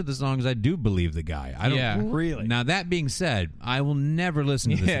bunch of the songs, I do believe the guy. I don't really. Now that being said, I will never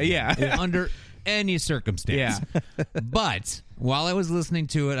listen to this again, under any circumstance. Yeah. But while I was listening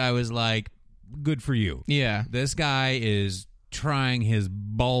to it, I was like, "Good for you." Yeah. This guy is trying his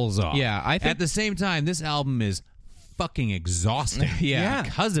balls off. Yeah, I think at the same time, this album is fucking exhausting.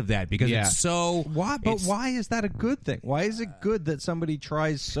 Because of that, because it's so. Why? But why is that a good thing? Why is it good that somebody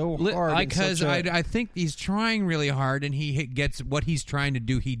tries so hard? Because I think he's trying really hard, and he gets what he's trying to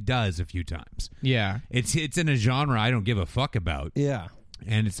do. He does a few times. Yeah, it's in a genre I don't give a fuck about. Yeah,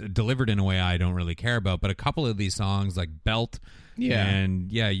 and it's delivered in a way I don't really care about. But a couple of these songs, like Belt.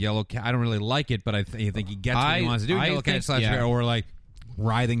 And Yellow Cat, I don't really like it, but I think he gets what he wants to do. Yellow Cat / or like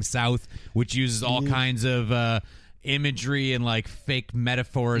Writhing South, which uses all kinds of imagery and like fake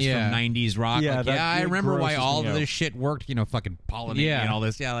metaphors from 90s rock. I remember why all of this shit worked, fucking Polynesian and all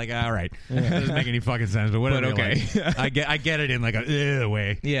this. Yeah, like, all right. It doesn't make any fucking sense, but whatever. But okay. Like, I get it in like a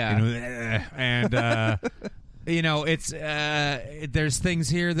way. Yeah. And it's there's things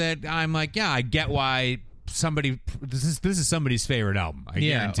here that I'm like, I get why this is somebody's favorite album. I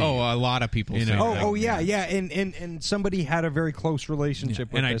guarantee. A lot of people. And somebody had a very close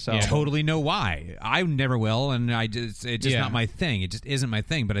relationship with this album. I totally know why. I never will, and it's just not my thing. It just isn't my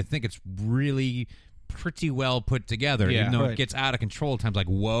thing. But I think it's really pretty well put together. Even though it gets out of control at times. Like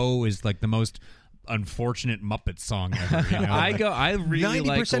 "Whoa" is like the most unfortunate Muppet song ever. I really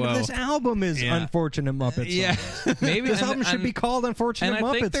 90% of this album is unfortunate Muppet songs. Yeah, maybe this album should be called Unfortunate Muppet Songs.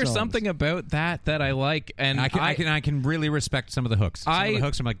 And I think there's something about that I like, and I can really respect some of the hooks. Some of the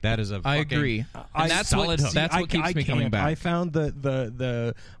hooks, I'm like, that is a fucking, I agree. And that's solid hook. That's what keeps me coming back. I found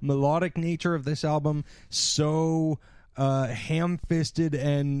the melodic nature of this album so ham-fisted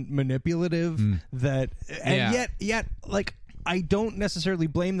and manipulative that, and yet like. I don't necessarily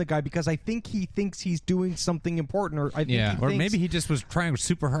blame the guy because I think he thinks he's doing something important, or I think or maybe he just was trying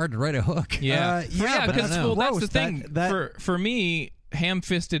super hard to write a hook. But that's the thing. For me,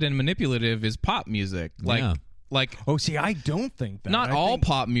 ham-fisted and manipulative is pop music. I don't think that. Not all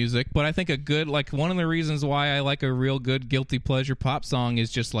pop music, but I think a good, one of the reasons why I like a real good guilty pleasure pop song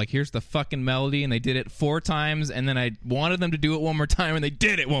is just like, here's the fucking melody, and they did it 4 times, and then I wanted them to do it one more time, and they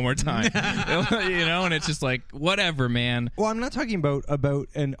did it one more time. And it's just like, whatever, man. Well, I'm not talking about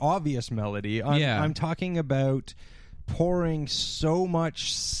an obvious melody. I'm talking about pouring so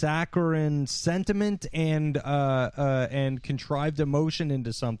much saccharine sentiment and contrived emotion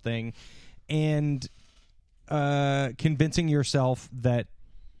into something, and convincing yourself that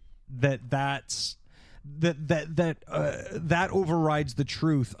overrides the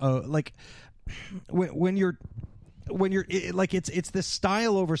truth. Like when you're like it's this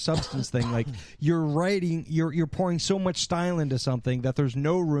style over substance thing. Like you're writing, you're pouring so much style into something that there's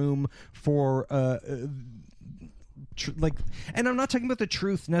no room for and I'm not talking about the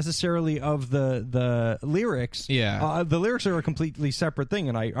truth necessarily of the lyrics. Yeah, the lyrics are a completely separate thing,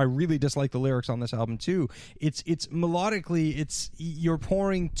 and I really dislike the lyrics on this album too. It's melodically, you're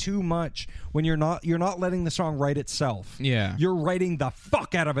pouring too much when you're not letting the song write itself. Yeah, you're writing the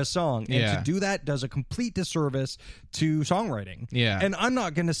fuck out of a song, and to do that does a complete disservice to songwriting. Yeah, and I'm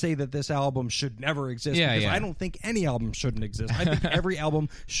not going to say that this album should never exist because I don't think any album shouldn't exist. I think every album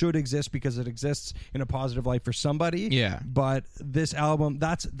should exist because it exists in a positive light for somebody. Yeah, but this album,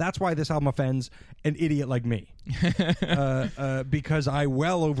 that's why this album offends an idiot like me, because I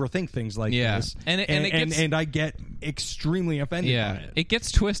well overthink things like this, and I get extremely offended. by it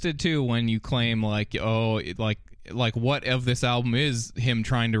gets twisted too when you claim like what of this album is him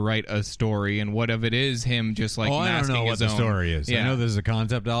trying to write a story, and what of it is him just like masking I don't know what the story is. Yeah. I know this is a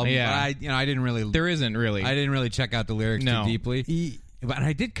concept album. Yeah, but I didn't really. There isn't really. I didn't really check out the lyrics too deeply. But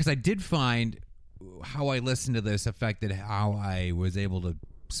I did, because I did find how I listened to this affected how I was able to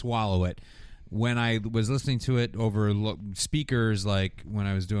swallow it. When I was listening to it over speakers, like when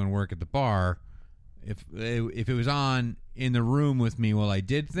I was doing work at the bar, if it was on in the room with me while I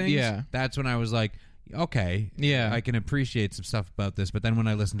did things, that's when I was like, okay, yeah, I can appreciate some stuff about this, but then when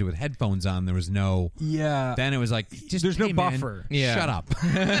I listened to it with headphones on, there was no. Yeah. Then it was like, just there's no man, buffer. Yeah. Shut up.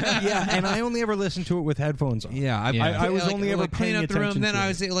 Yeah, and I only ever listened to it with headphones on. Yeah, I was like, only ever cleaning paying up the room. attention Then to I it.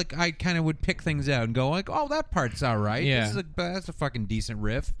 was like, I kind of would pick things out and go like, oh, that part's all right. Yeah. That's a fucking decent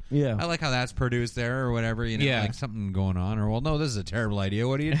riff. Yeah. I like how that's produced there or whatever. You know, Yeah. like something going on. Or well, no, this is a terrible idea.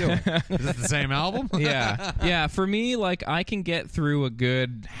 What are you doing? Is it the same album? yeah. For me, like I can get through a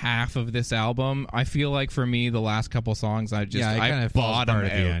good half of this album. I feel like for me, the last couple songs, I kinda falls bottom apart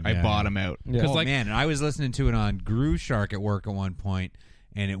out. at the end, I yeah. bottom out. Yeah. Oh like, man, and I was listening to it on Groove Shark at work at one point,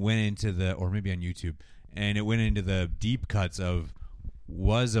 and it went into the, or maybe on YouTube, and it went into the deep cuts of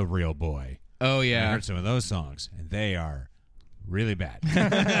 "Was a Real Boy." oh I yeah, heard some of those songs, and they are really bad.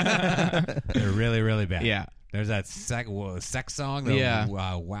 They're really, really bad. Yeah. There's that sex song. That, Yeah.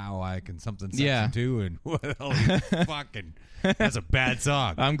 Wow, I can something sex Yeah. too, and holy fucking, that's a bad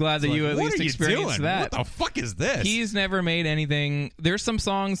song. I'm glad that It's you like, at what least are you experienced doing? that. What the fuck is this? He's never made anything. There's some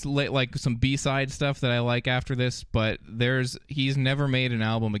songs like some B-side stuff that I like after this, but he's never made an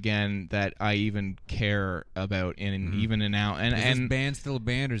album again that I even care about even an out. Is And this band still a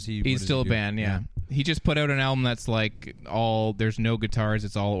band, or is he? what he's does still he a do? band, yeah. He just put out an album that's like there's no guitars,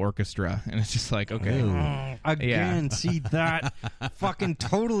 it's all orchestra, and it's just like okay, Again, see that fucking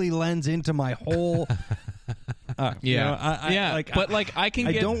totally lends into my whole. You know, I can.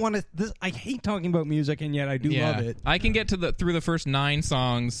 I don't want to. I hate talking about music, and yet I do love it. I can get through the first 9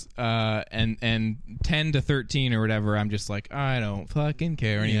 songs, and 10 to 13 or whatever. I'm just like I don't fucking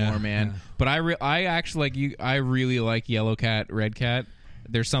care anymore, man. Yeah. But I actually like you. I really like Yellow Cat, Red Cat.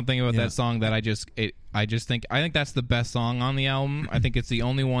 There's something about that song that I think that's the best song on the album. I think it's the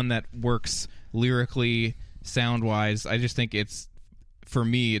only one that works lyrically, sound wise. I just think for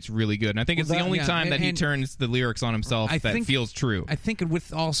me, it's really good. And I think it's the only time that he turns the lyrics on himself that feels true. I think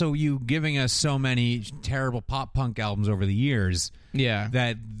with also you giving us so many terrible pop punk albums over the years,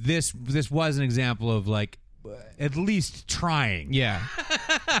 that this was an example of like at least trying. Yeah.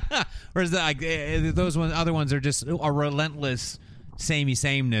 Whereas those other ones are just a relentless samey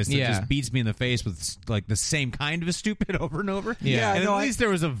sameness that just beats me in the face with like the same kind of stupid over and over. Yeah. And at least there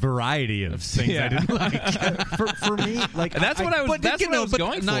was a variety of things I didn't like. for me, like that's what I was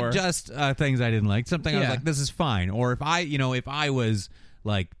going for. Not just things I didn't like. Something I was like, this is fine. Or if I was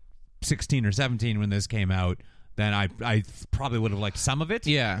like 16 or 17 when this came out, then I probably would have liked some of it.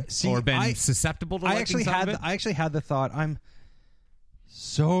 Yeah. Or been susceptible to liking some of it. I actually had the thought, I'm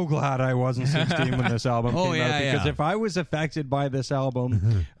so glad I wasn't 16 when this album came out, because if I was affected by this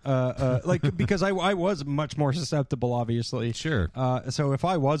album, because I was much more susceptible, obviously. Sure. So if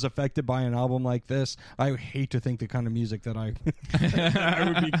I was affected by an album like this, I would hate to think the kind of music that I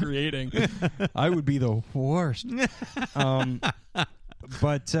would be creating. I would be the worst.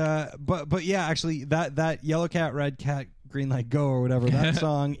 But yeah, actually, that Yellow Cat, Red Cat, Green Light Go or whatever, that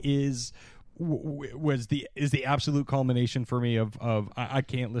song is the absolute culmination for me of I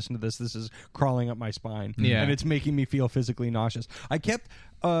can't listen to this. This is crawling up my spine, and it's making me feel physically nauseous. I kept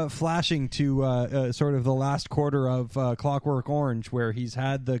flashing to sort of the last quarter of Clockwork Orange, where he's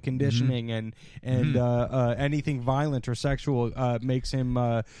had the conditioning and anything violent or sexual makes him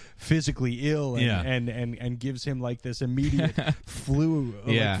physically ill and gives him like this immediate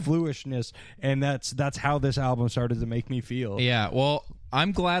fluishness, and that's how this album started to make me feel. Yeah, well,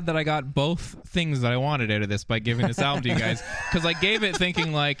 I'm glad that I got both things that I wanted out of this by giving this album to you guys, because I gave it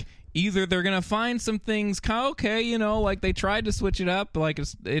thinking like either they're gonna find some things okay, you know, like they tried to switch it up, like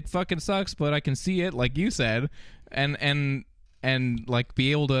it fucking sucks, but I can see it, like you said, and like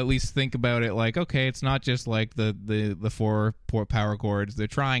be able to at least think about it like, okay, it's not just like the 4 power chords, they're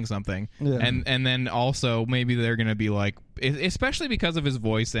trying something. And then also maybe they're gonna be like, especially because of his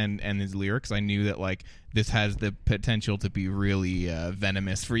voice and his lyrics, I knew that like this has the potential to be really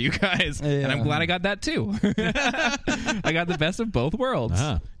venomous for you guys, and I'm glad I got that too. I got the best of both worlds.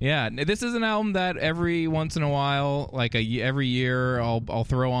 Yeah, this is an album that every once in a while, like every year I'll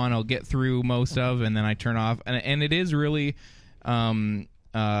throw on, I'll get through most of, and then I turn off, and it is really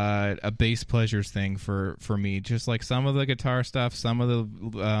a bass pleasures thing for me. Just like some of the guitar stuff, some of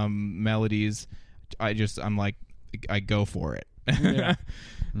the melodies, I'm like, I go for it.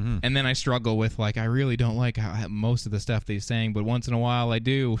 And then I struggle with like, I really don't like how most of the stuff they sang, but once in a while I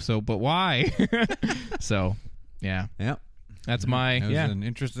do. So, but why? So, yeah. Yep. That's my That was an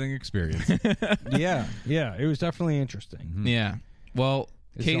interesting experience. yeah, it was definitely interesting. Yeah. Well,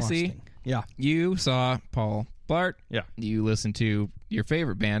 Casey, you saw Paul Blart. Yeah. You listened to your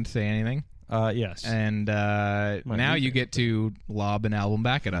favorite band say anything. Yes. And now you get to lob an album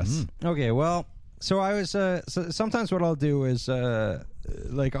back at us. Okay, well, so I was so sometimes what I'll do is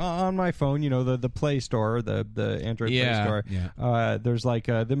like on my phone, the Play Store, the Android Play Store. Yeah. There's like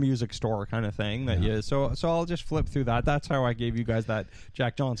the music store kind of thing that so I'll just flip through that. That's how I gave you guys that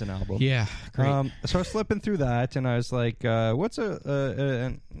Jack Johnson album. Yeah, great. So I was flipping through that, and I was like, what's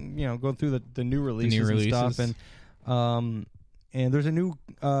going through the new releases and stuff, and there's a new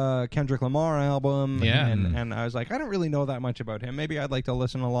Kendrick Lamar album, and I was like, I don't really know that much about him. Maybe I'd like to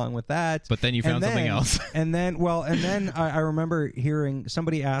listen along with that. But then you found something else. and then I remember hearing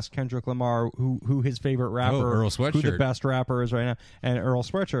somebody ask Kendrick Lamar who his favorite rapper, Earl Sweatshirt, who the best rapper is right now, and Earl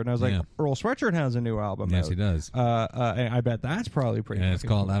Sweatshirt. And I was like, Earl Sweatshirt has a new album. Yes, out. he does. And I bet that's probably pretty. And it's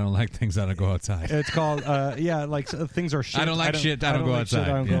called cool. I Don't Like Things That'll Go Outside. It's called things are shit. I don't like shit that'll go outside.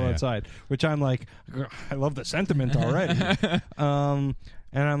 I don't go outside. Which I'm like, I love the sentiment already.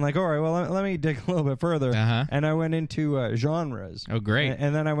 And I'm like, all right, well, let me dig a little bit further. And I went into genres. Oh, great.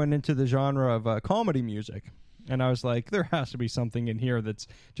 And then I went into the genre of comedy music. And I was like, there has to be something in here that's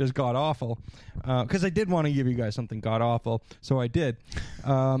just god-awful. Because I did want to give you guys something god-awful, so I did.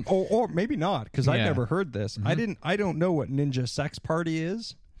 Or maybe not, because I've never heard this. I don't know what Ninja Sex Party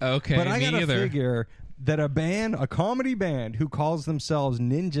is. Okay, but I me gotta either. figure that a comedy band who calls themselves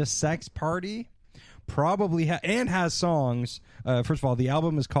Ninja Sex Party probably has songs. First of all, the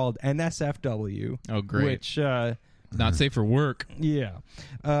album is called NSFW. Oh, great. Which not safe for work. Yeah,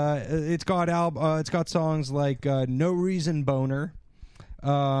 it's got songs like No Reason Boner.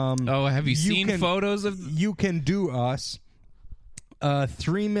 Have you seen photos of You Can Do Us?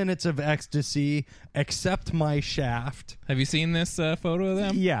 3 Minutes of Ecstasy, Accept My Shaft. Have you seen this photo of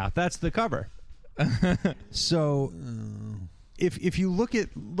them? Yeah, that's the cover. So if you look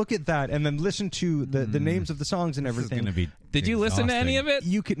at that and then listen to the names of the songs and everything, did you listen to any of it?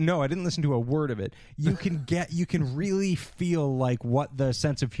 No, I didn't listen to a word of it. You can really feel like what the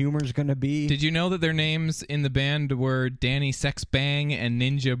sense of humor is going to be. Did you know that their names in the band were Danny Sexbang and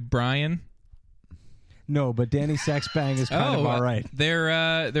Ninja Brian? No, but Danny Sexbang is kind of all right. Their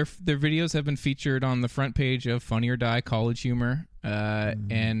videos have been featured on the front page of Funny or Die College Humor,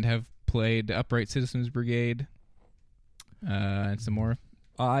 and have played Upright Citizens Brigade, and some more.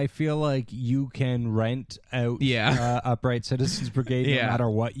 I feel like you can rent out Upright Citizens Brigade no matter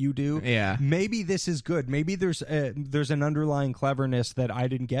what you do. Yeah. Maybe this is good. Maybe there's an underlying cleverness that I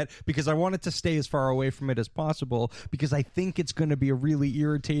didn't get, because I wanted to stay as far away from it as possible, because I think it's going to be a really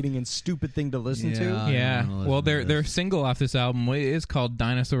irritating and stupid thing to listen to. Yeah. Well, their single off this album is called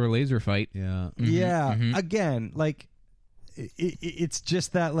Dinosaur Laser Fight. Yeah. Yeah. Again, like, it's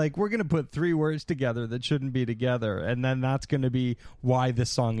just that, like, we're going to put three words together that shouldn't be together, and then that's going to be why this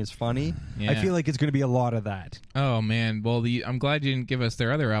song is funny. I feel like it's going to be a lot of that. Oh, man. Well, I'm glad you didn't give us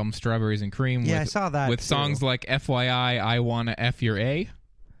their other album, Strawberries and Cream. I saw that, with too. songs like FYI, I Wanna F Your A.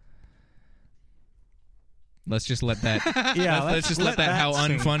 Let's just let that let's just let that how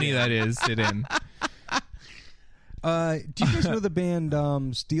unfunny that is sit in. Do you guys know the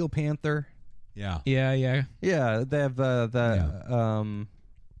band Steel Panther? Yeah. They have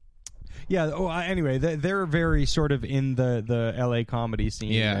anyway, they're very sort of in the LA comedy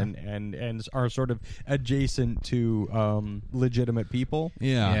scene, and are sort of adjacent to legitimate people.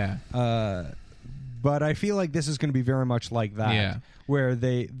 But I feel like this is going to be very much like that, where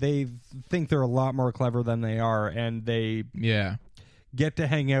they think they're a lot more clever than they are, and they get to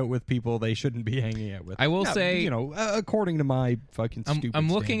hang out with people they shouldn't be hanging out with. I will say, according to my fucking stupid I'm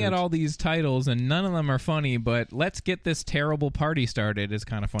looking standards. at all these titles, and none of them are funny, but Let's Get This Terrible Party Started is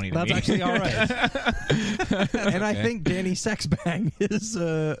kind of funny to me. That's actually all right. And I think Danny Sexbang is,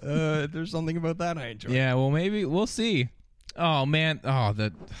 there's something about that I enjoy. Yeah, well, maybe we'll see. Oh, man.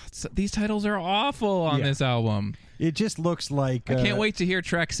 These titles are awful on this album. It just looks like... I can't wait to hear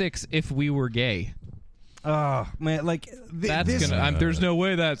track 6, If We Were Gay. Oh, man, like... there's no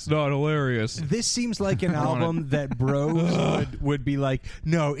way that's not hilarious. This seems like an album that bros would be like,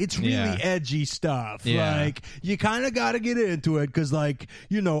 no, it's really edgy stuff. Like, you kind of got to get into it, because, like,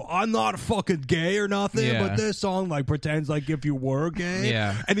 I'm not fucking gay or nothing, but this song, like, pretends like if you were gay.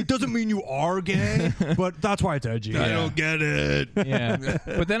 And it doesn't mean you are gay, but that's why it's edgy. I don't get it. Yeah.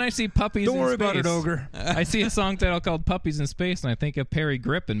 But then I see Puppies in Space. Don't worry about it, Ogre. I see a song title called Puppies in Space, and I think of Perry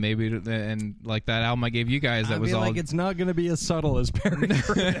Grip, and like that album I gave you guys that was all... like it's not going to be as subtle as Perry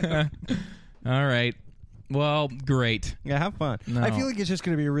Grip. All right. Well, great. Yeah, have fun. No. I feel like it's just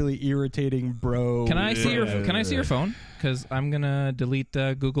going to be a really irritating bro. Can I see your phone? Because I'm gonna delete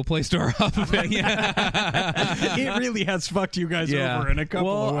Google Play Store off of it. It really has fucked you guys over in a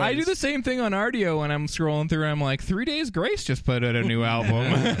couple of ways. I do the same thing on Rdio when I'm scrolling through. I'm like, 3 Days Grace just put out a new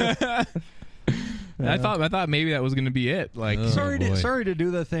album. I thought maybe that was going to be it. Like, sorry to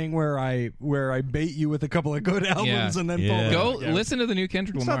do the thing where I bait you with a couple of good albums and then go listen to the new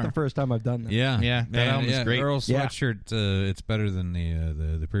Kendrick Lamar. It's not the first time I've done that. Yeah, that album's great. Earl Sweatshirt, it's better than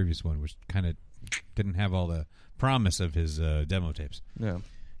the previous one, which kind of didn't have all the promise of his demo tapes.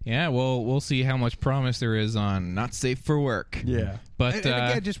 Yeah, well, we'll see how much promise there is on Not Safe for Work. Yeah. But and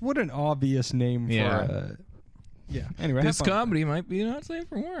again, just what an obvious name for anyway, this comedy might be not safe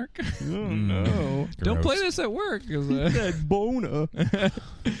for work. Oh, no. Don't play this at work. That boner.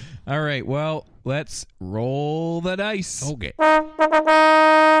 All right, well, let's roll the dice. Okay.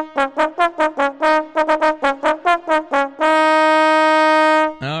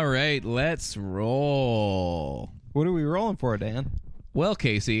 All right, let's roll. What are we rolling for, Dan? Well,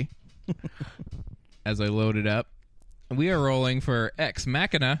 Casey, as I load it up, we are rolling for Ex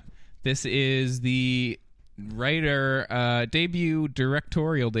Machina. This is the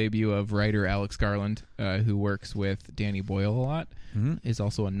directorial debut of writer Alex Garland, who works with Danny Boyle a lot. Is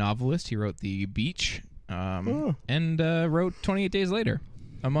also a novelist. He wrote The Beach and wrote 28 Days Later,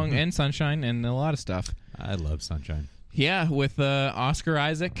 and Sunshine, and a lot of stuff. I love Sunshine. Yeah, with Oscar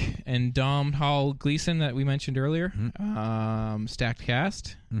Isaac and Dom Hall Gleason that we mentioned earlier. Stacked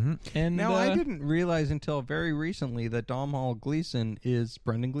cast. And now, I didn't realize until very recently that Dom Hall Gleason is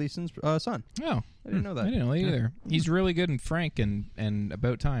Brendan Gleeson's son. Oh. I didn't know that. I didn't know that either. He's really good in Frank and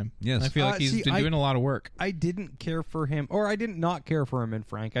About Time. Yes. I feel like he's been doing a lot of work. I didn't care for him, or I did not care for him in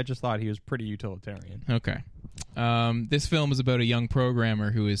Frank. I just thought he was pretty utilitarian. Okay. This film is about a young programmer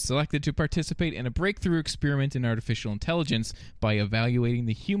who is selected to participate in a breakthrough experiment in artificial intelligence by evaluating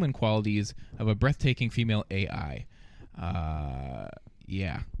the human qualities of a breathtaking female AI.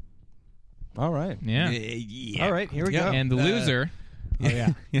 Yeah. All right. Yeah. All right, here we go. And the loser... Oh,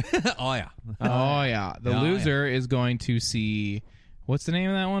 yeah. Oh, yeah. The loser is going to see... What's the name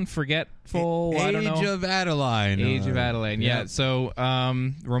of that one? Forgetful? I don't know. Age of Adeline. Age of Adeline. Yeah. So,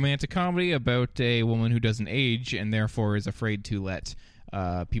 romantic comedy about a woman who doesn't age and therefore is afraid to let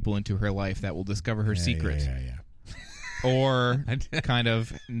people into her life that will discover her secret. Yeah. Or kind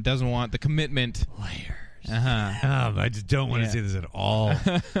of doesn't want the commitment. Layers. I just don't want to see this at all.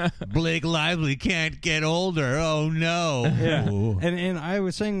 Blake Lively can't get older. Oh, no. Yeah. And I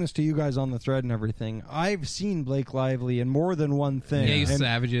was saying this to you guys on the thread and everything. I've seen Blake Lively in more than one thing. Yeah, he's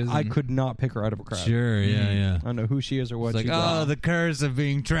Savages. I could not pick her out of a crowd. Sure, yeah. I don't know who she is or what it's she's like, the curse of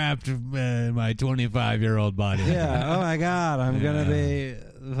being trapped in my 25-year-old body. Yeah. Oh, my God. I'm going to be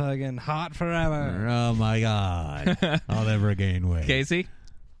fucking hot forever. Oh, my God. I'll never gain weight. Casey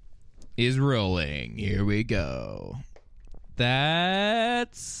is rolling. Here we go.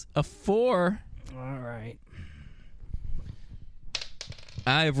 That's a 4. All right.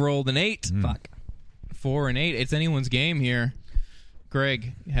 I've rolled an 8. Fuck. 4 and 8. It's anyone's game here.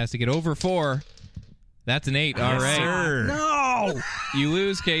 Greg has to get over 4. That's an 8. All right. Sir. No! You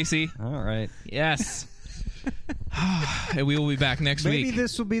lose, Casey. All right. Yes. And we will be back next week. Maybe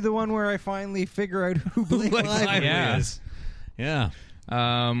this will be the one where I finally figure out who Blake Lively is. Yeah.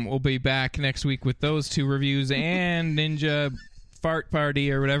 We'll be back next week with those 2 reviews and Ninja Fart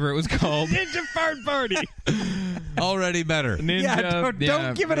Party or whatever it was called. Ninja Fart Party. Already better. Ninja.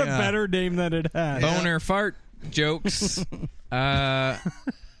 Don't give it a better name than it has. Boner fart jokes. But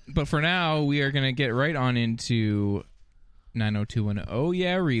for now, we are going to get right on into 90210 Oh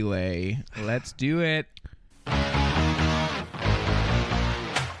Yeah Relay. Let's do it.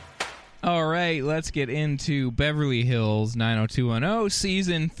 All right, let's get into Beverly Hills 90210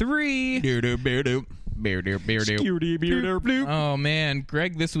 Season 3. Oh, man.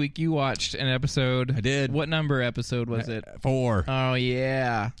 Greg, this week you watched an episode. I did. What number episode was it? 4. Oh,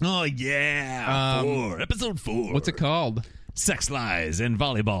 yeah. 4. Episode 4. What's it called? Sex Lies and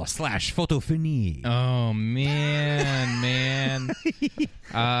Volleyball / Photophilie. Oh, man.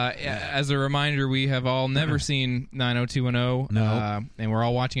 As a reminder, we have all never seen 90210. No. And we're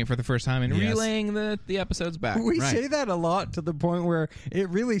all watching it for the first time and relaying the episodes back. We say that a lot to the point where it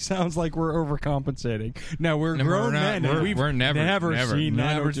really sounds like we're overcompensating. Now, we're grown men and we've never seen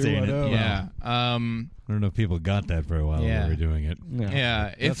 90210. Yeah. I don't know if people got that for a while when we were doing it.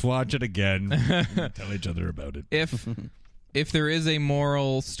 Yeah. Let's watch it again. Tell each other about it. If there is a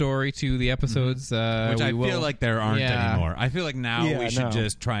moral story to the episodes, which I feel like there aren't anymore. I feel like now we should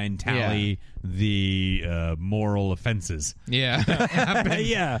just try and tally the moral offenses. Yeah.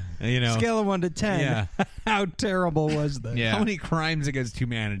 Yeah. Scale of 1 to 10. Yeah. How terrible was that? Yeah. How many crimes against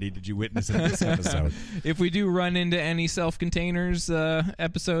humanity did you witness in this episode? If we do run into any self-containers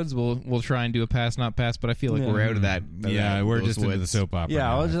episodes, we'll try and do a pass, not pass, but I feel like we're out of that. We're just into the soap opera.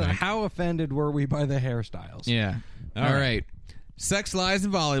 Yeah. now, How offended were we by the hairstyles? Yeah. All right. Sex, Lies,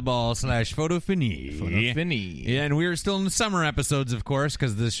 and Volleyball / Photo Fini. Photo Fini. Yeah, and we were still in the summer episodes, of course,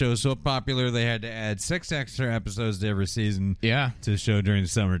 because this show is so popular. They had to add 6 extra episodes to every season to show during the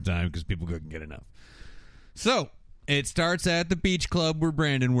summertime because people couldn't get enough. So it starts at the beach club where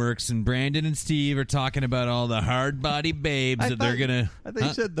Brandon works, and Brandon and Steve are talking about all the hard-body babes that they're going to... I think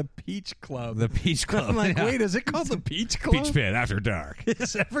you said the Peach Club. The Peach Club. I'm like, wait, is it called the Peach Club? Peach Pit After Dark.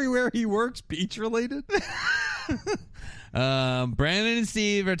 Is everywhere he works beach-related? Brandon and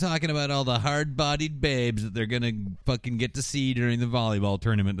Steve are talking about all the hard-bodied babes that they're going to fucking get to see during the volleyball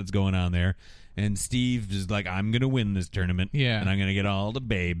tournament that's going on there. And Steve is like, I'm going to win this tournament. Yeah. And I'm going to get all the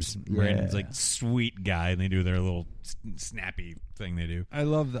babes. Brandon's like, sweet guy. And they do their little snappy thing they do. I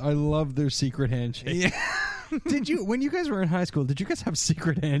love their secret handshake. Yeah. When you guys were in high school, did you guys have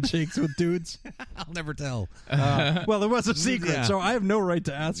secret handshakes with dudes? I'll never tell. Well, it was a secret, so I have no right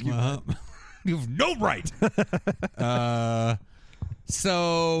to ask you that. You have no right.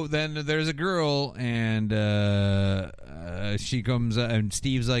 So then there's a girl, and she comes, and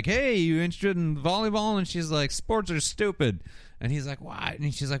Steve's like, hey, you interested in volleyball? And she's like, sports are stupid. And he's like, what?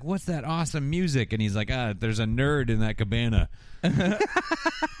 And she's like, what's that awesome music? And he's like, there's a nerd in that cabana. And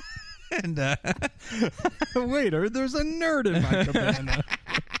waiter, there's a nerd in my cabana.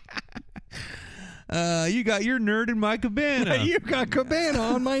 You got your nerd in my cabana. You got cabana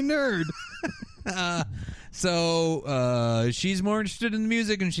on my nerd. So she's more interested in the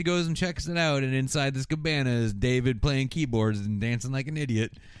music, and she goes and checks it out. And inside this cabana is David playing keyboards and dancing like an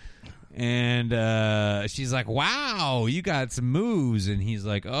idiot. And she's like, wow, you got some moves. And he's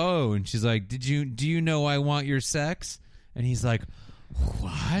like, oh. And she's like, do you know I Want Your Sex? And he's like,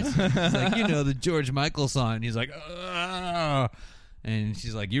 what? He's like, the George Michael song. And he's like, ugh. And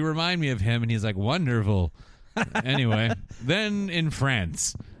she's like, you remind me of him. And he's like, wonderful. Anyway, then in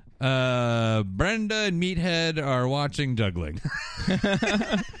France, Brenda and Meathead are watching juggling.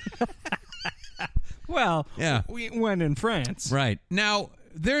 Well, yeah. We went in France. Right. Now,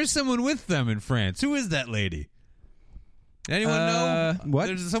 there's someone with them in France. Who is that lady? Anyone know? What?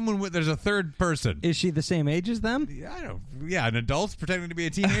 There's a third person. Is she the same age as them? Yeah, an adult's pretending to be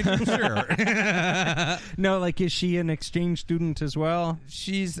a teenager? Sure. No, is she an exchange student as well?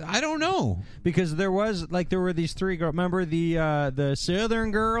 I don't know. Because there were these 3 girls. Remember the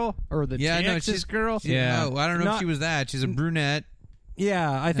Southern girl or the Texas girl? I don't know if she was that. She's a brunette.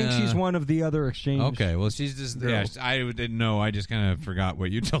 Yeah, I think she's one of the other exchange. Okay, well, she's just girls. I didn't know. I just kind of forgot what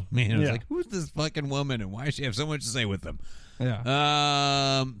you told me, and I was like, "Who's this fucking woman, and why does she have so much to say with them?"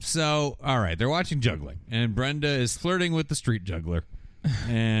 Yeah. So, all right, they're watching juggling, and Brenda is flirting with the street juggler,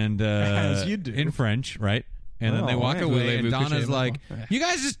 and as you do in French, right? And then they walk away, and Donna's like, you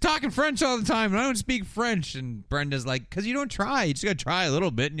guys just talking French all the time, and I don't speak French. And Brenda's like, because you don't try. You just got to try a little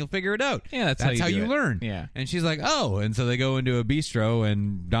bit, and you'll figure it out. Yeah, that's how you learn. Yeah. And she's like, oh. And so they go into a bistro,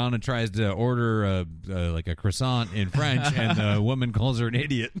 and Donna tries to order a croissant in French, and the woman calls her an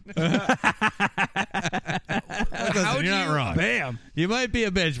idiot. Listen, you're not wrong. Bam. You might be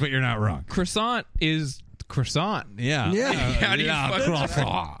a bitch, but you're not wrong. Croissant is croissant. Yeah. How do you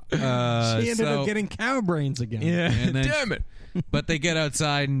croissant? She ended up getting cow brains again. Yeah. And then Damn it. But they get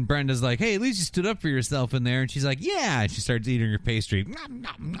outside, and Brenda's like, hey, at least you stood up for yourself in there. And she's like, yeah. And she starts eating her pastry. Nom,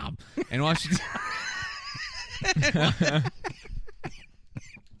 nom, nom. And while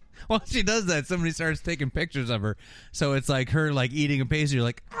she does that, somebody starts taking pictures of her. So it's like her eating a pastry,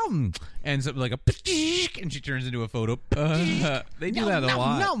 and something like and she turns into a photo. They do that a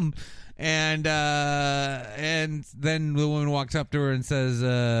lot. And then the woman walks up to her and says,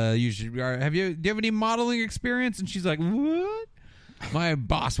 do you have any modeling experience? And she's like, what? My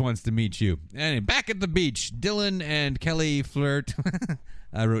boss wants to meet you. And back at the beach, Dylan and Kelly flirt.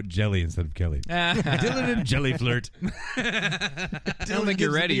 I wrote Jelly instead of Kelly. Dylan and Jelly flirt. I don't think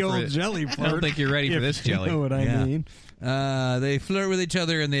you're ready for this. Jelly flirt. I don't think you're ready for this, Jelly. You know what I mean? They flirt with each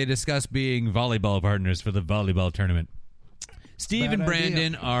other, and they discuss being volleyball partners for the volleyball tournament. Steve and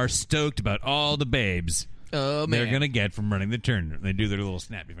Brandon are stoked about all the babes they're going to get from running the tournament. They do their little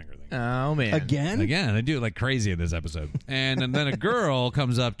snappy finger thing. Oh, man. Again, they do it like crazy in this episode. And then a girl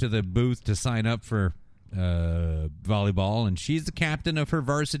comes up to the booth to sign up for volleyball, and she's the captain of her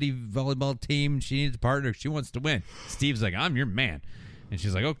varsity volleyball team. She needs a partner. She wants to win. Steve's like, I'm your man. And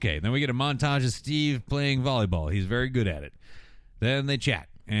she's like, okay. Then we get a montage of Steve playing volleyball. He's very good at it. Then they chat.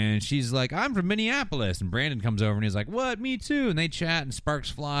 And she's like, I'm from Minneapolis. And Brandon comes over and he's like, what? Me too. And they chat and sparks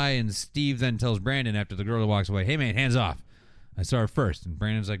fly. And Steve then tells Brandon after the girl walks away, hey, man, hands off. I saw her first. And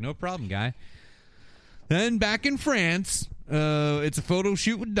Brandon's like, no problem, guy. Then back in France, it's a photo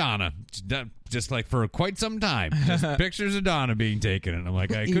shoot with Donna, just like for quite some time. Just pictures of Donna being taken, and I'm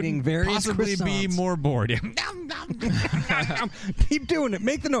like, I couldn't possibly be more bored. Keep doing it.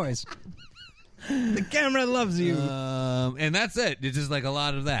 Make the noise. The camera loves you. And that's it. It's just like a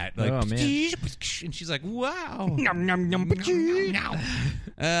lot of that. Like, oh, man. And she's like, wow.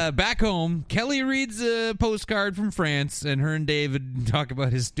 Back home, Kelly reads a postcard from France, and her and David talk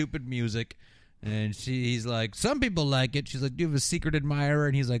about his stupid music. And he's like, some people like it. She's like, do you have a secret admirer?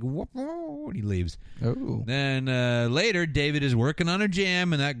 And he's like, whoa, and he leaves. Oh. Then later, David is working on a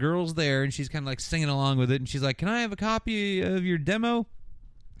jam, and that girl's there, and she's kind of like singing along with it. And she's like, can I have a copy of your demo?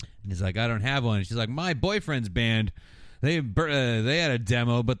 And he's like, I don't have one. And she's like, my boyfriend's band, they had a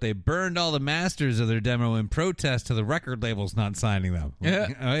demo, but they burned all the masters of their demo in protest to the record labels not signing them. Yeah.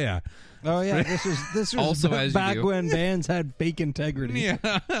 Oh, yeah. Oh, yeah. This was Also, back when bands had fake integrity. Yeah.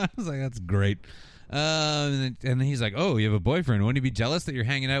 I was like, that's great. And then he's like, oh, you have a boyfriend. Wouldn't you be jealous that you're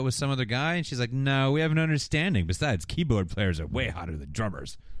hanging out with some other guy? And she's like, no, we have an understanding. Besides, keyboard players are way hotter than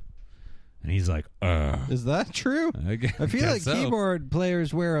drummers. And he's like, Is that true? I feel like so. keyboard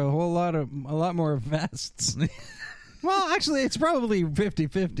players wear a lot more vests. Well, actually, it's probably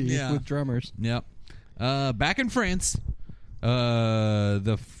 50-50 with drummers. Yep. Back in France,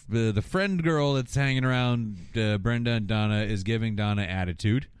 the friend girl that's hanging around Brenda and Donna is giving Donna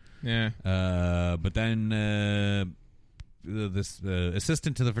attitude. Yeah. But then this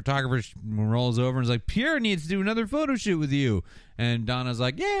assistant to the photographer rolls over and is like, Pierre needs to do another photo shoot with you. And Donna's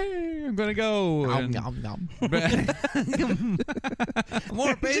like, yay, I'm going to go.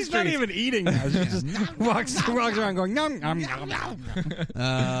 More pastries. She's not even eating now. She just walks around going, nom, nom,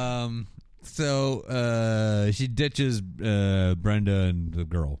 nom. So she ditches Brenda and the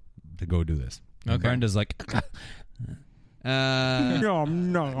girl to go do this. And Brenda's like,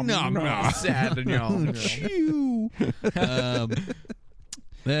 nom, nom, nom. Sad and y'all.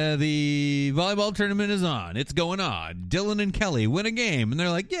 The volleyball tournament is on. It's going on. Dylan and Kelly win a game, and they're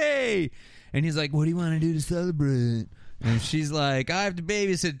like, yay! And he's like, what do you want to do to celebrate? And she's like, I have to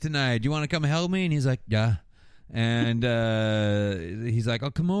babysit tonight. Do you want to come help me? And he's like, yeah. And he's like, I'll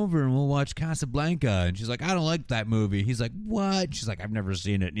come over and we'll watch Casablanca. And she's like, I don't like that movie. He's like, what? She's like, I've never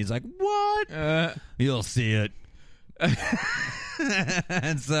seen it. And he's like, what? You'll see it.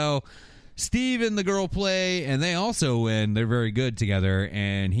 And so Steve and the girl play, and they also win. They're very good together.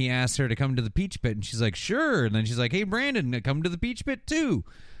 And he asks her to come to the Peach Pit, and she's like, sure. And then she's like, hey, Brandon, come to the Peach Pit too.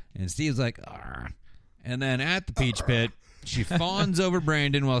 And Steve's like, argh. And then at the Peach Pit, she fawns over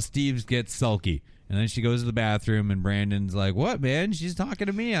Brandon while Steve gets sulky. And then she goes to the bathroom, and Brandon's like, what, man? She's talking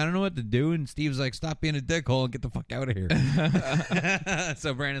to me. I don't know what to do. And Steve's like, stop being a dickhole and get the fuck out of here.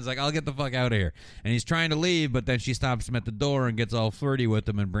 So Brandon's like, I'll get the fuck out of here. And he's trying to leave, but then she stops him at the door and gets all flirty with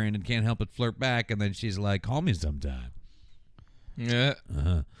him, and Brandon can't help but flirt back. And then she's like, call me sometime. Yeah.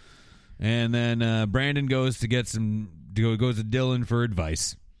 And then Brandon goes to goes to Dylan for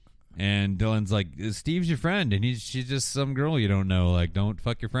advice. And Dylan's like, Steve's your friend, and she's just some girl you don't know. Like, don't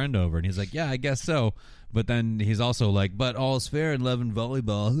fuck your friend over. And he's like, yeah, I guess so. But then he's also like, but all's fair in love and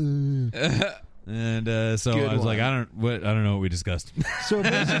volleyball. And so I was like, I don't know what we discussed. So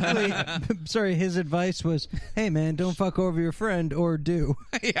basically, his advice was, hey, man, don't fuck over your friend, or do.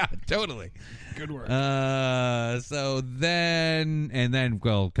 Yeah, totally. Good work. So then,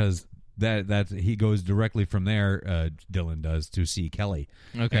 well, because that he goes directly from there, Dylan does, to see Kelly.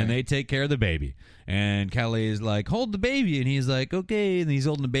 Okay. And they take care of the baby. And Kelly is like, hold the baby. And he's like, okay. And he's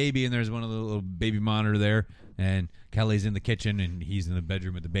holding the baby, and there's one of the little baby monitor there. And Kelly's in the kitchen, and he's in the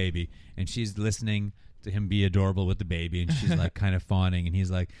bedroom with the baby. And she's listening to him be adorable with the baby. And she's like kind of fawning. And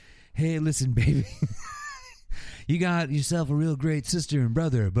he's like, hey, listen, baby. You got yourself a real great sister and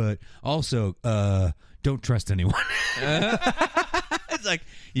brother, but also don't trust anyone. It's like,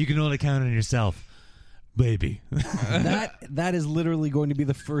 you can only count on yourself, baby. That is literally going to be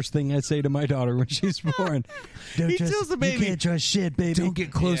the first thing I say to my daughter when she's born. He tells the baby, you can't trust shit, baby. Don't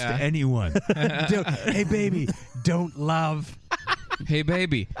get close to anyone. Hey, baby, don't love. Hey,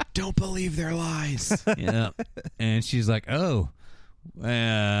 baby, don't believe their lies. Yeah. And she's like, oh.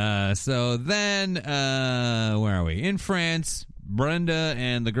 So then, where are we? In France, Brenda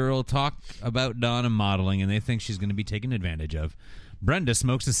and the girl talk about Donna modeling, and they think she's going to be taken advantage of. Brenda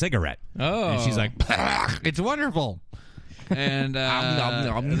smokes a cigarette. Oh. And she's like, it's wonderful. And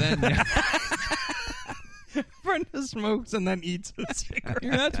then Brenda smokes and then eats a cigarette.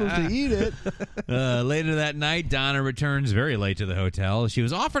 You're not supposed to eat it. Later that night, Donna returns very late to the hotel. She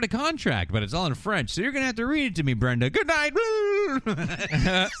was offered a contract, but it's all in French, so you're going to have to read it to me, Brenda. Good night.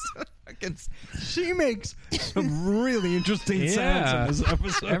 seconds. She makes some really interesting sounds in this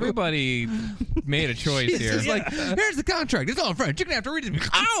episode. Everybody made a choice She's here. just like, here's the contract. It's all in French. You're going to have to read it.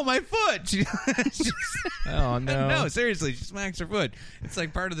 Ow, my foot. Oh, no. No, seriously. She smacks her foot. It's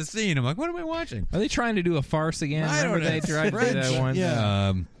like part of the scene. I'm like, what am I watching? Are they trying to do a farce again? I don't Remember know. they tried to do that one?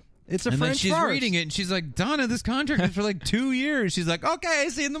 Yeah. It's a and French then she's farce. reading it, and she's like, Donna, this contract is for like 2 years. She's like, okay,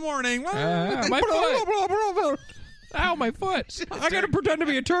 see you in the morning. My foot. Ow, my foot. I got to pretend to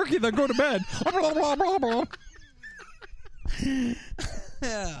be a turkey, then go to bed.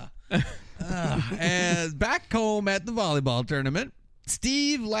 Yeah. And back home at the volleyball tournament,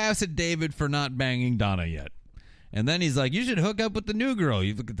 Steve laughs at David for not banging Donna yet. And then he's like, you should hook up with the new girl.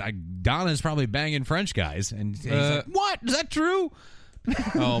 Donna's probably banging French guys. And he's like, what? Is that true?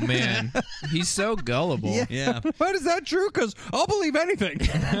 Oh, man. He's so gullible. Yeah. But is that true? Because I'll believe anything.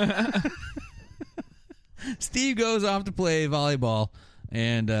 Steve goes off to play volleyball,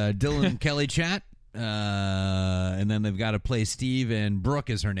 and Dylan and Kelly chat. And then they've got to play Steve, and Brooke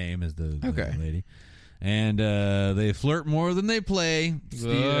is her name, is the lady. And they flirt more than they play,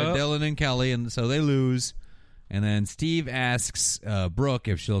 Dylan and Kelly, and so they lose. And then Steve asks Brooke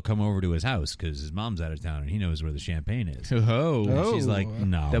if she'll come over to his house because his mom's out of town and he knows where the champagne is. Oh. And she's like,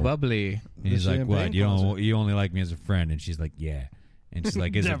 no. The bubbly. And he's like, what? You closet. You only like me as a friend? And she's like, yeah. And she's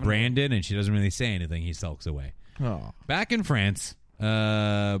like, is it Brandon? And she doesn't really say anything. He sulks away. Oh. Back in France,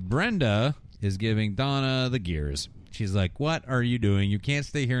 Brenda is giving Donna the gears. She's like, what are you doing? You can't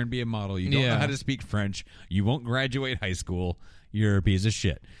stay here and be a model. You don't know how to speak French. You won't graduate high school. You're a piece of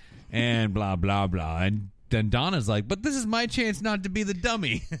shit. And blah, blah, blah. And then Donna's like, but this is my chance not to be the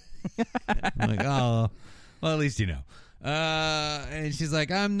dummy. I'm like, oh, well, at least you know. And she's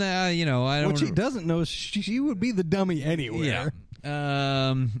like, I'm the, I don't. What she doesn't know is she would be the dummy anywhere.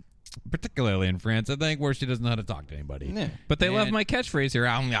 Yeah. Particularly in France, I think, where she doesn't know how to talk to anybody. Yeah. But they love my catchphrase here.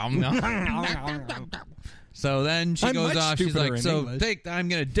 So then she goes off. She's like, so I'm going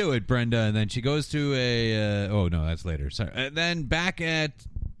to do it, Brenda. And then she goes to a, oh, no, that's later. Sorry. And then back at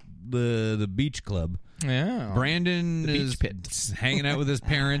the beach club. Yeah. Brandon is hanging out with his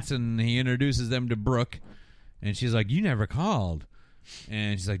parents, and he introduces them to Brooke. And she's like, you never called.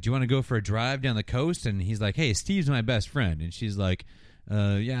 And she's like, do you want to go for a drive down the coast? And he's like, hey, Steve's my best friend. And she's like,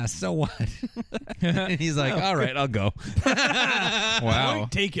 yeah, so what? And he's like, all right, I'll go. Wow.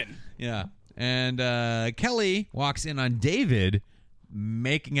 Taken. Yeah. And Kelly walks in on David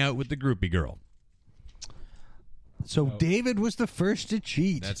making out with the groupie girl. So David was the first to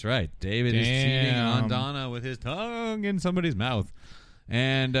cheat. That's right. David is cheating on Donna with his tongue in somebody's mouth.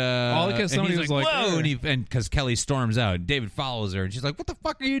 And all because somebody was like, whoa, and because Kelly storms out, David follows her, and she's like, what the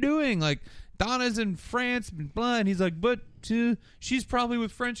fuck are you doing? Like, Donna's in France, blah, and he's like, but she's probably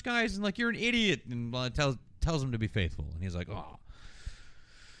with French guys, and like, you're an idiot, and blah, tells him to be faithful, and he's like, oh.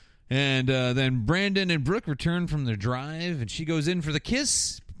 And then Brandon and Brooke return from their drive, and she goes in for the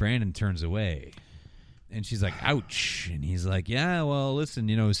kiss. Brandon turns away. And she's like, ouch. And he's like, yeah, well,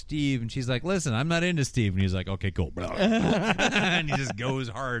 listen, Steve. And she's like, listen, I'm not into Steve. And he's like, okay, cool. And he just goes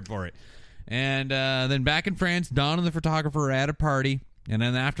hard for it. And then back in France, Don and the photographer are at a party. And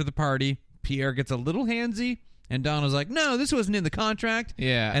then after the party, Pierre gets a little handsy. And Donna's like, no, this wasn't in the contract.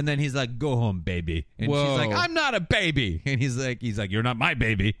 Yeah. And then he's like, go home, baby. And she's like, I'm not a baby. And he's like, you're not my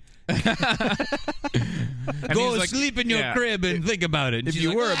baby. Go sleep in your crib and think about it. If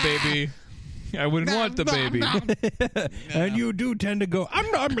you were a baby, I wouldn't want the baby. And you do tend to go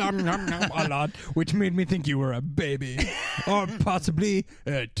a lot, which made me think you were a baby. Or possibly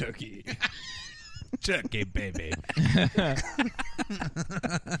a turkey. Turkey baby.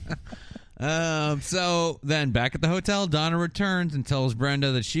 So then back at the hotel, Donna returns and tells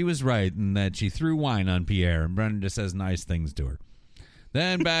Brenda that she was right and that she threw wine on Pierre, and Brenda says nice things to her.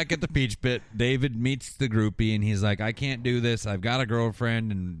 Then back at the Peach Pit, David meets the groupie, and he's like, I can't do this. I've got a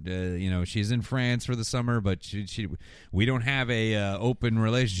girlfriend, and, she's in France for the summer, but we don't have a open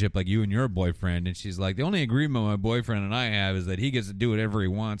relationship like you and your boyfriend. And she's like, the only agreement my boyfriend and I have is that he gets to do whatever he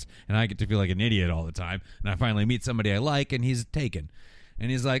wants, and I get to feel like an idiot all the time. And I finally meet somebody I like, and he's taken. And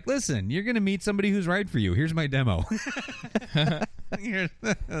he's like, listen, you're going to meet somebody who's right for you. Here's my demo.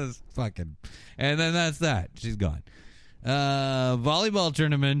 Fucking. And then that's that. She's gone. Volleyball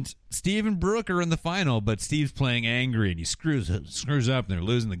tournament. Steve and Brooke are in the final, but Steve's playing angry and he screws up and they're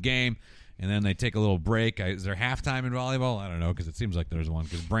losing the game. And then they take a little break. Is there halftime in volleyball? I don't know, because it seems like there's one.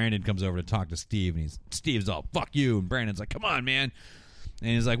 Because Brandon comes over to talk to Steve, and Steve's all, fuck you. And Brandon's like, come on, man. And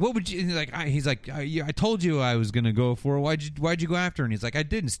he's like, what would you? He's like, I told you I was gonna go for her. Why'd you go after her? And he's like, I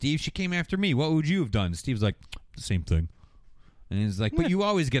didn't, Steve. She came after me. What would you have done? Steve's like, the same thing. And he's like, but you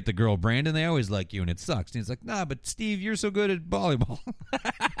always get the girl, Brandon. They always like you, and it sucks. And he's like, nah, but Steve, you're so good at volleyball.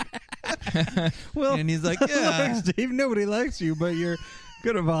 Well, and he's like, look, yeah. Steve, nobody likes you, but you're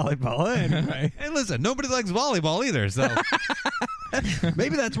good at volleyball anyway. And listen, nobody likes volleyball either, so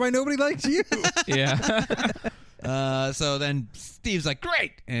Maybe that's why nobody likes you. Yeah. so then Steve's like,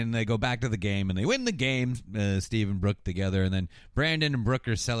 great, and they go back to the game and they win the game. Steve and Brooke together, and then Brandon and Brooke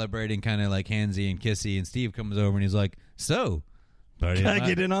are celebrating, kind of like handsy and kissy. And Steve comes over and he's like, "So, party? Can at I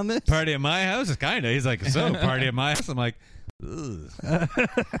get in on this? Party at my house?" Kind of. He's like, "So, party at my house?" I'm like, ugh.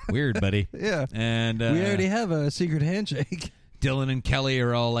 Weird, buddy. Yeah. And We already have a secret handshake. Dylan and Kelly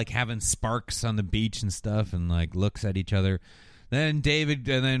are all like having sparks on the beach and stuff, and like looks at each other. Then David,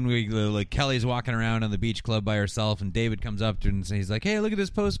 and then Kelly's walking around on the beach club by herself, and David comes up to her and he's like, "Hey, look at this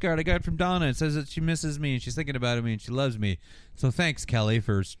postcard I got from Donna. It says that she misses me and she's thinking about me and she loves me. So thanks, Kelly,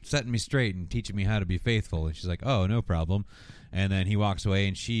 for setting me straight and teaching me how to be faithful." And she's like, "Oh, no problem." And then he walks away,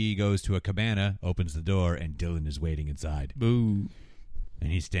 and she goes to a cabana, opens the door, and Dylan is waiting inside. Boo.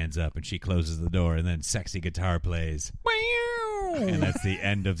 And he stands up, and she closes the door, and then sexy guitar plays. And that's the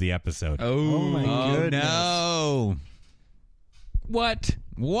end of the episode. Oh my goodness. No. What?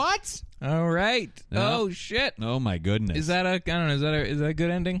 All right. No. Oh shit. Oh my goodness. Is that a? I don't know. Is that a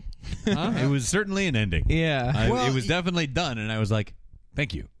good ending? It was certainly an ending. Yeah. It was definitely done, and I was like,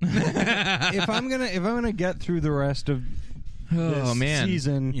 "Thank you." If I'm gonna get through the rest of this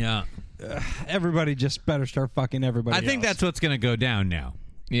season, Yeah. everybody just better start fucking everybody. I think else. that's what's going to go down now.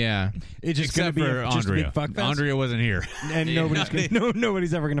 Yeah. It's just going Except to be for just a big Andrea. fuck fest. Andrea wasn't here. And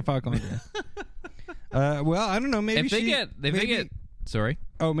nobody's ever gonna fuck Andrea. Well, I don't know. Maybe If they get. Sorry.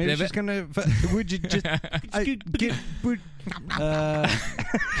 Oh, maybe If she's it- gonna. Would you just get?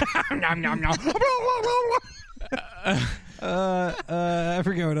 I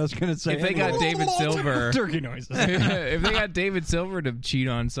forget what I was gonna say. If they got David Silver, turkey noises. if they got David Silver to cheat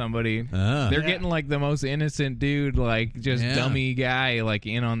on somebody, they're getting like the most innocent dude, like just dummy guy, like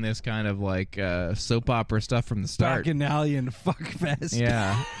in on this kind of like soap opera stuff from the start. Bacchanalian fuck fest.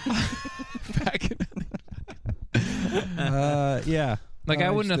 Yeah. Yeah. Like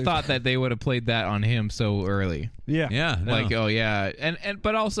I wouldn't have thought that they would have played that on him so early. Yeah. Yeah. No. Like, oh yeah, and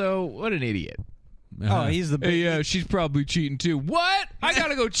but also, what an idiot. Oh, he's the big. Hey, yeah, she's probably cheating too. What? I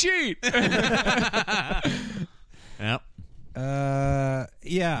gotta go cheat. Yep.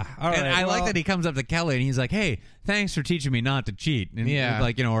 Yeah. All right. And I like that he comes up to Kelly and he's like, "Hey, thanks for teaching me not to cheat." And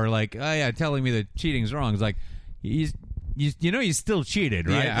like, or like, "Oh yeah, telling me that cheating's wrong." It's like, you still cheated,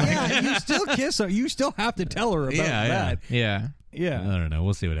 right? Yeah. You still kiss her. You still have to tell her about that. Yeah. Yeah. I don't know.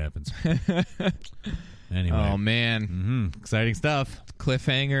 We'll see what happens. Anyway. Oh man. Exciting stuff.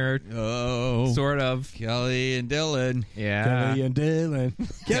 Cliffhanger. Oh. Sort of. Kelly and Dylan. Yeah. Kelly and Dylan.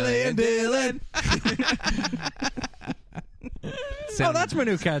 Kelly and Dylan. Oh, that's my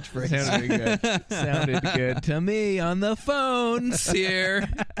new catchphrase. Sounded good to me on the phone, Sear.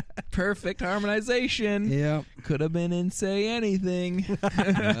 Perfect harmonization. Yeah. Could have been in Say Anything.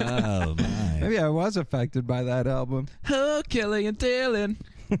 Oh, my. Maybe I was affected by that album. Oh, Kelly and Dylan.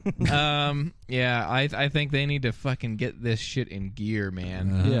 Yeah, I think they need to fucking get this shit in gear,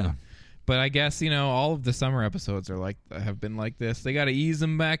 man. Yeah. But I guess, all of the summer episodes have been like this. They got to ease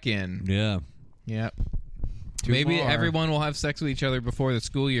them back in. Yeah. Yep. Too Maybe far. everyone will have sex with each other before the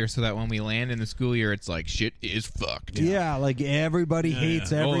school year so that when we land in the school year, it's like shit is fucked. Yeah, like everybody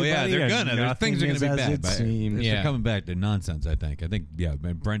hates everybody. Oh, yeah, they're and gonna. nothing Things are going is to be as bad. it seems. Yeah. They're coming back to nonsense, I think.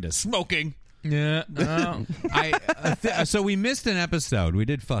 Brenda's smoking. Yeah. So we missed an episode. We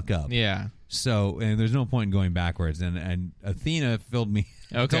did fuck up. Yeah. So, and there's no point in going backwards. And Athena filled me.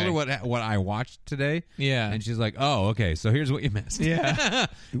 Okay. Told her what I watched today. Yeah. And she's like, "Oh, okay. So here's what you missed." Yeah.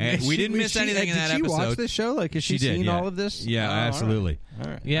 And we didn't miss anything in that Did episode. she watch this show? Like, has she did, seen yeah. all of this? Yeah, Oh, absolutely.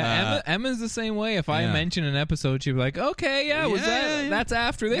 All right. Yeah, Emma's the same way. If I yeah. mention an episode, she'd be like, "Okay, was that? Yeah. That's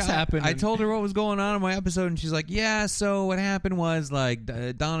after this happened." I told her what was going on in my episode, and she's like, "Yeah. So what happened was like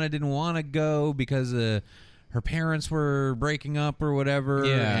Donna didn't want to go because her parents were breaking up or whatever.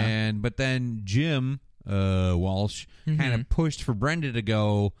 Yeah. But then Jim Walsh kind of pushed for Brenda to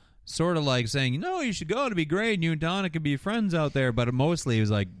go." Sort of like saying, "No, you should go. It'd be great. And you and Donna could be friends out there." But mostly, he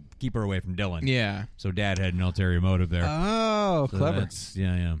was like, "Keep her away from Dylan." Yeah. So Dad had an ulterior motive there. Oh, So clever.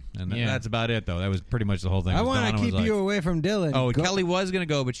 Yeah. And that's about it, though. That was pretty much the whole thing. I want want to keep you away from Dylan. Oh, Go. Kelly was going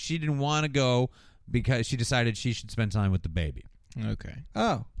to go, but she didn't want to go because she decided she should spend time with the baby. Okay.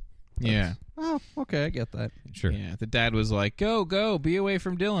 Oh. Yeah. Oh, okay, I get that. Sure. Yeah, the dad was like, go, be away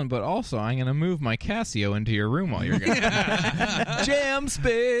from Dylan, but also I'm going to move my Casio into your room while you're gone. Jam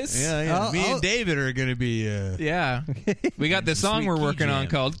space. Yeah. Me and David are going to be... Yeah. We got this song we're working on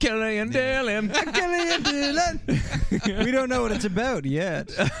called Kelly and Dylan. Kelly and Dylan. We don't know what it's about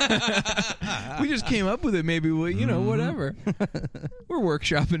yet. We just came up with it. Maybe, whatever. We're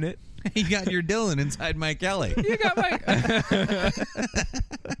workshopping it. You got your Dylan inside my Kelly. You got Mike.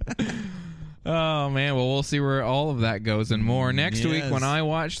 Oh, man. Well, we'll see where all of that goes and more next week when I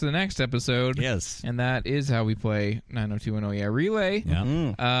watch the next episode. Yes. And that is how we play 90210. Yeah, Relay.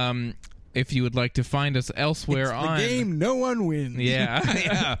 Yeah. If you would like to find us elsewhere It's the game no one wins. Yeah.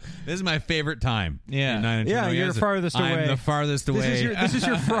 Yeah. This is my favorite time. Yeah. Yeah, you're farthest away. I'm the farthest away. This is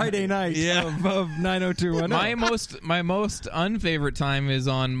your Friday night of 90210. My most unfavorite time is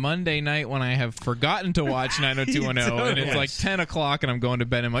on Monday night when I have forgotten to watch 90210 and it's like 10 o'clock and I'm going to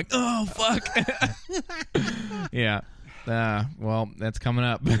bed and I'm like, oh, fuck. Yeah. Well, that's coming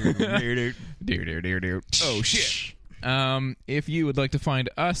up. Oh, shit. If you would like to find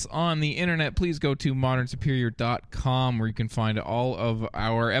us on the internet, please go to modernsuperior.com where you can find all of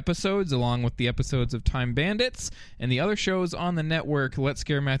our episodes along with the episodes of Time Bandits and the other shows on the network. Let's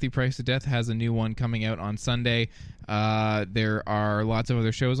Scare Matthew Price to Death has a new one coming out on Sunday. There are lots of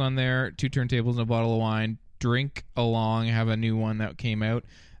other shows on there. 2 Turntables and a Bottle of Wine. Drink Along have a new one that came out.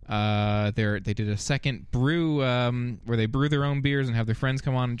 They did a second brew where they brew their own beers and have their friends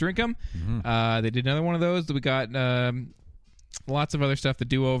come on and drink them. Mm-hmm. They did another one of those. We got lots of other stuff. The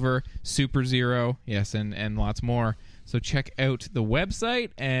Do-Over, Super Zero, yes, and lots more. So check out the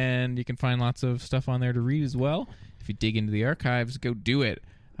website, and you can find lots of stuff on there to read as well. If you dig into the archives, go do it.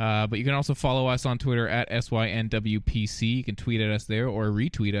 But you can also follow us on Twitter at SYNWPC. You can tweet at us there or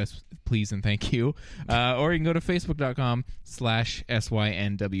retweet us, please and thank you. Or you can go to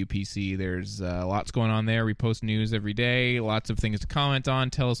Facebook.com/SYNWPC. There's lots going on there. We post news every day, lots of things to comment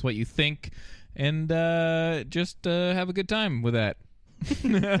on. Tell us what you think, and just have a good time with that.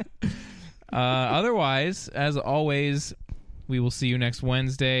 Otherwise, as always, we will see you next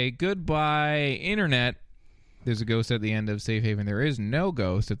Wednesday. Goodbye, Internet. There's a ghost at the end of Safe Haven. There is no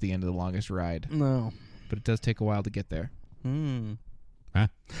ghost at the end of The Longest Ride. No. But it does take a while to get there. Huh?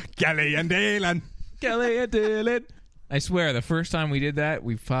 Kelly and Dylan. Kelly and Dylan. I swear, the first time we did that,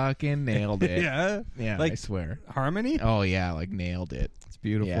 we fucking nailed it. Yeah? Yeah, like I swear. Harmony? Oh, yeah, like nailed it. It's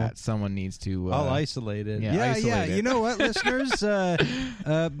beautiful. Yeah, someone needs to... I'll isolate it. Yeah, isolate it. You know what, listeners?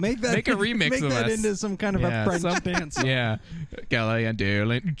 Make Make a remix make of that us. into some kind of a French dance. Yeah. Kelly and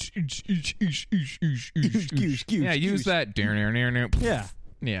Dylan. Yeah, use that. Yeah.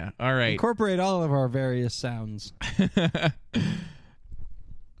 Yeah, all right. Incorporate all of our various sounds.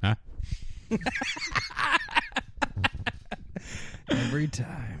 Huh? Every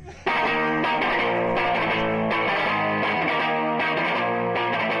time.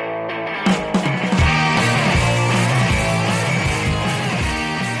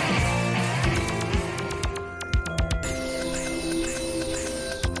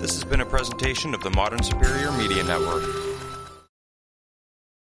 This has been a presentation of the Modern Superior Media Network.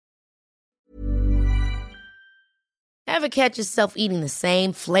 Ever catch yourself eating the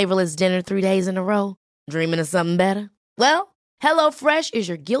same flavorless dinner 3 days in a row? Dreaming of something better? Well, HelloFresh is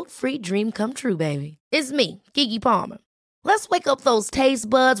your guilt-free dream come true, baby. It's me, Keke Palmer. Let's wake up those taste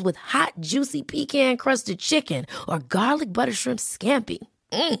buds with hot, juicy pecan-crusted chicken or garlic butter shrimp scampi.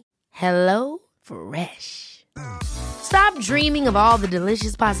 Hello Fresh. Stop dreaming of all the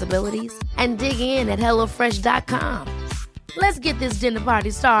delicious possibilities and dig in at HelloFresh.com. Let's get this dinner party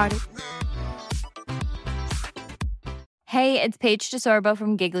started. Hey, it's Paige DeSorbo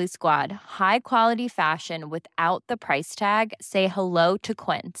from Giggly Squad. High quality fashion without the price tag. Say hello to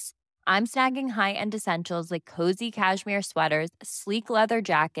Quince. I'm snagging high-end essentials like cozy cashmere sweaters, sleek leather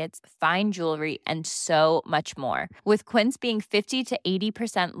jackets, fine jewelry, and so much more. With Quince being 50 to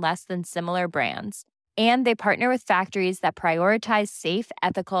 80% less than similar brands. And they partner with factories that prioritize safe,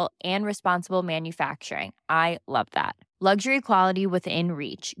 ethical, and responsible manufacturing. I love that. Luxury quality within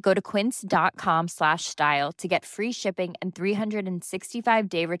reach. Go to quince.com/style to get free shipping and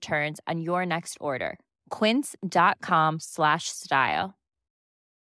 365-day returns on your next order. Quince.com/style.